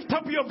 Lift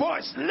up your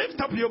voice. Lift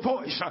up your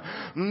voice. Hey,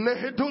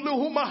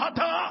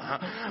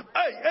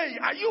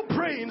 are you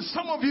praying?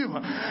 Some of you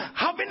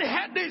having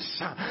heard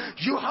this.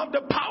 You have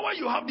the power.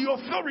 You have the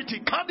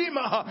authority.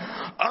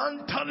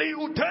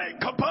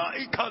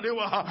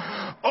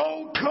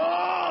 Oh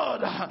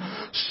God.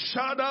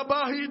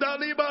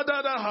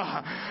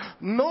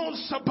 No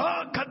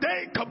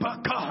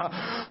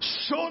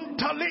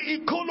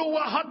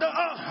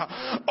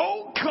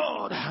oh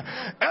God,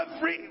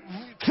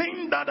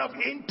 everything that have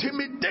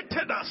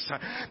intimidated us,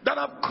 that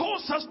have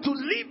caused us to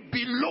live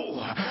below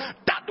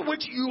that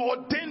which you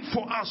ordained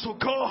for us, oh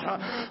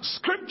God.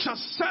 Scripture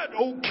said,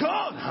 oh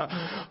God,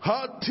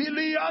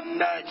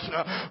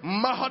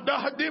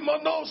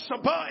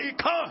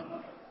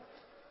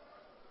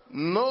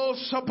 no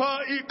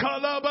sapa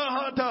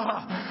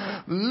ikalabahata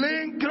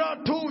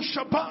linkratu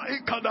shapa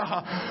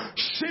ikada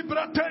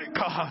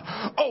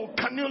shibrateka. Oh,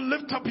 can you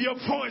lift up your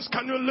voice?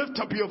 Can you lift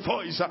up your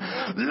voice?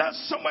 Let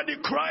somebody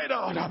cry it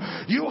out.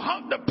 You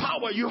have the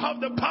power. You have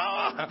the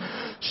power.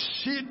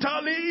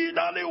 Shitali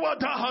idali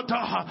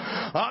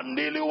wadahata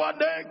andili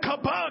wade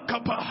kapa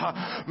kapa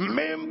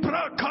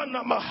mimpra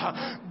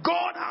kanama.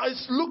 God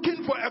is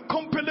looking for a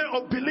company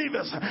of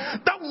believers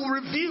that will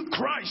reveal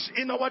Christ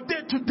in our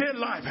day-to-day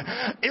life,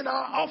 in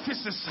our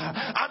offices,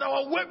 at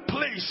our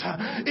workplace,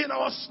 in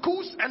our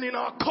schools and in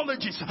our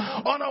colleges,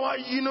 on our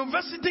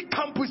university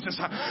campuses.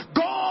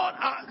 God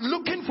are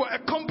looking for a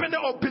company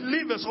of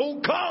believers. Oh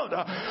God,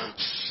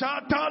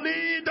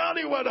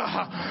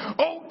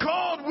 oh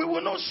God, we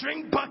will not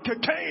shrink back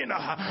again.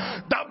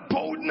 That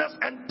boldness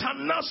and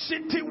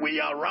tenacity, we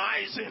are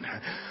rising.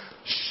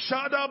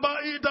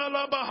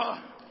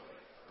 Shadabaidalabaha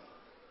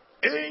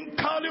in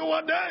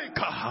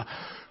Kaliwadeka.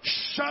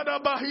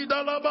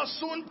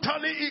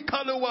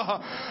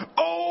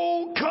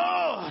 Oh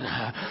God,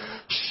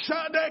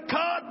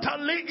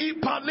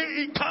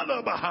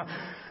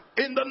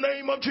 in the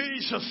name of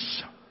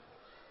Jesus.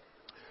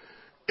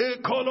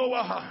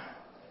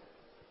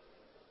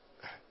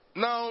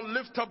 Now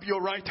lift up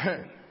your right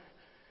hand.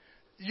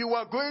 You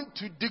are going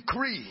to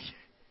decree.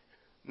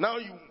 Now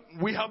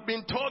we have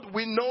been taught,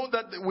 we know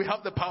that we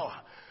have the power.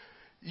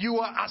 You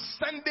are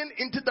ascending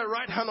into the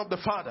right hand of the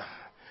Father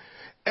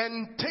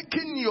and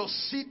taking your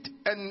seat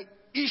and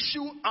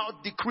issue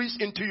out decrees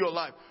into your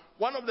life.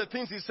 One of the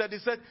things he said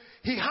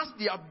he has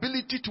the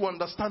ability to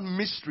understand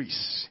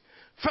mysteries.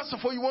 First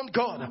of all, you want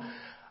God.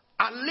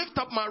 I lift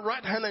up my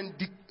right hand and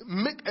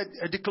make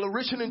a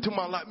declaration into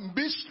my life.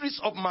 Mysteries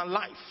of my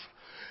life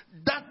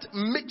that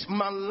makes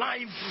my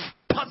life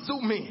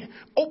puzzle me.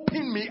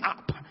 Open me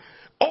up.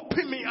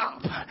 Open me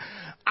up.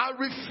 I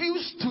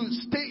refuse to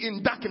stay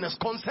in darkness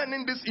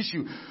concerning this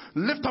issue.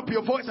 Lift up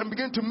your voice and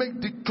begin to make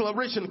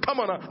declaration.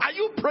 Come on. Are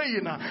you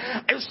praying?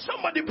 Is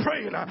somebody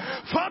praying?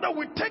 Father,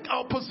 we take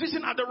our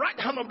position at the right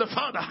hand of the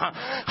Father,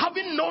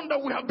 having known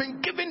that we have been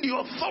given the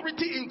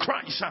authority in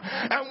Christ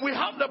and we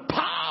have the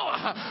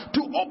power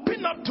to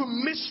open up to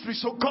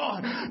mysteries, oh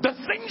God. The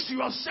things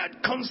you have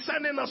said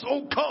concerning us,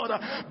 oh God.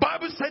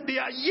 Bible said they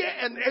are yea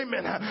and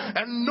amen,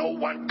 and no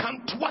one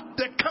can thwart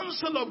the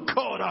counsel of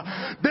God.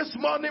 This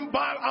morning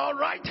by our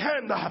right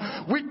hand,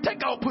 we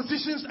take our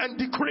positions and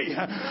decree,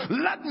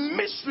 let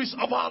mysteries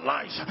of our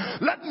lives,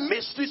 let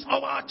mysteries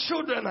of our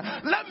children,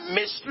 let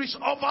mysteries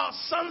of our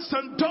sons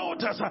and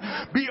daughters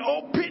be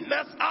opened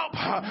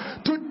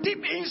up to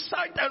deep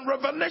insight and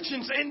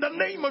revelations in the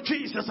name of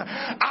Jesus.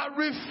 I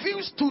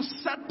refuse to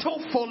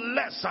settle for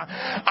less.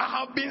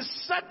 I have been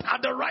set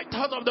at the right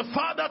hand of the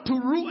Father to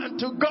rule and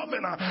to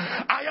govern.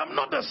 I am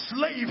not a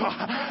slave.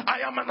 I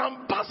am an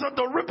ambassador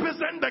to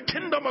represent the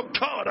kingdom of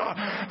God.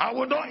 I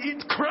will not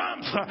eat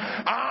crumbs.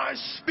 I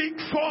speak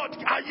forth.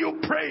 Are you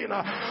praying?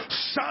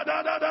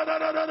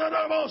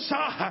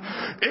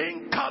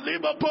 In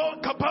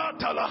Kalibapo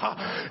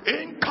Kabatala,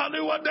 in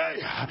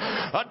Kaliwade,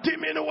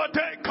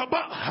 Adiminuade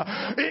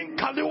Kaba, in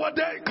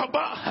Kaliwade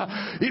Kaba,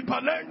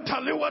 Ipalen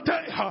Taliwade,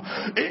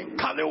 in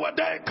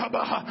Kaliwade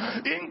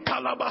Kaba, in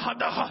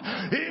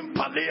Kalabahada, in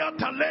Palia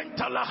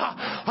Talentala,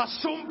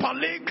 Asum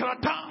Pali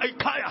Krata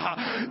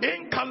Ikaya,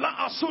 in Kala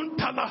Asun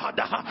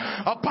Talahada,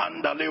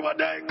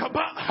 Apandaliwade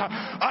Kaba,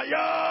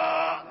 Aya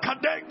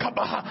Kade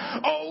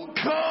Kaba. Oh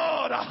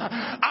God,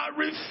 I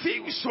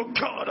refuse, oh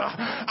God,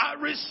 I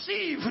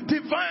receive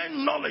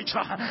divine knowledge,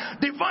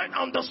 divine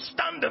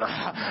understanding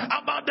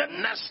about the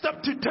next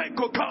step to take,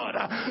 oh God,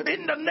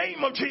 in the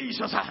name of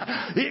Jesus.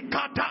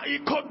 Ikata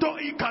ikoto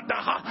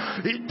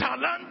ikadaha,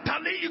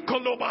 italantali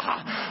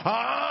ikolobaha.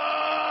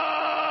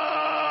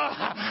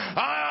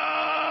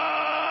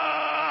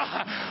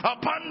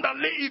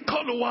 Apandali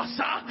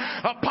ikoluwasa,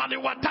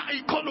 apaliwata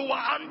ikoluwa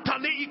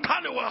antali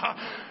ikaluwa.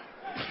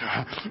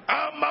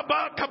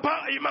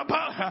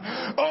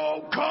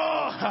 Oh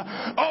God,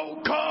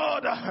 oh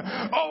God,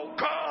 oh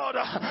God,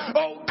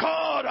 oh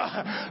God,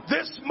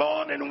 this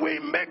morning we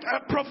make a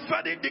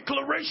prophetic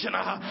declaration.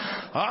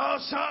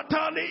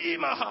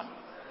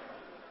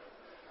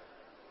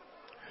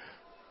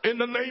 In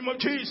the name of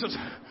Jesus.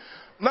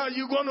 Now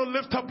you're going to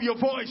lift up your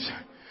voice.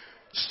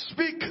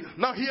 Speak.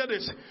 Now hear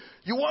this.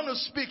 You want to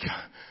speak.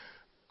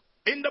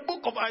 In the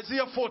book of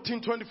Isaiah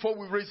 14:24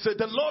 we read, say,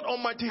 the Lord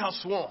Almighty has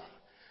sworn,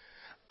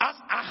 as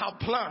I have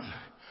planned,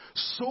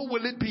 so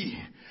will it be.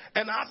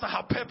 And as I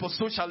have purpose,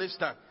 so shall it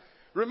stand.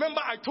 Remember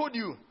I told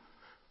you,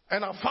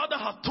 and our Father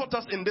has taught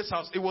us in this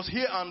house, it was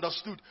here I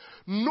understood,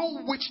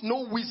 no witch,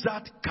 no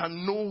wizard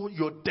can know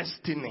your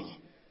destiny.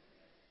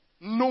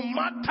 No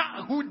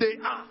matter who they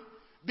are.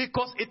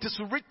 Because it is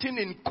written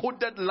in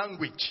coded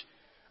language.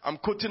 I'm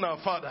quoting our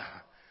Father.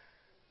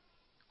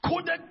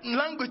 Coded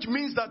language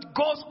means that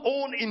God's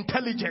own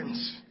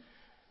intelligence.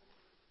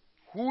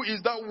 Who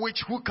is that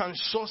witch who can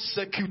short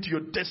circuit your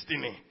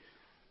destiny?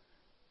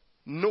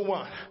 No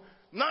one.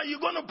 Now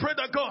you're going to pray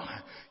that God,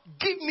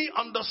 give me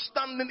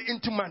understanding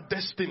into my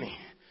destiny.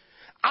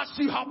 As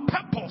you have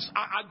purpose,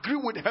 I agree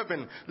with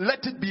heaven.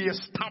 Let it be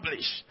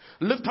established.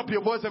 Lift up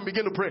your voice and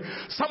begin to pray.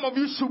 Some of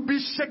you should be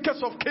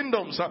shakers of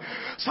kingdoms.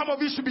 Some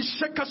of you should be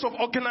shakers of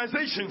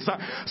organizations.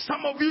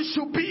 Some of you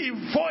should be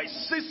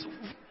voices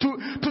to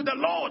the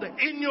Lord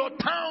in your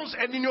towns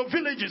and in your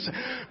villages.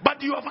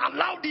 But you have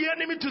allowed the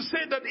enemy to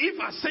say that if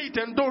I say it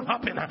and don't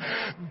happen.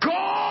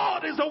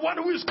 God is the one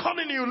who is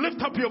calling you.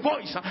 Lift up your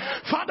voice.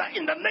 Father,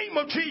 in the name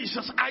of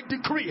Jesus, I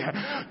decree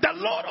the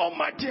Lord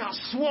Almighty has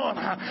sworn,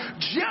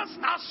 just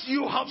as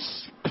you have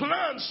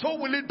planned, so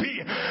will it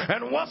be.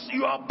 And once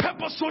you have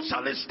purpose, so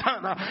shall it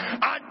stand.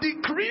 I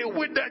decree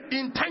with the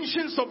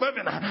intentions of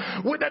heaven,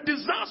 with the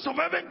desires of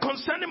heaven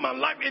concerning my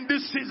life in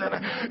this season,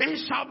 it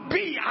shall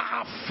be.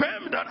 I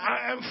affirm that,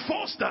 I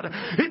enforce that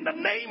in the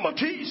name of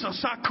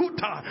Jesus.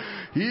 Sakuta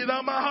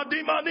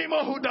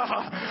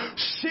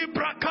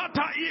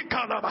Shibrakata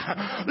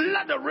Ikalaba.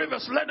 Let the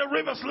rivers, let the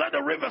rivers, let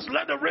the rivers,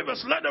 let the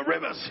rivers, let the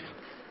rivers.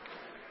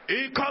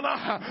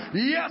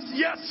 Yes,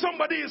 yes,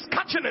 somebody is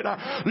catching it.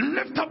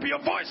 Lift up your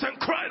voice and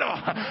cry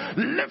out.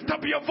 Lift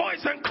up your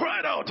voice and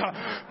cry out.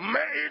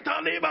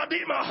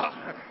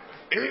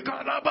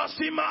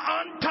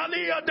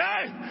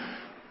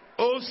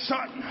 Oh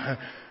son.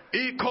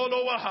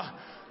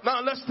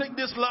 Now let's take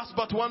this last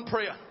but one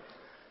prayer.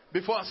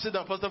 Before I sit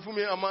down, Pastor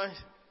Fumi, am I?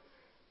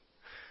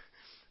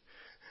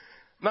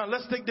 Now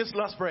let's take this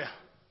last prayer.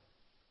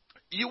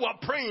 You are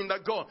praying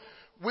that God,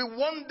 we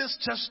want this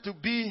church to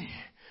be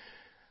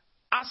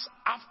as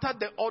after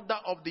the order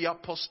of the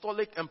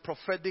apostolic and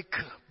prophetic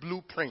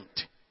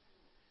blueprint.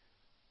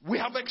 We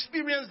have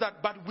experienced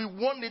that, but we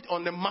want it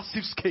on a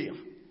massive scale.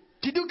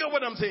 Did you get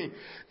what I'm saying?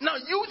 Now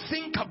you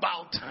think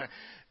about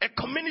a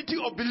community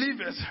of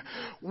believers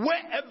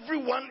where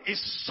everyone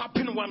is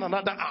supping one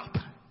another up.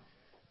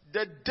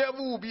 The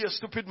devil will be a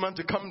stupid man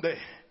to come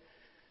there.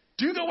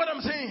 Do you get what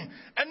I'm saying?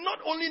 And not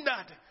only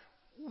that,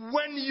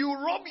 when you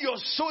rub your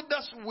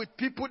shoulders with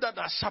people that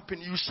are shopping,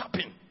 you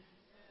shopping.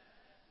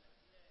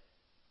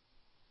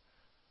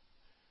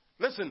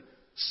 Listen,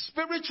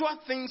 spiritual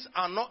things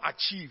are not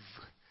achieved.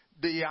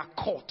 They are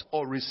caught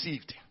or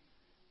received.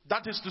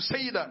 That is to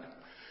say that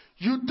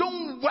you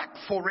don't work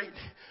for it,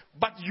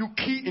 but you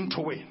key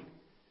into it.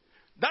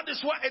 That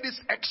is why it is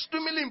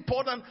extremely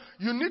important.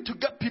 You need to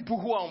get people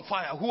who are on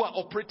fire, who are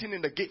operating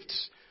in the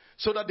gifts.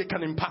 so that they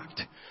can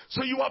impact.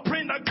 So you are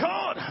praying that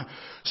God,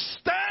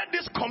 stir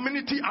this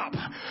community up.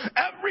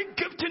 Every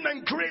gifting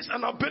and grace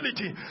and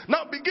ability.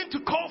 Now begin to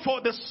call for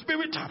the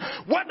spirit,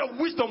 word of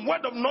wisdom,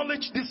 word of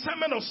knowledge,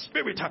 discernment of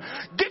spirit,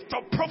 gift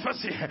of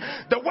prophecy,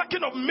 the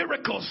working of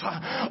miracles,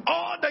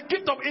 or the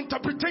gift of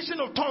interpretation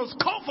of tongues.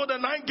 Call for the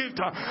 9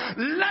 gift.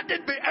 Let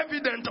it be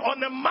evident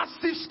on a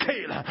massive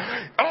scale.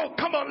 Oh,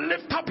 come on,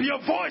 lift up your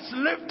voice.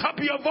 Lift up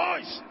your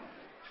voice.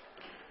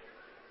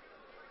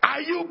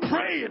 Are you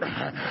praying?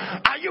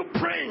 Are you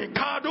praying?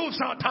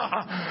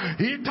 Kadusata.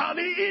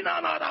 Itali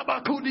inanada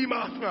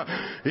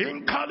bakudima.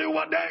 In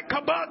Kaliwade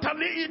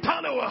kabatali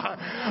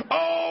italawa.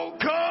 Oh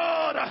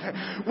God,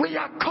 we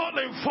are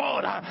calling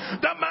for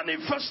the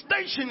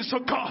manifestations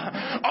of God,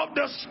 of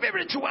the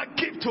spiritual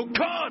gift of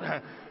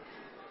God.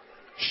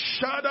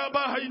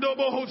 Shadaba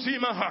hidobo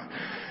hosima.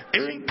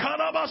 In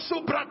Kalaba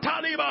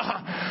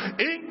Suprataliba,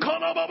 in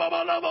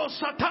Kalababalabo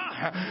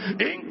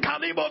Sata, in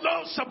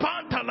Kalibodo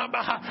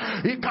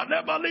Sapantalaba, in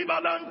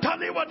Kalebalibalan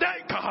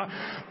Taliwadeka.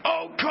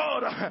 Oh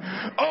God,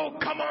 oh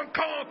come on.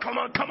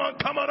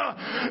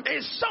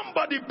 Is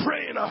somebody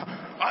praying?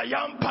 I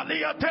am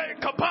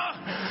Paliate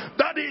Kapa,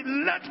 that he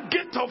let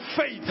gift of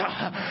faith,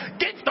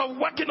 gift of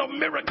working of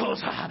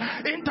miracles,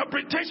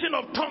 interpretation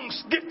of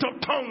tongues, gift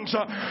of tongues.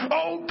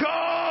 Oh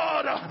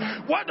God,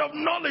 word of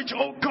knowledge,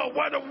 oh God,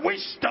 word of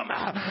wisdom.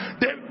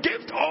 The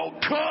gift, oh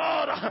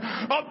God,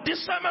 of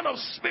discernment of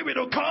spirit,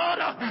 oh God.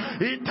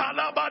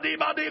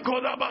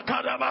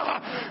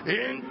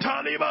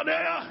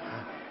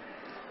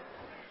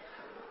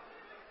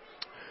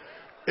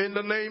 In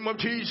the name of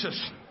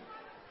Jesus.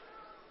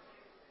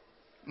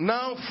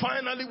 Now,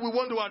 finally, we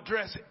want to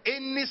address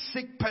any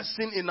sick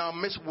person in our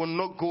midst will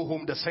not go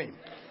home the same.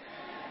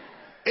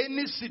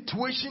 Any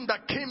situation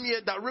that came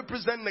here that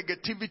represent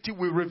negativity,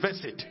 we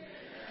reverse it.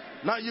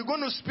 Now, you're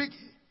going to speak.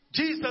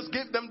 Jesus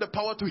gave them the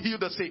power to heal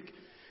the sick.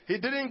 He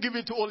didn't give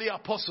it to only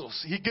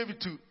apostles. He gave it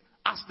to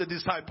us, the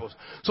disciples.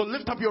 So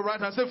lift up your right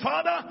hand and say,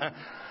 Father,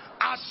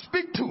 I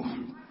speak to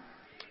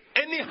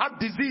any heart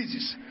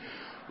diseases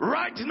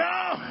right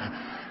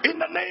now in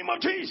the name of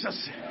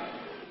Jesus.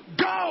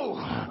 Go.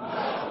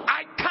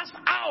 I cast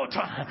out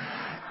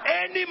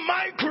any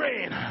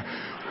migraine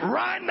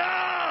right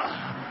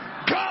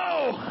now.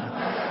 Go.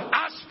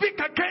 I speak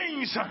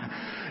against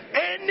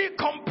any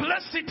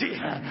complexity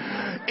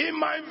in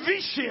my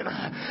vision,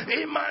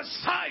 in my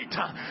sight.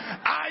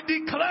 I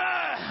declare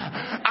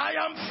I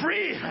am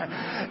free.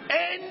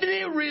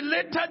 Any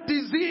related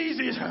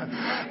diseases,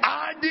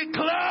 I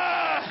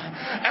declare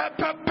a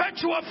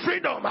perpetual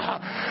freedom.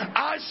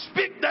 I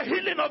speak the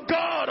healing of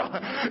God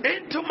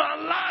into my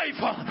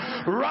life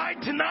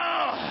right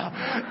now.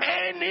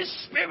 Any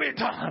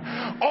spirit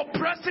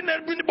oppressing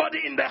anybody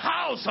in the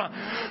house,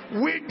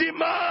 we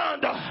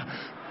demand,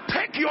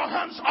 take your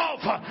hands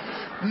off.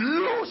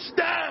 Loose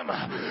them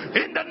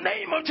in the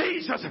name of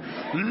Jesus.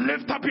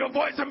 Lift up your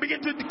voice and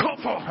begin to call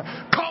for.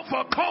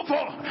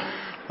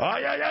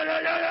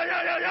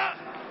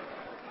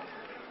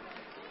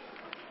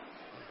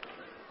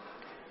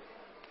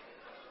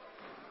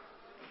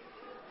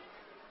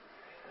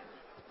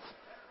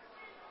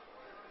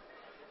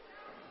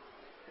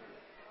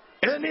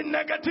 Any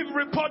negative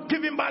report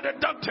given by the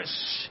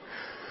doctors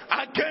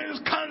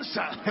against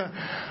cancer,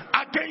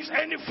 against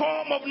any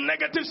form of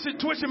negative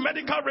situation,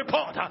 medical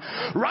report,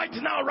 right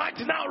now,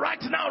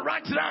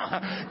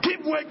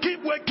 give way,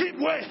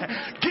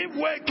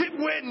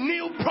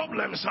 new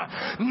problems,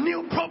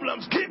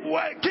 give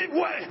way,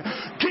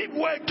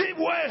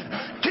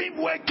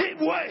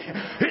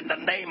 in the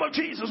name of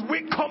Jesus,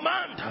 we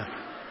command.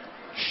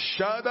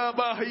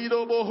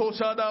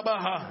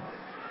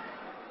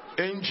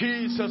 In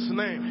Jesus'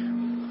 name.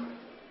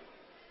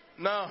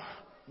 Now,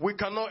 we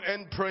cannot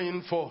end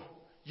praying for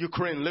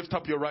Ukraine. Lift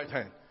up your right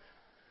hand.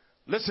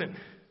 Listen.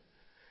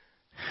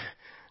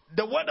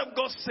 The word of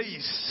God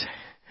says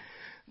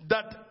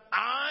that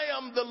I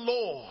am the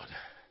Lord.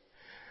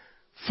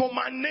 For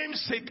my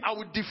name's sake, I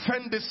will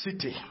defend this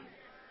city.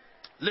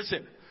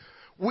 Listen.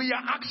 We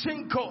are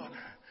asking God.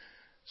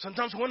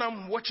 Sometimes when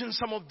I'm watching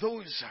some of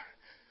those,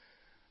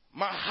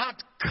 my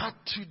heart cut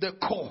to the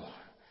core.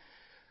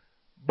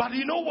 But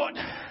you know what?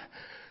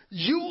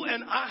 You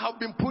and I have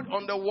been put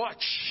on the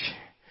watch.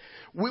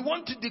 We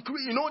want to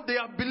decree, there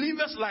are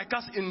believers like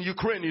us in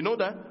Ukraine, you know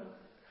that?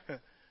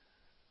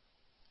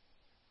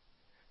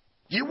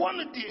 You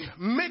want to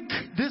make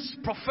this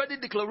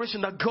prophetic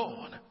declaration that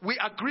God, we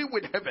agree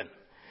with heaven.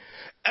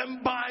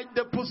 And by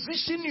the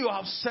position you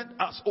have set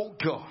us, oh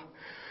God,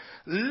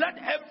 let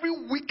every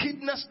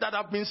wickedness that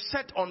have been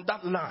set on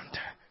that land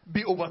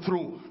be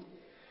overthrown.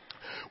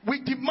 We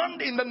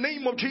demand in the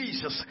name of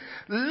Jesus,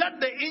 let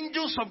the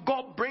angels of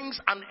God bring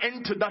an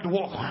end to that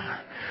war.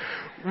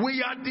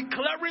 We are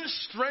declaring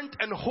strength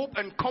and hope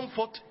and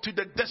comfort to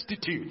the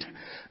destitute.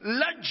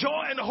 Let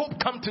joy and hope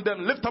come to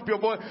them. Lift up your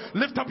voice,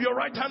 lift up your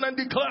right hand and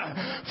declare,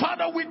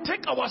 Father, we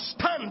take our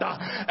stand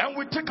and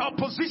we take our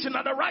position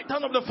at the right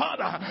hand of the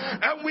Father,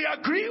 and we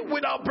agree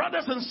with our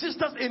brothers and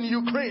sisters in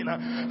Ukraine.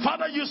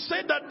 Father, you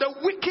said that the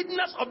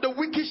wickedness of the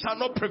wicked shall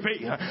not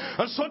prevail.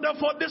 And so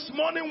therefore this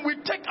morning we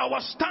take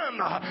our stand,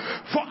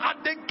 for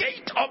at the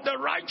gate of the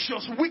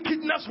righteous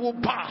wickedness will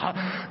bow.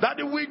 That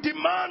we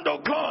demand,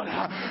 oh God,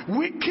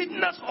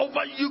 wickedness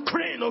over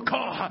Ukraine, oh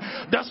God,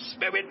 the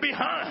spirit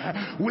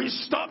behind, we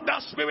stop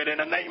that spirit in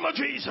the name of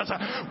Jesus.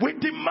 We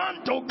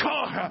demand, oh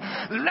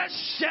God, let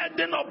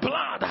shedding of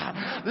blood,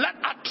 let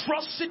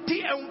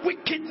atrocity and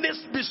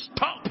wickedness be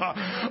stopped.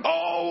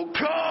 Oh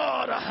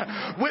God,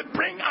 we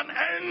bring an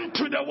end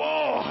to the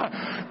war.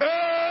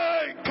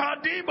 Hey,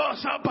 Kadiba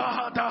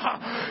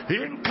Sabahata,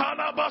 in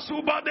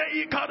Kalabasuba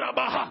de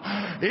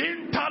Ikarabaha,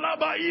 in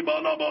Talaba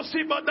Ibolobo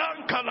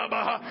Sibadan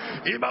Kalabaha,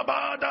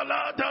 Ibabada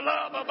La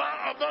Talababa.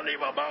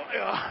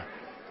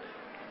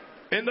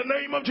 In the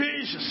name of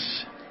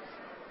Jesus.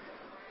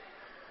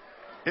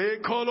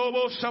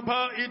 Ekolobo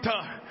Sapa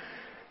Ita.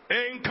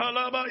 In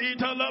Kalaba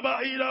Ita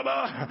Laba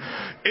Ilaba.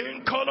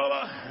 In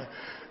Koloba.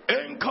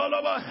 In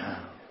Koloba.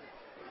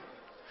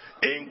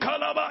 In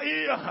Kalaba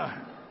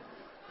Ia.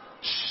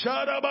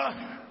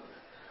 Shadaba.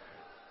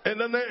 In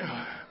the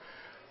name.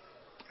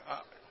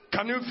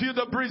 Can you feel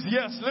the breeze?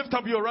 Yes. Lift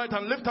up your right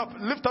hand. Lift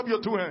up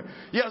your two hands.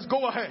 Yes,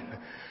 go ahead.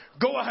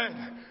 Go ahead.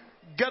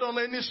 Get on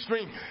any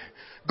string.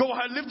 Go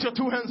ahead, lift your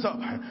two hands up.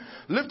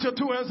 Lift your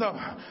two hands up.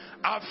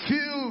 I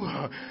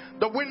feel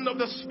the wind of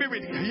the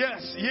Spirit.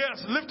 Yes,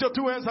 yes. Lift your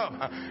two hands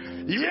up.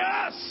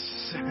 Yes.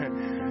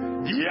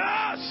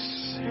 Yes.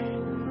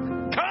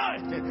 Kai.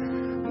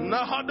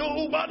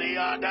 Nahado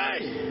Ubadiade.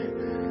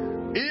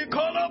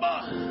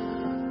 Ikoloba.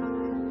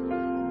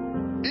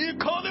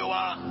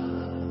 Ikoliwa.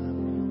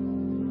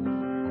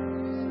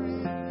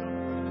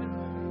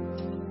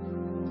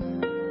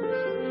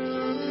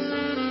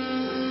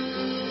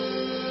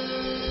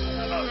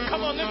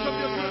 Come on, lift up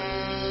your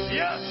hands.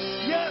 Yes,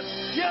 yes,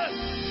 yes.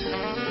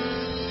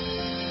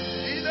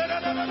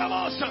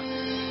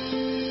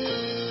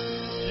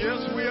 Yes,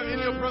 we are in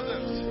your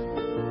presence.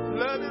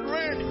 Let it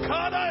rain.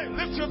 Kada,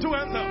 lift your two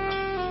hands up.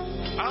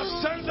 I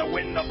sense the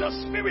wind of the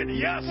Spirit.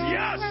 Yes,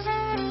 yes,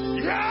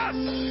 yes.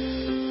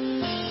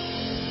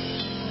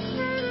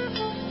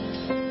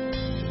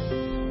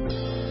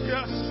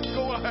 Yes,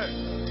 go ahead.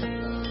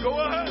 Go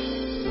ahead.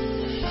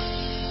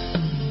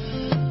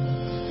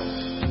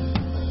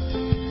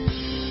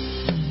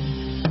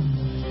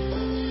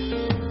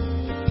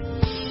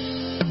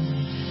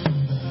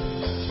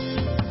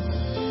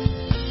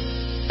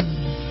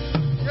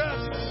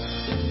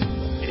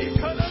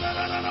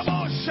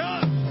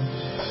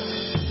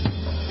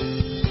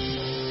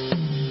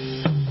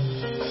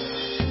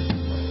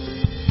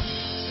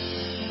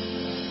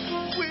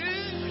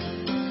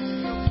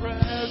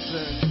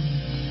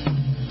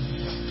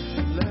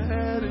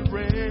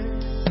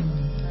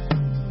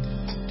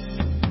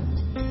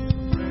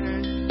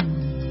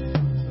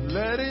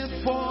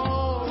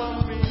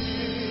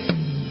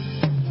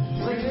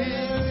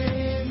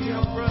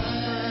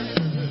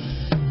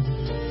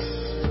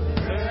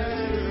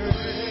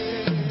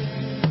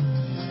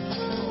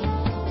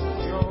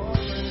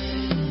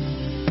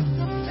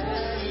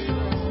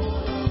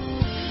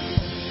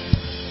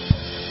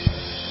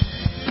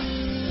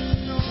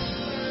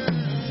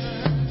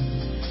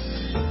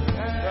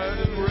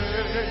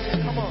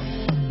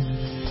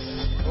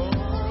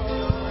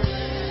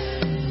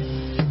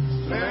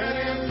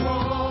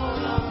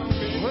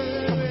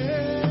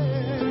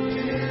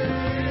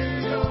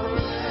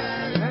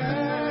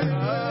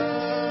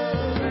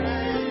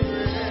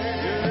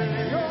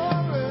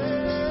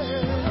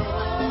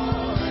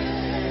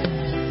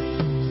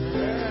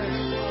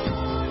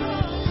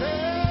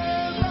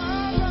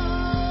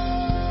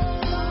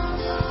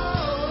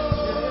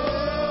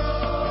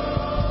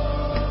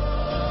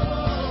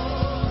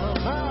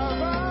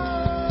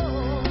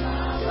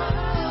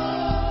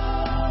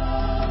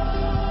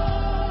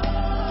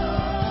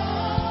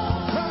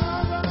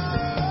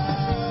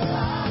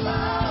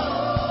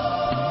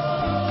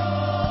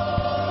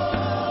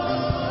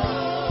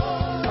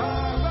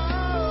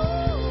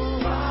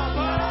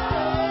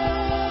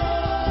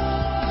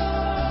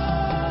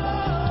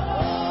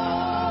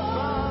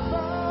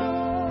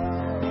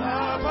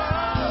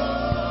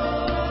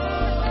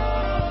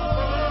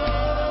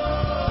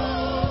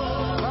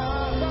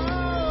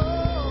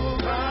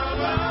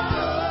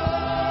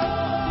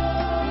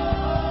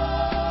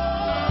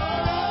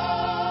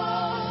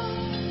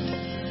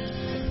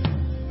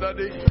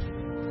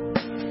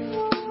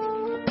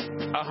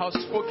 I have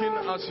spoken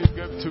as you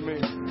gave to me.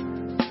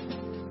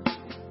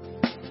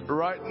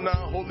 Right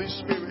now, Holy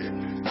Spirit,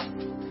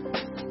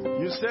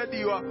 you said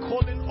you are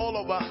calling all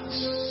of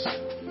us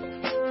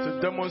to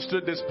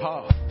demonstrate this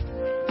power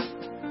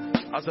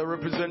as a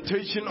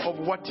representation of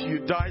what you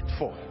died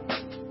for.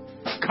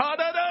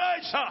 Kadada!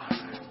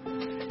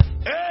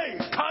 Hey,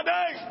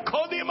 Kadai,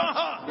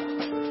 Kodimaha,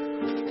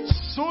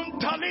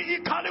 Suntali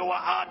Ikaliwa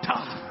Ata,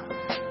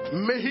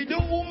 Mehidu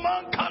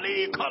Uman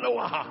Kali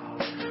Ikalawaha,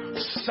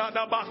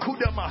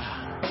 Sadabakudama,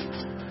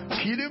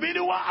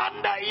 Kidibiduwa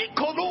Anda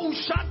Ikolu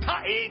Shata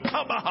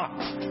Ikabaha,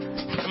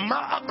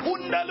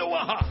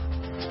 Maakundaluaha,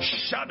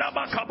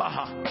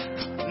 Shadabakabaha,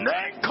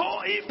 Nenko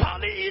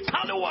Ipali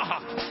Italuaha,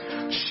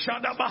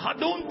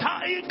 Shadabahadunta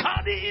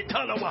Ikadi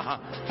Italawaha,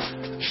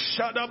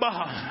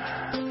 Shadabaha.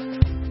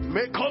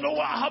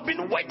 Mekoloa, I have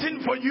been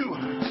waiting for you.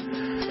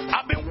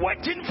 I've been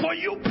waiting for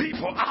you,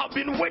 people. I have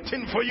been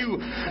waiting for you.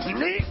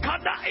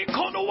 Nikada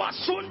Ekoloa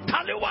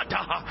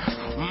Suntaliwata,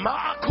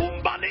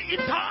 Maakumbali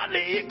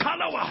Itali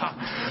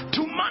Ikalawa,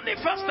 to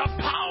manifest the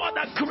power,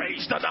 the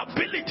grace, the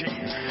ability.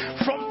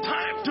 From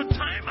time to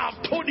time,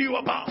 I've told you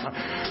about.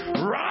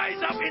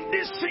 Rise up in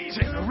this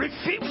season.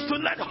 Refuse to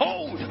let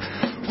hold.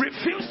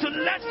 Refuse to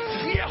let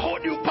fear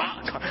hold you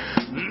back.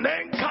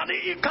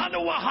 Nenkali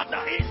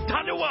Ikalawahada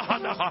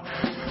Italawahada.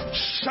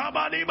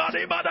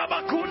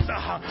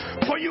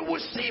 For you will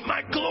see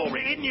my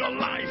glory in your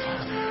life.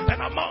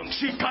 And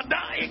amongst you, can't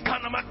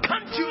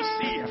you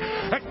see?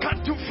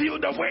 Can't you feel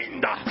the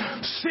wind?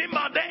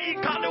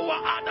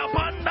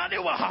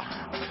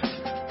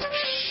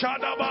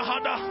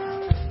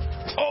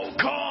 Oh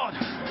God.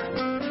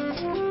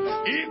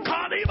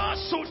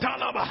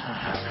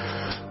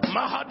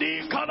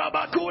 Mahadi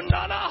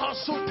Kalabakundala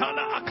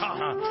Hasutala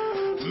Aka.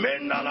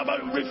 Men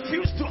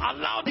refuse to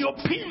allow the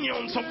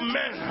opinions of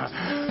men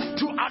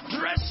to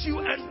address you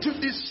and to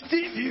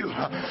deceive you.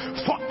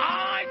 For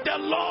I, the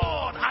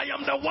Lord, I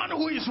am the one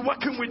who is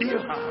working with you.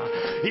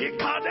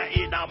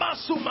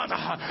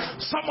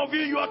 Some of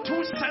you are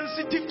too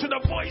sensitive to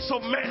the voice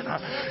of men.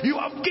 You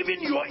have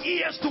given your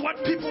ears to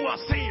what people are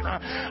saying.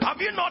 Have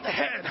you not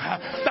heard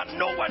that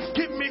no one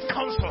give me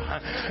counsel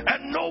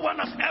and no one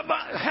has ever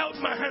held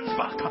my hands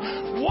back?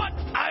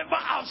 Whatever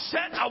I've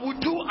said I will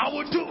do,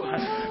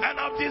 and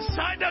I've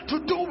decided to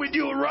do with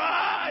you.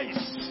 Rise.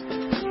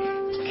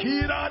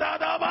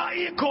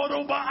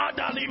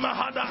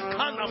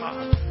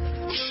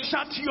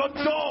 Shut your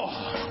door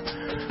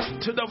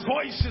to the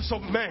voices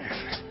of men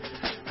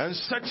and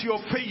set your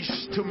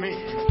face to me,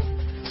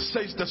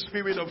 says the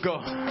Spirit of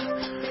God.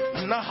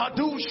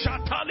 Nahadu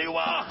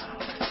Shataliwa.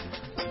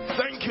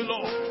 Thank you,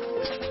 Lord.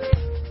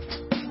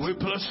 We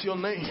bless your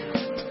name.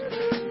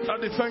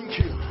 Daddy, thank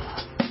you.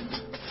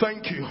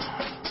 Thank you.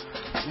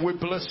 We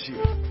bless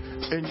you.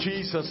 In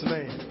Jesus'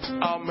 name.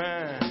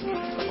 Amen.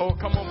 Oh,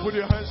 come on, put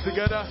your hands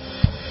together.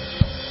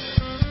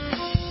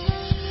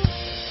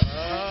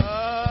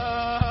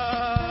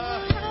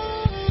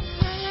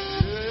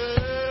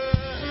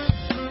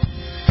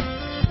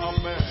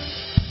 Amen.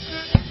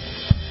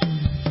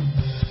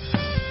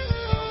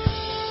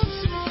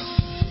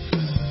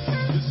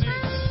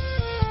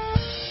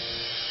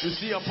 You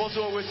see,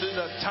 Apostle always says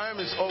that time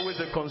is always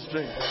a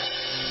constraint.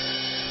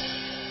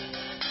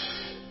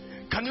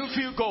 Can you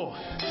feel God?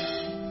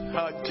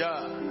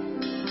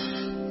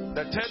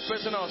 The third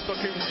person I was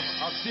talking,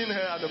 I've seen her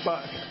at the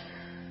back.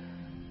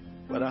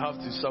 But I have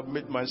to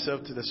submit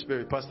myself to the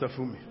Spirit. Pastor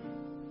Fumi.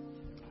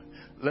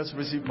 Let's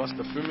receive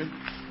Pastor Fumi.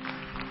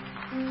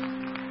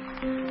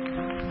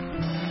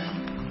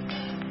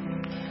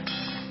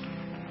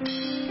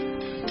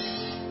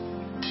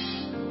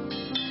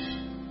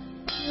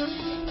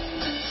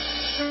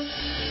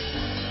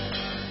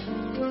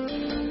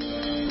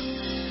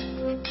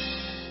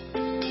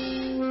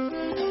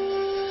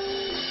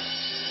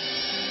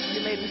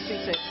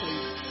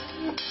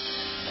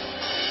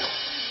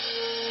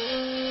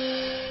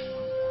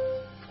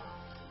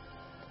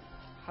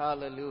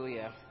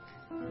 Hallelujah.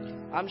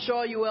 I'm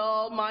sure you were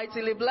all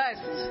mightily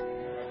blessed.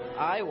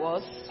 I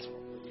was.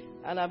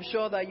 And I'm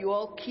sure that you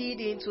all keyed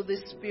into the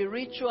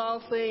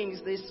spiritual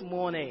things this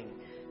morning.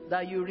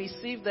 That you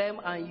received them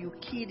and you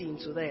keyed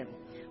into them.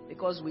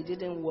 Because we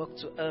didn't work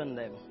to earn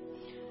them.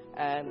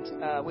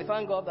 And we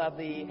thank God that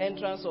the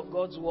entrance of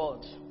God's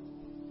word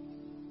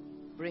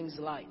brings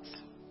light.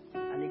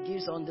 And it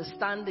gives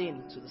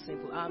understanding to the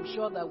simple. I'm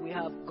sure that we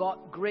have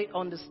got great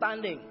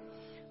understanding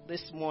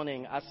this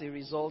morning as a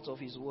result of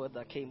his word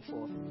that came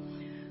forth.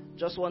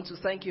 Just want to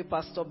thank you,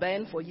 Pastor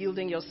Ben, for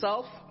yielding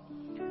yourself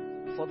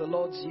for the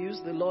Lord's use.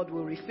 The Lord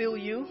will refill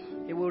you.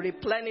 He will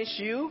replenish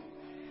you.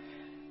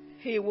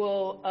 He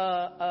will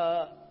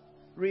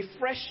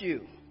refresh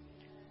you.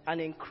 And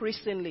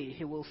increasingly,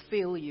 he will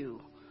fill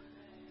you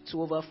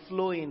to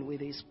overflowing with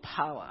his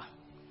power.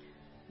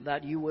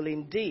 That you will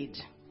indeed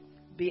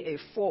be a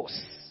force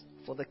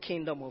for the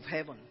kingdom of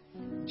heaven.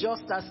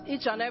 Just as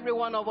each and every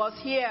one of us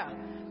here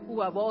who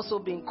have also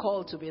been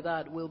called to be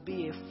that will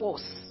be a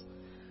force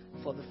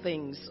for the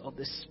things of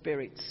the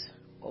Spirit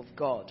of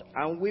God.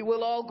 And we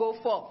will all go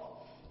forth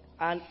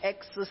and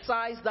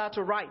exercise that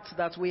right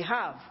that we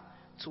have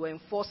to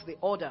enforce the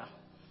order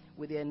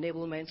with the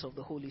enablement of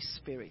the Holy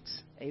Spirit.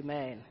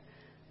 Amen.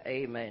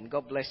 Amen.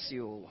 God bless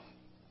you.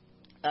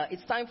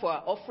 It's time for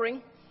our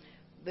offering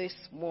this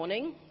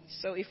morning.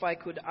 So if I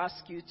could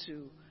ask you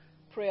to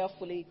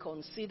prayerfully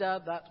consider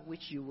that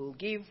which you will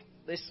give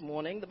this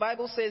morning. The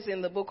Bible says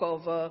in the book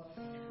of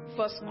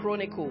 1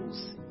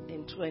 Chronicles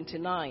in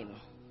 29,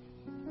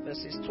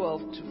 verses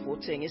 12 to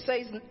 14, it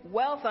says,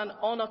 "Wealth and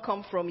honor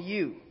come from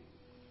you,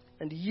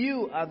 and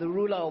you are the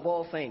ruler of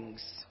all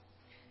things.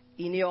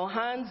 In your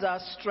hands are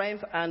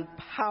strength and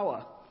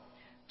power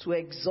to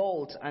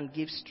exalt and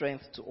give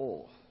strength to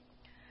all.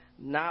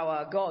 Now,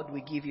 our God,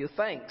 we give you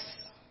thanks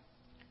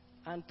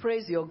and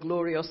praise your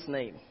glorious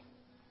name.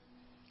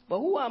 But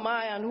who am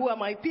I and who are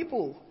my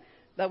people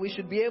that we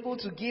should be able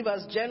to give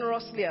as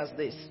generously as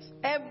this?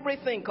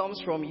 Everything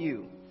comes from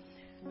you,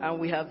 and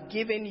we have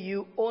given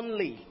you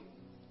only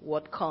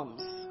what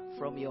comes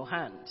from your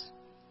hand."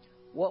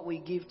 What we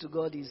give to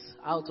God is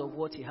out of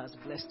what he has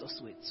blessed us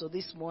with. So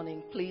this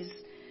morning, please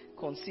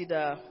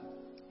consider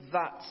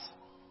that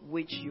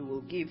which you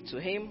will give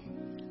to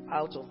him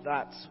out of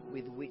that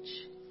with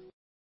which.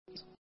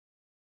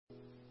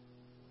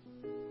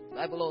 The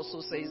Bible also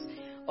says,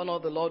 "Honor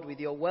the Lord with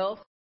your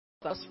wealth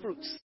as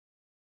fruits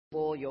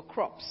for your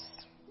crops.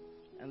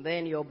 And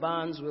then your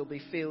barns will be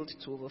filled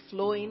to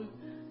overflowing,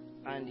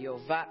 and your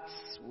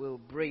vats will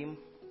brim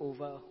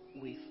over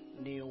with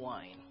new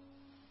wine."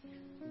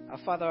 Our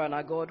Father and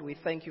our God, we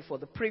thank you for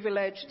the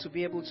privilege to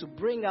be able to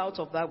bring out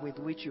of that with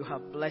which you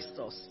have blessed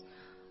us,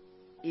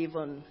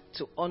 even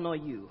to honor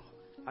you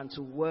and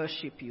to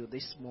worship you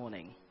this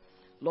morning.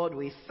 Lord,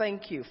 we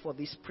thank you for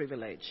this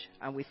privilege,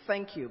 and we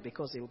thank you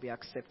because it will be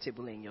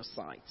acceptable in your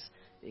sight.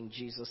 In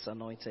Jesus'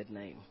 anointed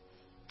name.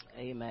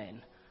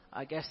 Amen.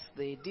 I guess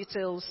the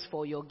details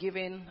for your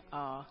giving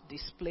are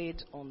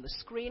displayed on the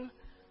screen.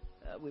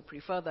 We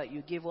prefer that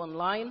you give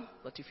online,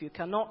 but if you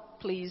cannot,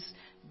 please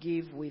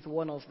give with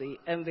one of the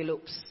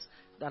envelopes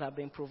that have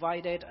been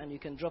provided, and you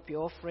can drop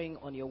your offering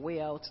on your way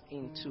out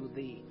into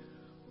the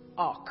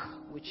ark,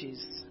 which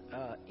is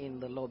in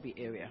the lobby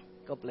area.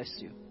 God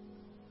bless you.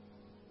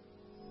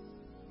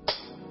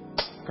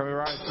 Can we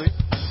rise, please?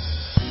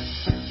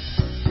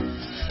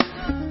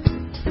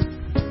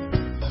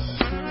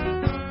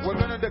 We're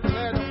going to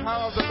declare the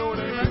power of the Lord.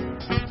 Amen.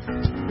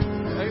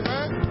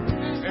 Amen.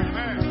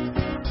 Amen.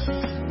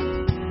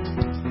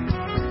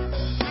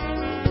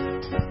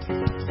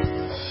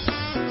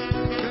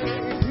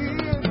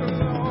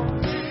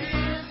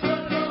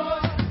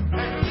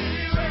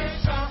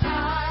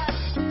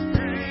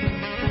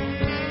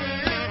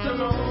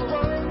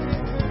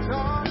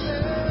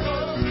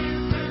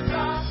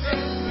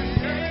 Darkness,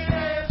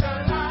 created the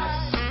light.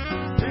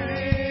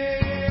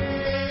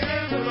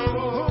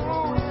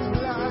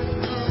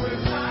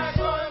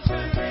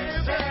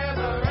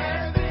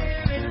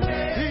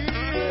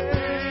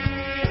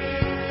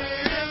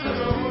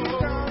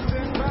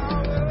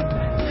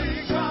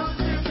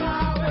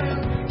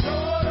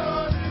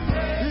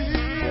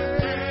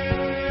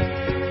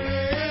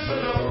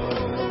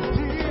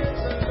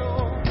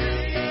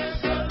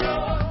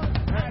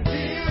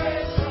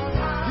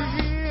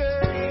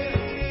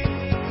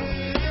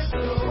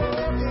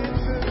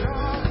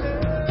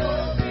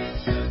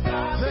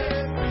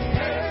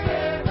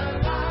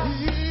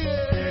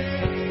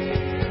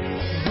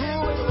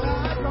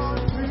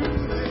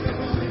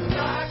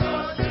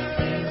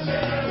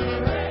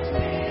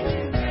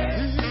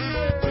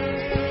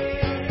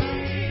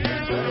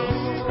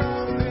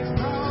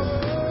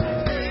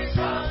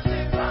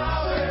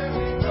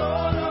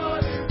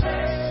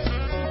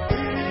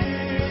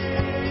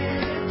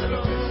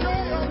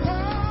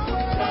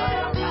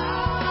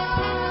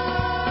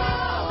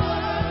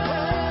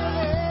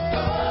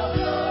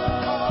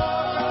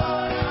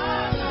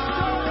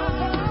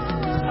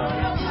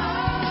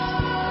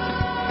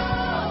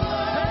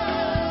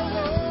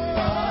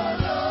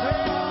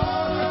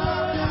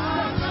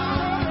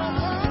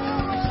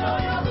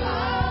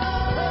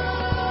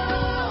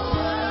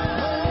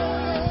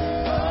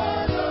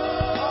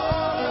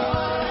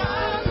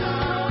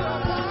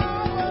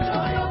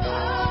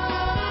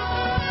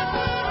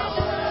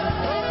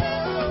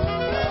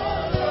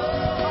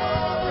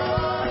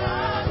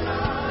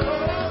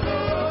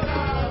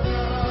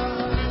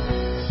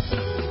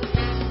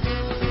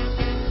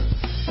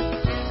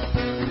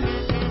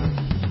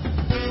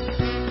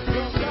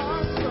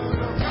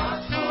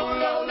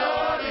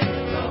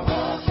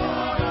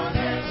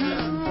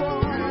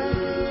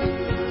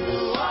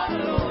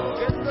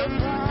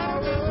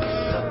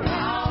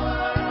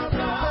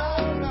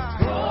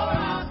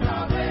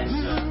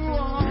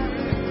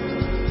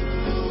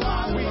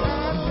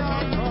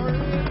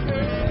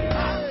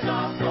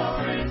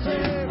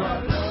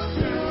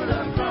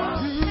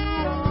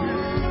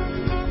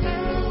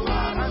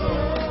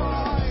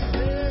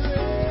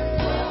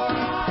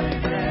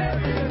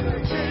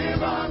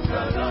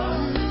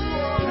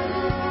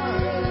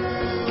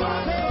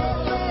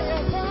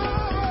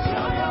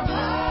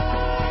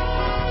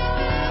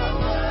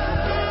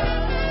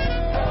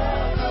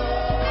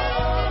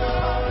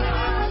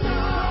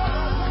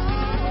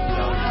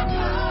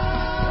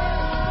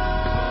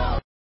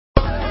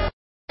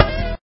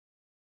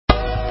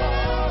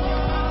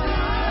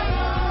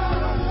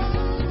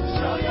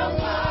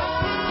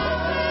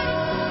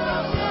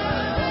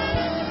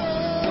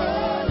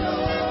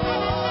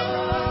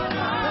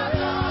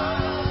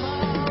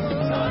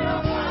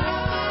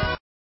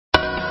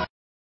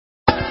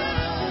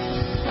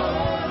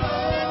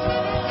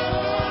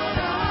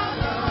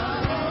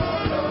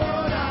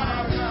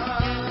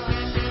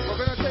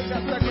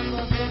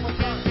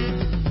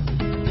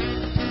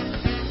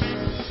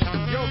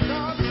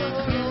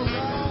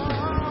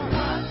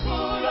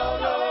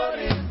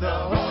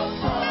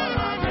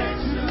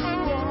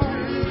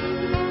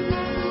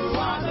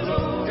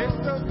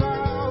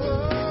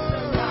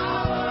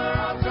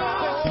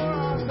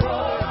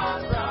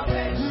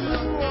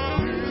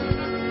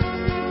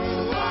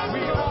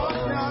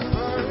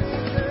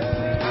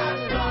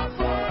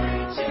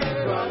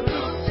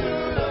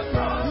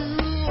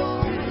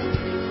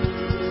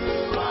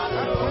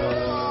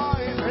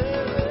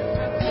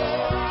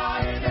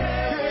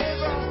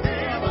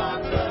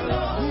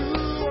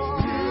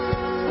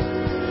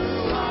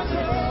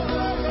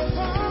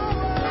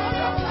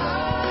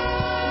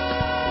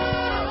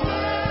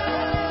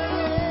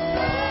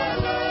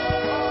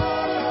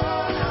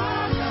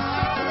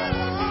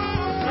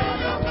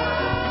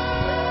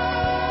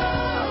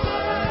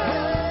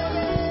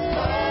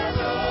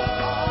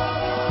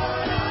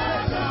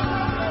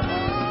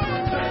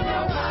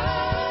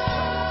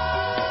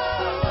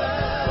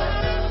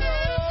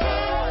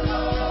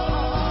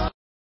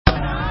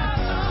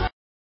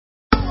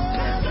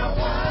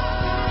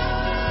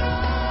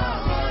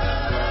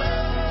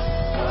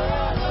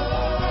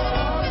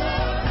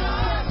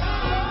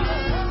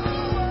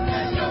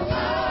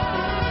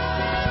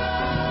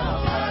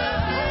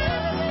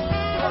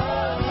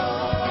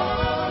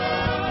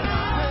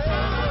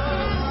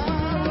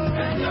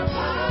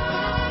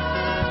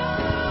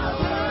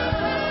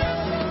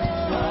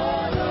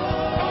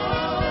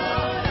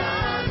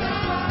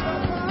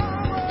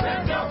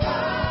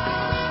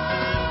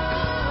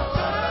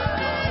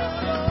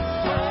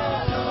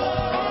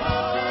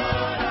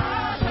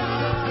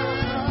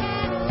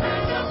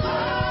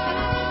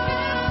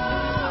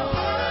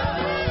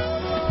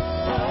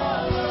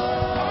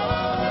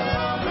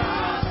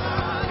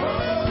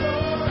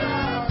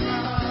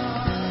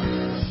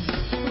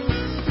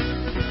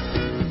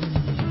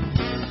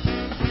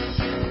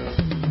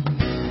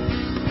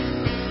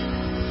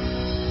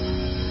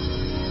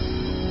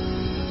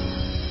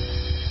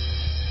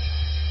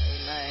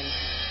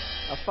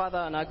 Our Father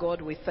and our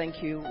God, we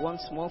thank you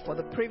once more for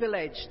the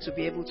privilege to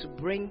be able to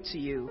bring to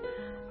you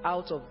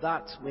out of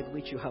that with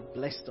which you have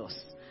blessed us.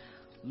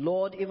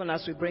 Lord, even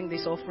as we bring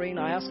this offering,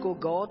 I ask, O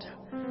God,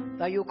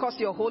 that you cause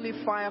your holy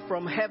fire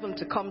from heaven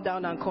to come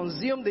down and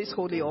consume this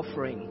holy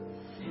offering,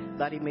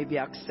 that it may be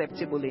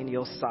acceptable in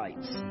your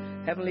sight.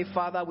 Heavenly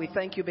Father, we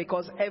thank you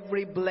because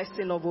every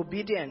blessing of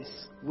obedience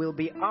will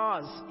be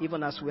ours,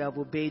 even as we have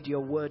obeyed your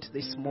word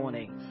this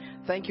morning.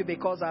 Thank you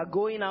because our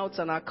going out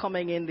and our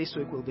coming in this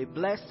week will be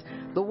blessed.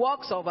 The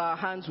works of our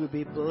hands will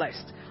be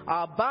blessed.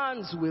 Our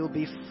barns will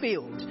be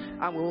filled,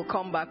 and we will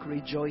come back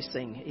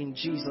rejoicing in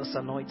Jesus'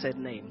 anointed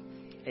name.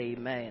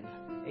 Amen.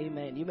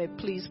 Amen. You may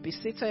please be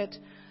seated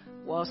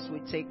whilst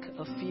we take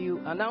a few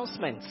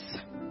announcements.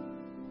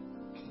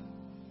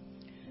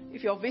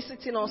 If you're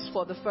visiting us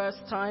for the first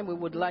time, we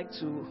would like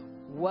to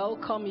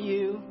welcome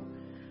you,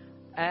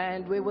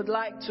 and we would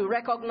like to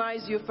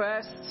recognize you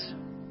first.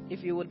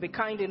 If you would be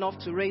kind enough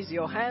to raise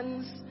your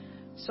hands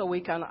so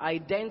we can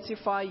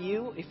identify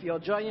you. If you're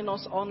joining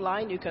us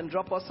online, you can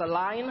drop us a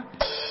line.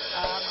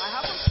 I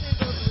haven't seen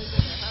those raising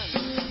their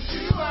hands.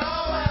 You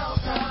are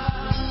welcome.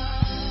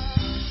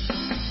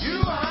 You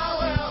are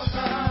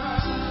welcome.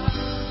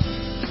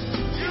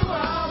 You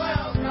are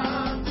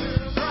welcome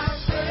to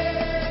Christ's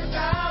Faith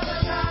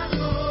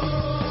Tabernacle.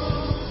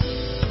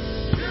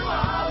 You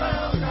are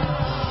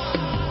welcome.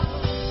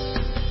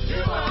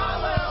 You are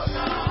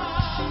welcome.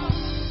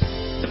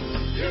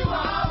 You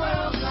are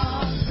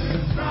welcome to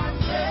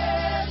Christ's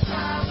Faith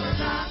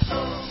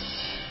Tabernacle.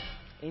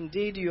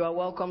 Indeed, you are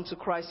welcome to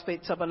Christ's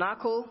Faith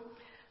Tabernacle.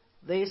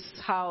 This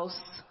house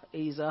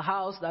is a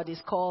house that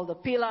is called the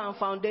Pillar and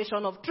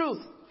Foundation of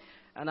Truth.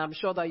 And I'm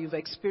sure that you've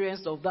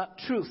experienced of that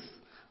truth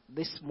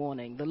this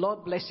morning. The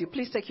Lord bless you.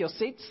 Please take your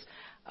seats.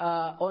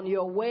 On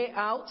your way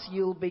out,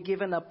 you'll be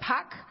given a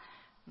pack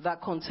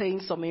that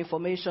contains some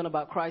information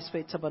about Christ's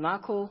Faith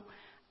Tabernacle.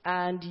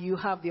 And you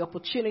have the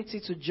opportunity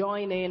to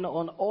join in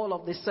on all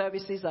of the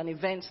services and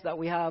events that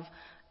we have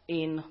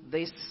in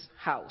this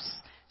house.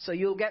 So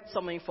you'll get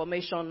some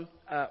information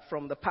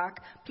from the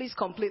pack. Please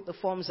complete the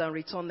forms and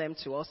return them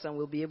to us, and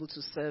we'll be able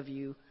to serve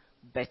you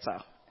better.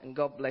 And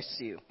God bless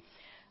you.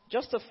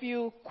 Just a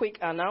few quick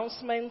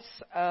announcements.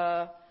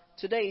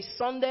 Today is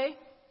Sunday,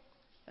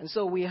 and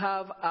so we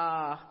have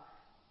our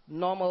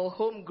normal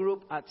home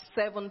group at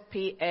 7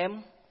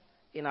 p.m.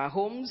 in our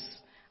homes,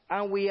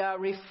 and we are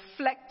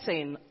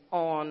reflecting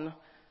on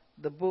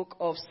the book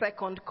of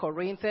 2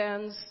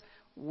 Corinthians.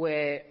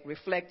 We're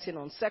reflecting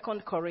on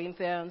 2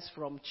 Corinthians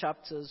from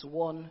chapters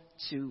 1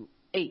 to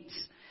 8.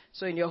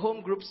 So in your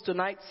home groups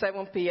tonight,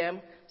 7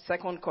 p.m.,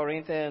 2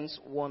 Corinthians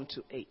 1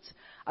 to 8.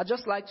 I'd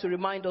just like to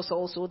remind us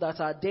also that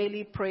our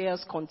daily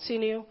prayers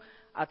continue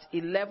at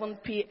 11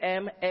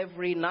 p.m.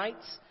 every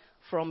night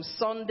from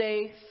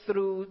Sunday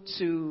through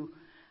to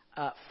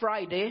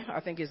Friday,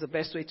 I think is the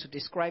best way to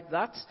describe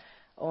that.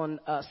 On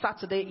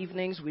Saturday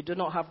evenings, we do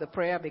not have the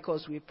prayer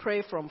because we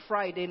pray from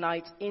Friday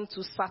night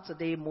into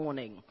Saturday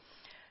morning.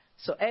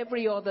 So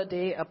every other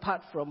day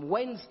apart from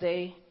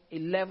Wednesday,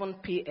 11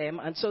 p.m.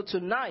 And so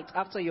tonight,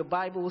 after your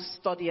Bible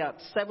study at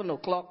 7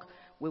 o'clock,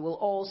 we will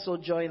also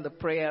join the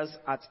prayers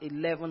at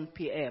 11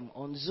 p.m.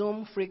 on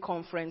Zoom, free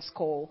conference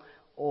call,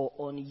 or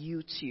on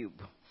YouTube.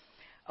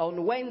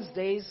 On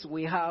Wednesdays,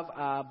 we have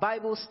our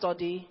Bible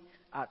study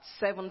at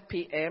 7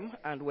 p.m.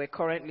 and we're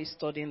currently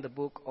studying the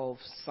book of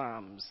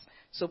Psalms.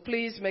 So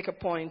please make a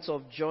point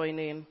of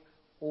joining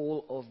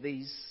all of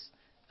these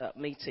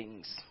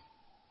meetings.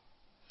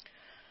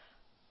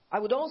 I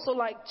would also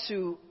like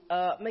to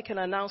make an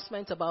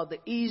announcement about the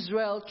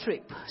Israel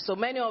trip. So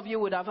many of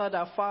you would have heard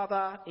our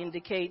father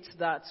indicate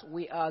that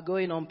we are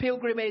going on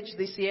pilgrimage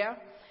this year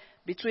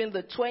between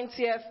the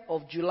 20th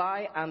of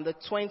July and the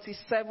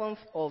 27th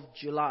of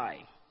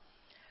July.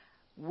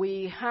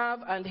 We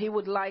have, and he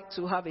would like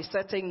to have a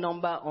certain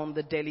number on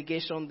the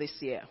delegation this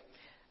year.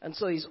 And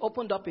so he's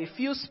opened up a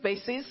few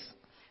spaces.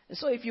 And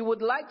so if you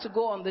would like to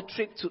go on the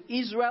trip to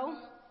Israel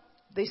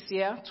this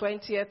year,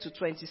 20th to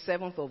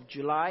 27th of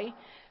July,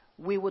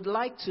 we would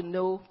like to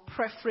know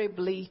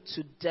preferably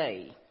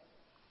today.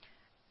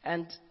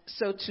 And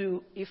so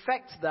to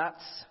effect that,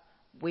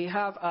 we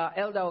have our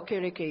Elder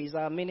Okereke is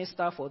our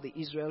minister for the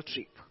Israel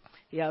trip.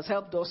 He has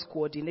helped us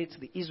coordinate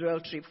the Israel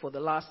trip for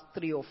the last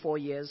 3 or 4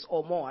 years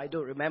or more, I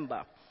don't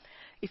remember.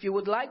 If you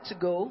would like to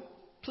go,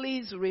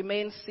 please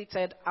remain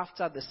seated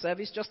after the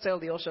service. Just tell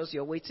the ushers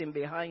you're waiting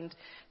behind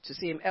to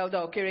see him. Elder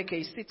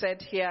Okereke is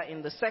seated here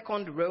in the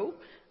second row,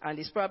 and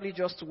he's probably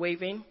just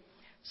waving.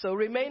 So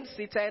remain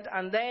seated,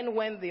 and then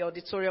when the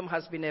auditorium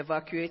has been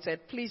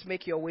evacuated, please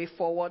make your way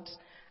forward,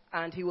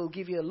 and he will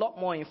give you a lot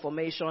more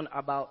information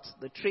about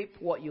the trip,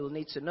 what you'll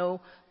need to know,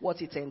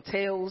 what it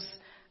entails,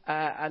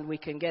 and we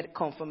can get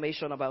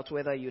confirmation about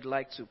whether you'd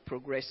like to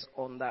progress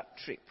on that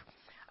trip.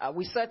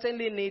 We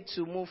certainly need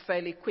to move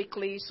fairly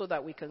quickly so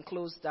that we can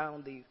close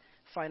down the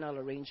final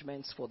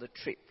arrangements for the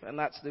trip, and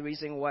that's the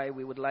reason why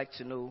we would like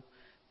to know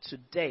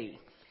today.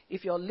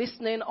 If you're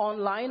listening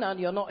online and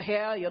you're not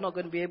here, you're not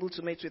going to be able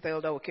to meet with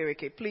Elder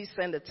Okereke, please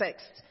send a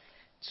text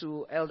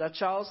to Elder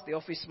Charles, the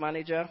office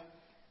manager,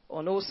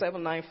 on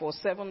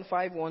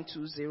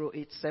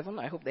 07947512087.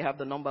 I hope they have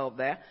the number up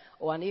there.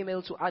 Or an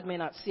email to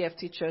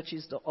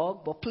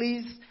admin@cftchurches.org. But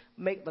please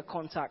make the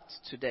contact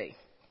today,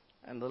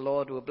 and the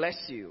Lord will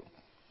bless you.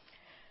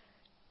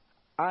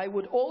 I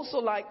would also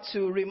like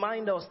to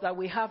remind us that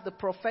we have the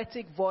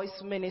Prophetic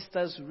Voice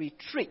Ministers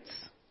Retreat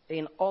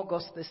in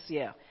August this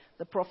year.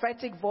 The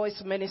Prophetic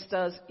Voice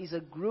Ministers is a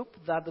group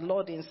that the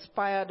Lord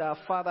inspired our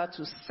Father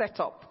to set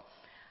up.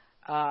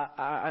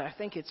 I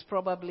think it's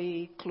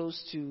probably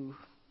close to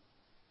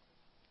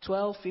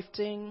 12,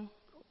 15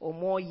 or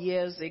more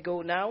years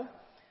ago now,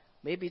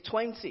 maybe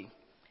 20.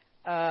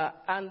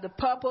 And the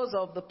purpose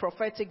of the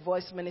Prophetic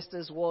Voice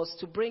Ministers was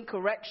to bring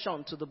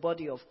correction to the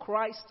body of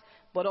Christ,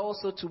 but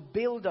also to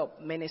build up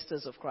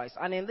ministers of Christ.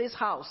 And in this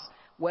house,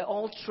 we're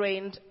all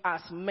trained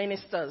as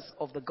ministers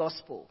of the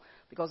gospel,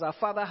 because our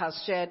Father has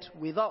shared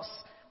with us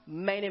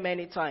many,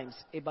 many times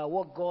about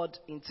what God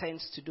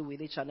intends to do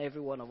with each and every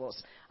one of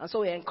us. And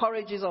so He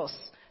encourages us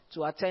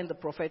to attend the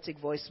Prophetic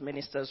Voice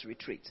Ministers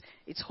Retreat.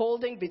 It's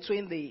holding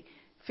between the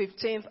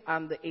 15th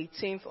and the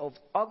 18th of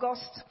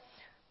August.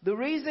 The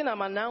reason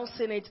I'm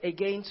announcing it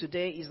again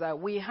today is that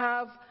we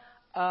have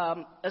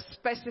a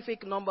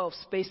specific number of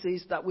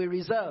spaces that we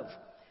reserve,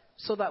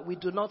 so that we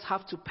do not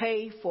have to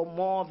pay for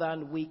more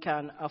than we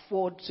can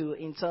afford to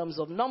in terms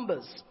of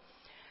numbers.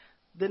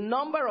 The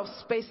number of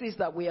spaces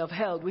that we have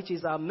held, which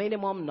is our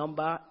minimum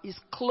number, is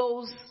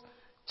close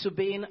to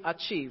being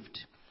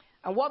achieved.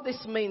 And what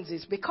this means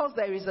is, because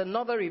there is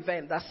another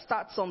event that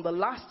starts on the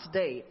last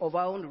day of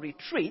our own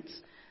retreat,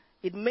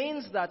 it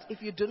means that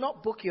if you do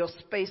not book your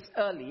space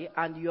early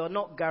and you are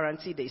not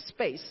guaranteed a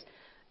space,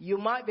 you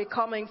might be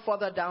coming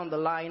further down the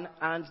line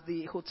and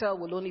the hotel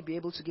will only be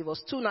able to give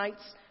us 2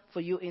 nights for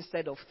you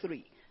instead of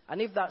 3.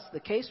 And if that's the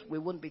case, we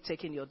won't be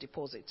taking your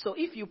deposit. So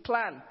if you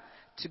plan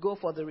to go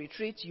for the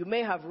retreat, you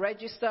may have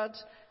registered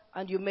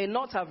and you may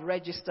not have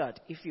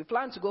registered. If you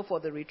plan to go for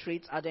the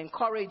retreat, I'd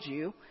encourage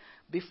you,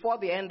 before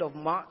the end of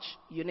March,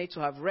 you need to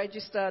have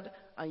registered,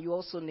 and you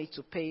also need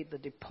to pay the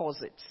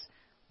deposits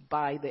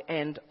by the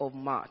end of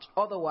March.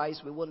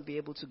 Otherwise, we won't be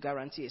able to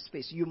guarantee a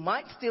space. You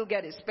might still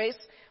get a space,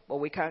 but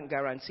we can't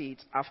guarantee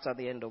it after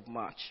the end of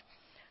March.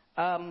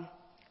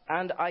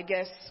 And I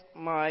guess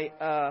my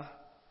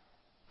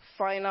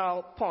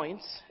final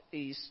point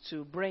is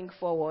to bring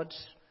forward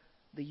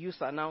the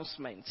youth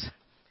announcement.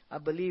 I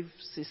believe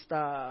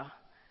Sister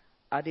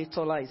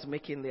Adetola is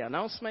making the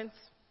announcement.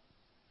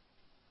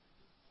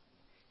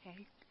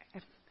 Hey,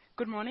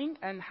 good morning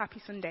and happy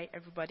Sunday,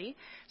 everybody.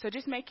 So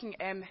just making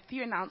a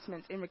few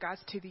announcements in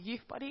regards to the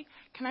youth body.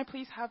 Can I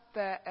please have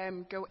the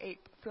Go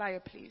Ape flyer,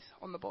 please,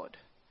 on the board?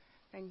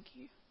 Thank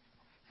you.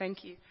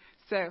 Thank you.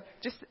 So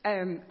just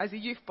as a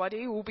youth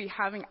body, we'll be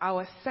having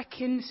our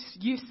second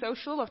youth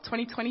social of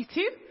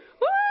 2022.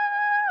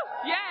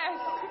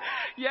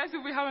 Yes,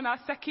 we'll be having our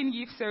second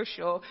youth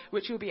social,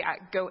 which will be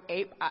at Go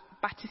Ape at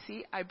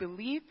Battersea, I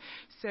believe.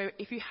 So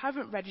if you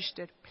haven't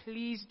registered,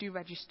 please do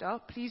register.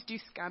 Please do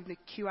scan the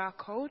QR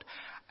code,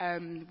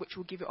 which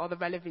will give you all the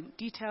relevant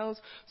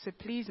details. So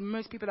please,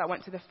 most people that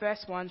went to the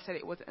first one said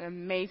it was an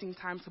amazing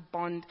time to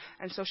bond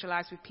and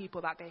socialize with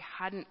people that they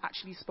hadn't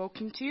actually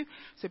spoken to.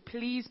 So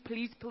please,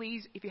 please,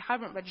 please, if you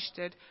haven't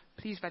registered,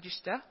 please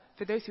register.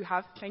 For those who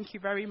have, thank you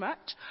very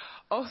much.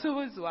 Also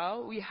as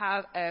well, we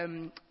have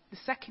the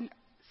second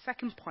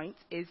point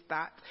is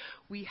that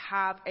we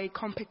have a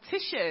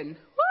competition.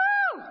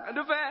 Woo!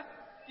 Another,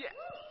 yeah.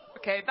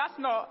 Okay, it's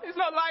not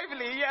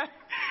lively, yeah.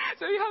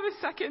 So we have a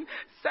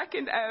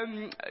second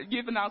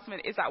youth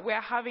announcement is that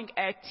we're having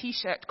a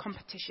t-shirt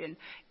competition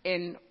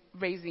in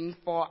raising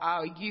for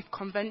our youth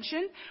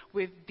convention,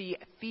 with the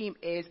theme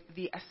is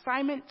the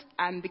assignment,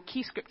 and the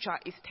key scripture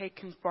is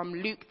taken from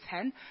Luke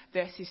 10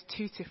 verses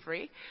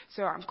 2-3.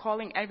 So I'm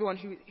calling everyone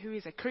who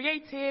is a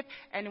creative,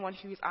 anyone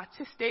who is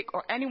artistic,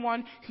 or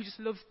anyone who just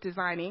loves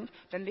designing,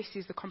 then this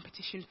is the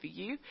competition for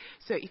you.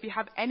 So if you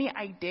have any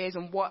ideas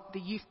on what the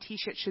youth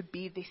t-shirt should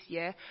be this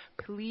year,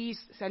 please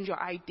send your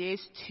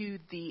ideas to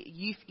the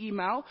youth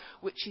email,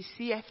 which is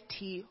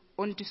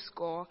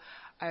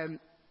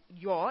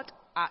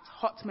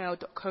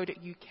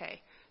cft_yard@hotmail.co.uk.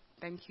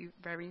 Thank you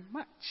very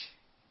much.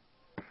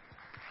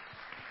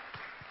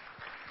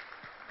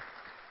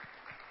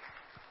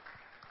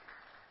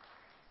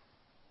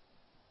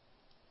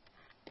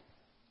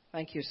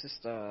 Thank you,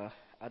 Sister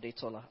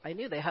Adetola. I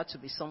knew there had to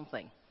be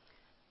something.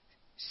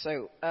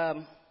 So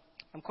I'm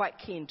quite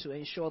keen to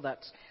ensure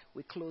that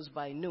we close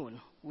by noon,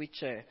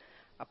 which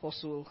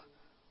Apostle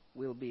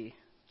will be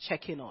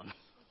checking on.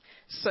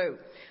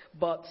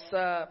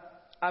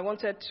 I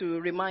wanted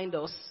to remind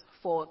us,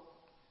 for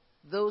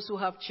those who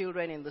have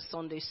children in the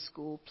Sunday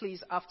school,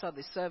 please, after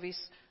the service,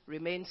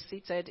 remain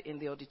seated in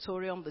the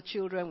auditorium. The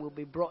children will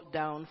be brought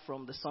down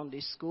from the Sunday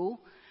school,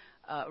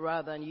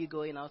 rather than you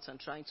going out and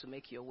trying to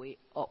make your way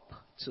up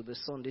to the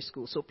Sunday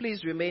school. So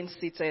please remain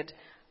seated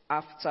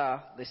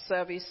after the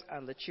service,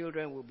 and the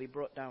children will be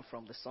brought down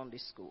from the Sunday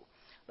school.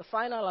 The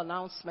final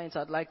announcement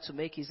I'd like to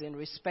make is in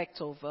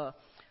respect of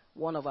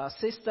one of our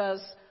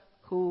sisters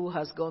who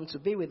has gone to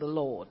be with the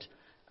Lord.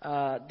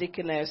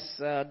 Deaconess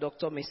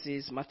Dr.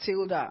 Mrs.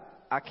 Matilda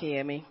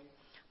Akiemi.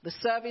 The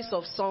service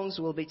of songs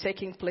will be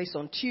taking place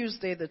on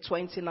Tuesday, the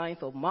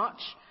 29th of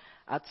March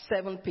at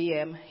 7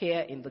 p.m.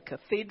 here in the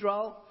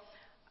cathedral.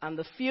 And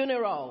the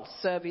funeral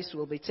service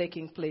will be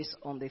taking place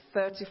on the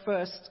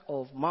 31st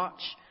of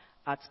March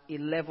at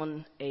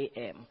 11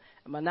 a.m.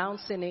 I'm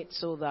announcing it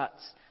so that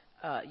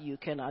you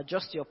can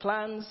adjust your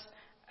plans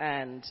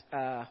and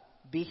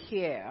be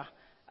here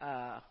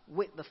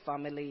with the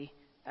family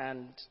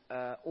and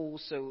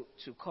also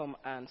to come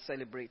and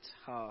celebrate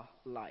her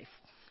life.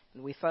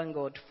 And we thank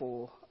God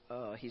for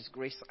His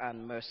grace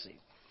and mercy.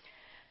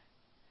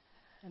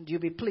 And you'll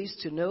be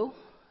pleased to know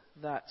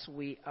that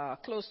we are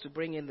close to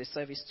bringing the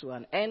service to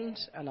an end,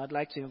 and I'd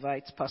like to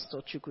invite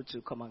Pastor Chukwu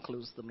to come and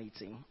close the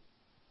meeting.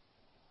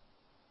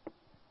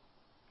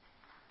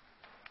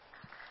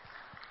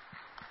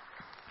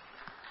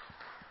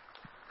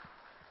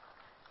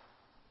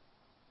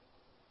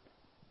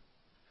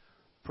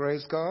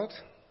 Praise God.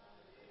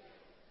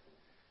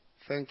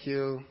 Thank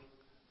you,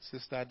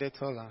 Sister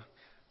Adetola.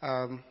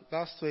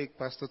 Last week,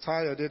 Pastor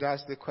Tayo did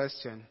ask the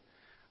question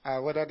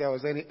whether there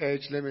was any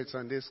age limit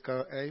on this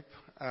Go Ape.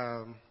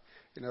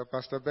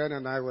 Pastor Ben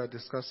and I were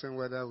discussing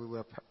whether we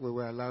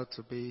were allowed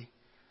to be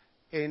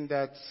in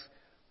that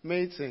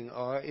meeting,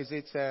 or is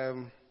it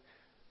an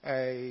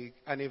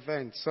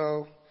event?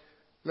 So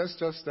let's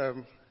just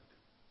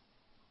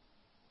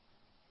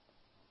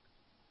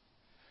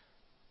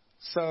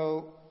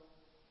so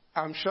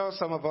I'm sure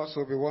some of us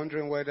will be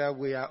wondering whether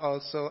we are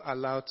also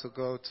allowed to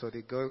go to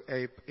the Go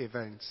Ape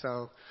event.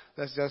 So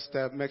let's just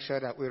make sure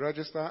that we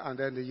register, and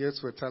then the youth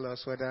will tell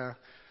us whether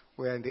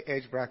we're in the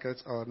age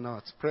bracket or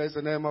not. Praise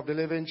the name of the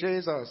living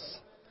Jesus.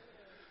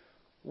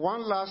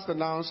 One last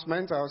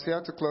announcement. I was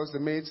here to close the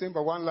meeting,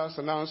 but one last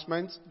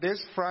announcement.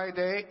 This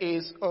Friday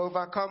is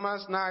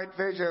Overcomers Night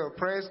Vigil.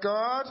 Praise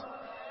God.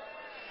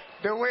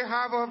 Do we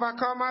have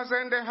overcomers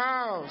in the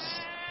house?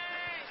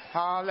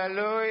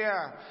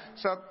 Hallelujah.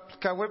 So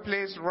can we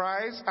please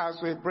rise as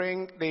we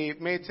bring the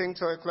meeting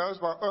to a close?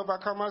 For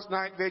Overcomers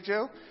Night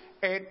Vigil,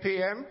 8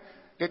 p.m.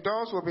 The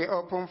doors will be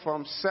open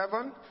from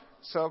 7.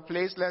 So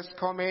please let's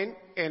come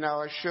in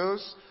our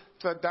shoes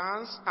to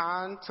dance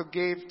and to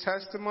give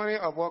testimony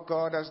of what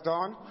God has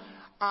done,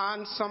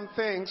 and some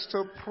things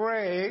to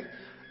pray.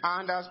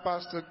 And as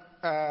Pastor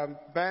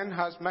Ben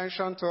has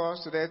mentioned to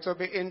us today, to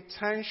be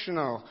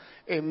intentional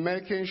in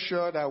making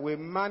sure that we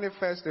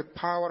manifest the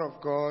power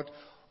of God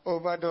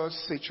over those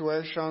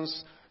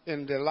situations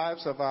in the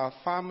lives of our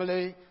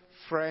family,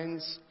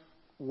 friends,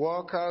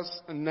 workers,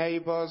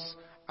 neighbors,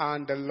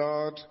 and the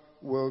Lord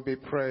will be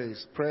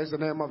praised. Praise the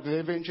name of the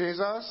living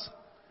Jesus.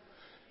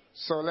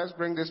 So let's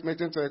bring this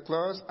meeting to a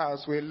close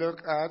as we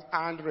look at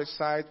and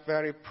recite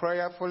very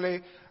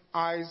prayerfully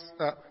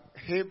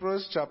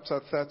Hebrews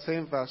chapter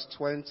 13, verse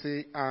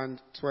 20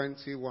 and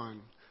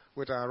 21,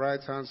 with our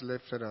right hands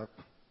lifted up.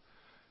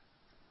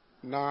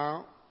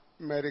 Now,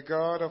 may the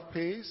God of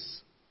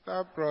peace,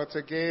 that brought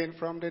again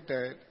from the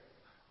dead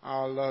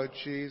our Lord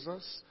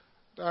Jesus,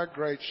 that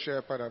great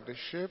shepherd of the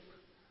sheep,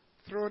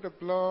 through the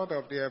blood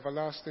of the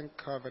everlasting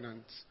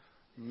covenant,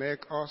 make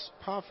us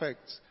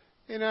perfect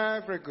in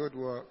every good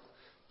work,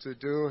 to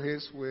do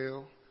His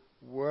will,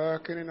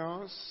 working in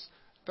us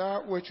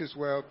that which is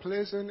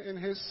well-pleasing in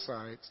His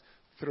sight,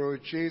 through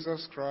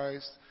Jesus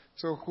Christ,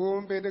 to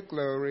whom be the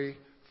glory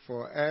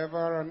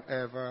forever and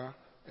ever.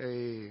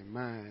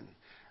 Amen.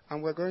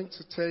 And we're going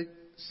to take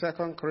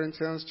 2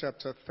 Corinthians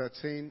chapter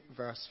 13,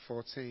 verse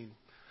 14.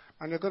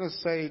 And you're going to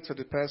say to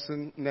the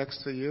person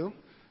next to you,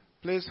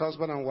 please,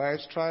 husband and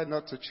wives, try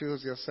not to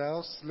choose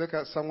yourselves. Look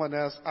at someone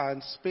else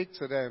and speak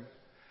to them.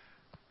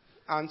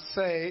 And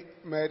say,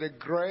 may the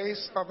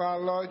grace of our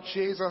Lord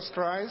Jesus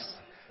Christ,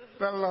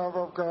 the love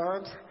of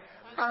God,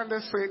 and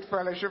the sweet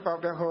fellowship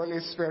of the Holy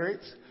Spirit,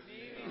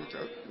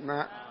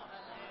 now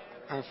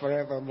and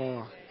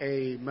forevermore.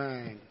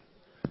 Amen.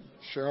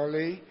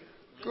 Surely,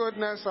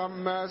 goodness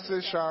and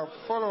mercy shall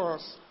follow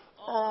us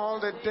all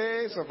the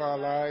days of our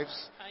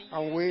lives,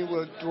 and we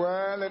will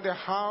dwell in the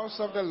house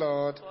of the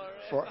Lord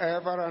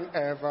forever and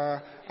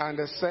ever. And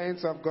the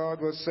saints of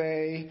God will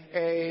say,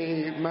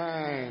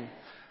 Amen.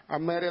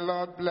 And may the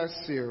Lord bless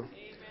you.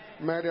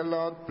 May the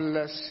Lord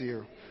bless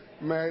you.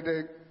 May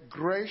the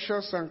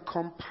gracious and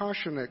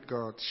compassionate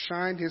God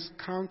shine His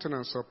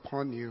countenance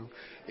upon you,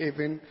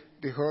 even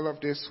the whole of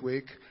this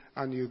week,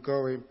 and you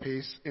go in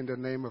peace in the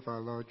name of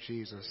our Lord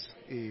Jesus.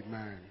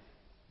 Amen.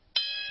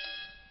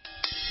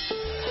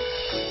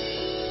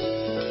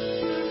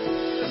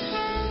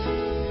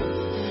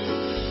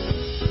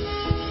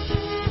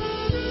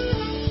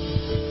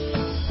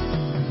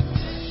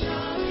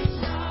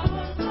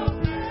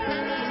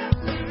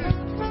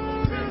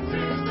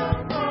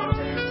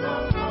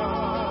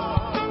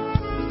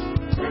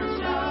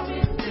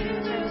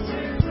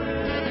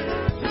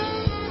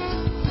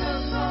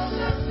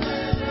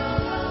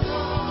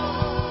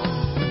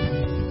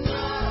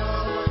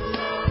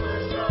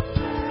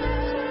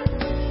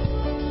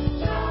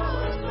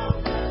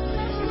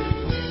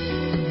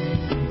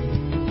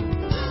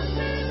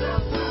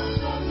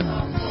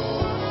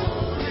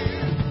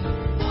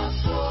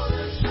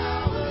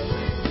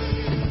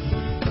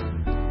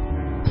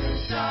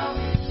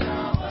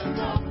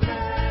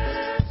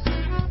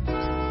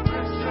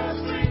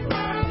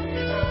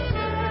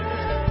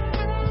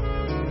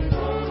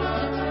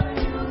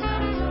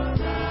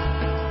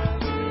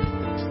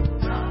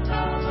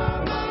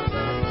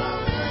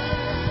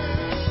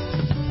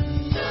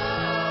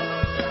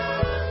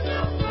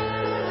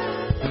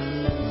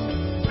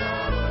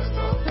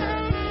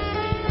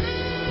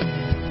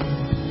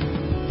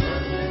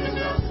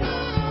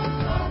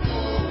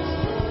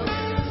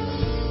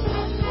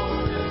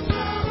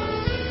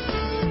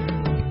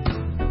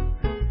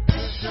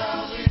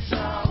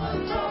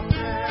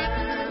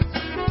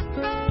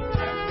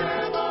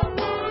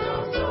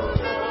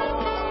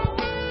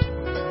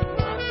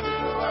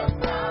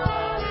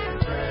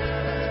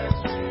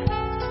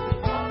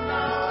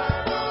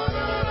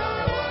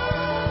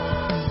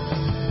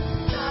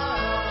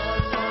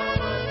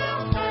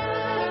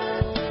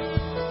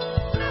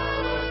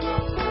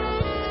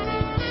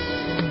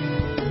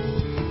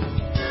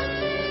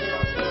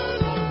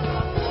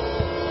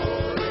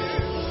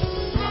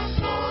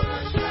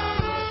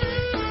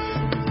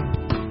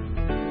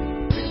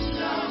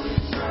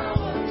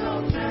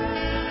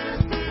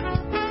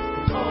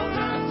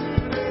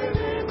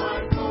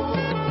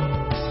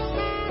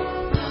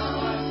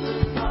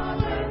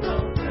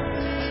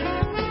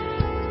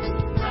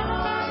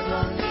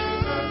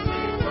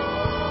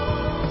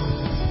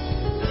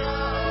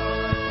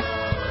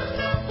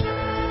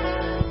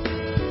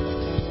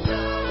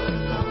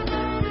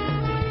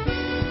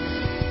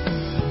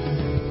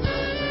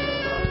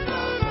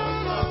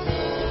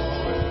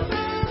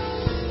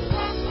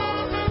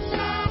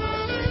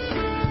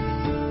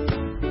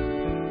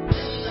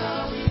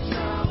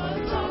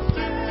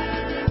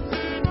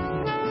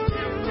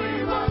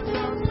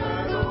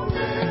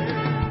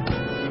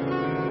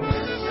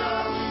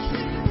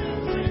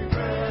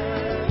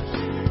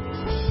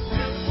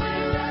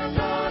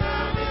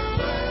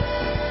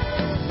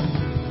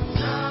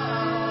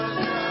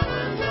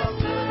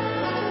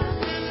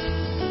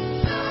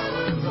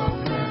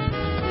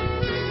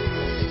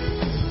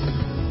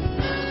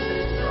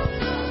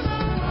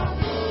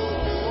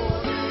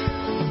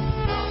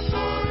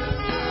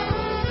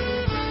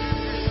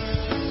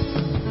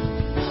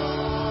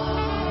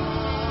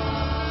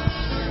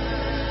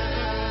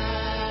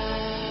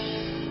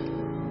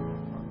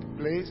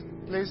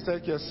 Please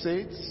take your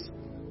seats,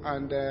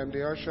 and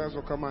the ushers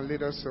will come and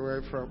lead us away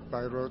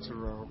by row to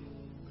row.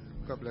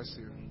 God bless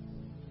you.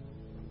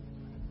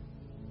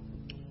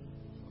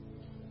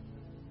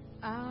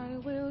 I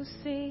will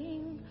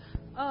sing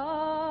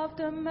of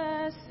the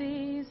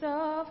mercies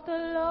of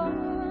the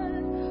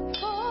Lord,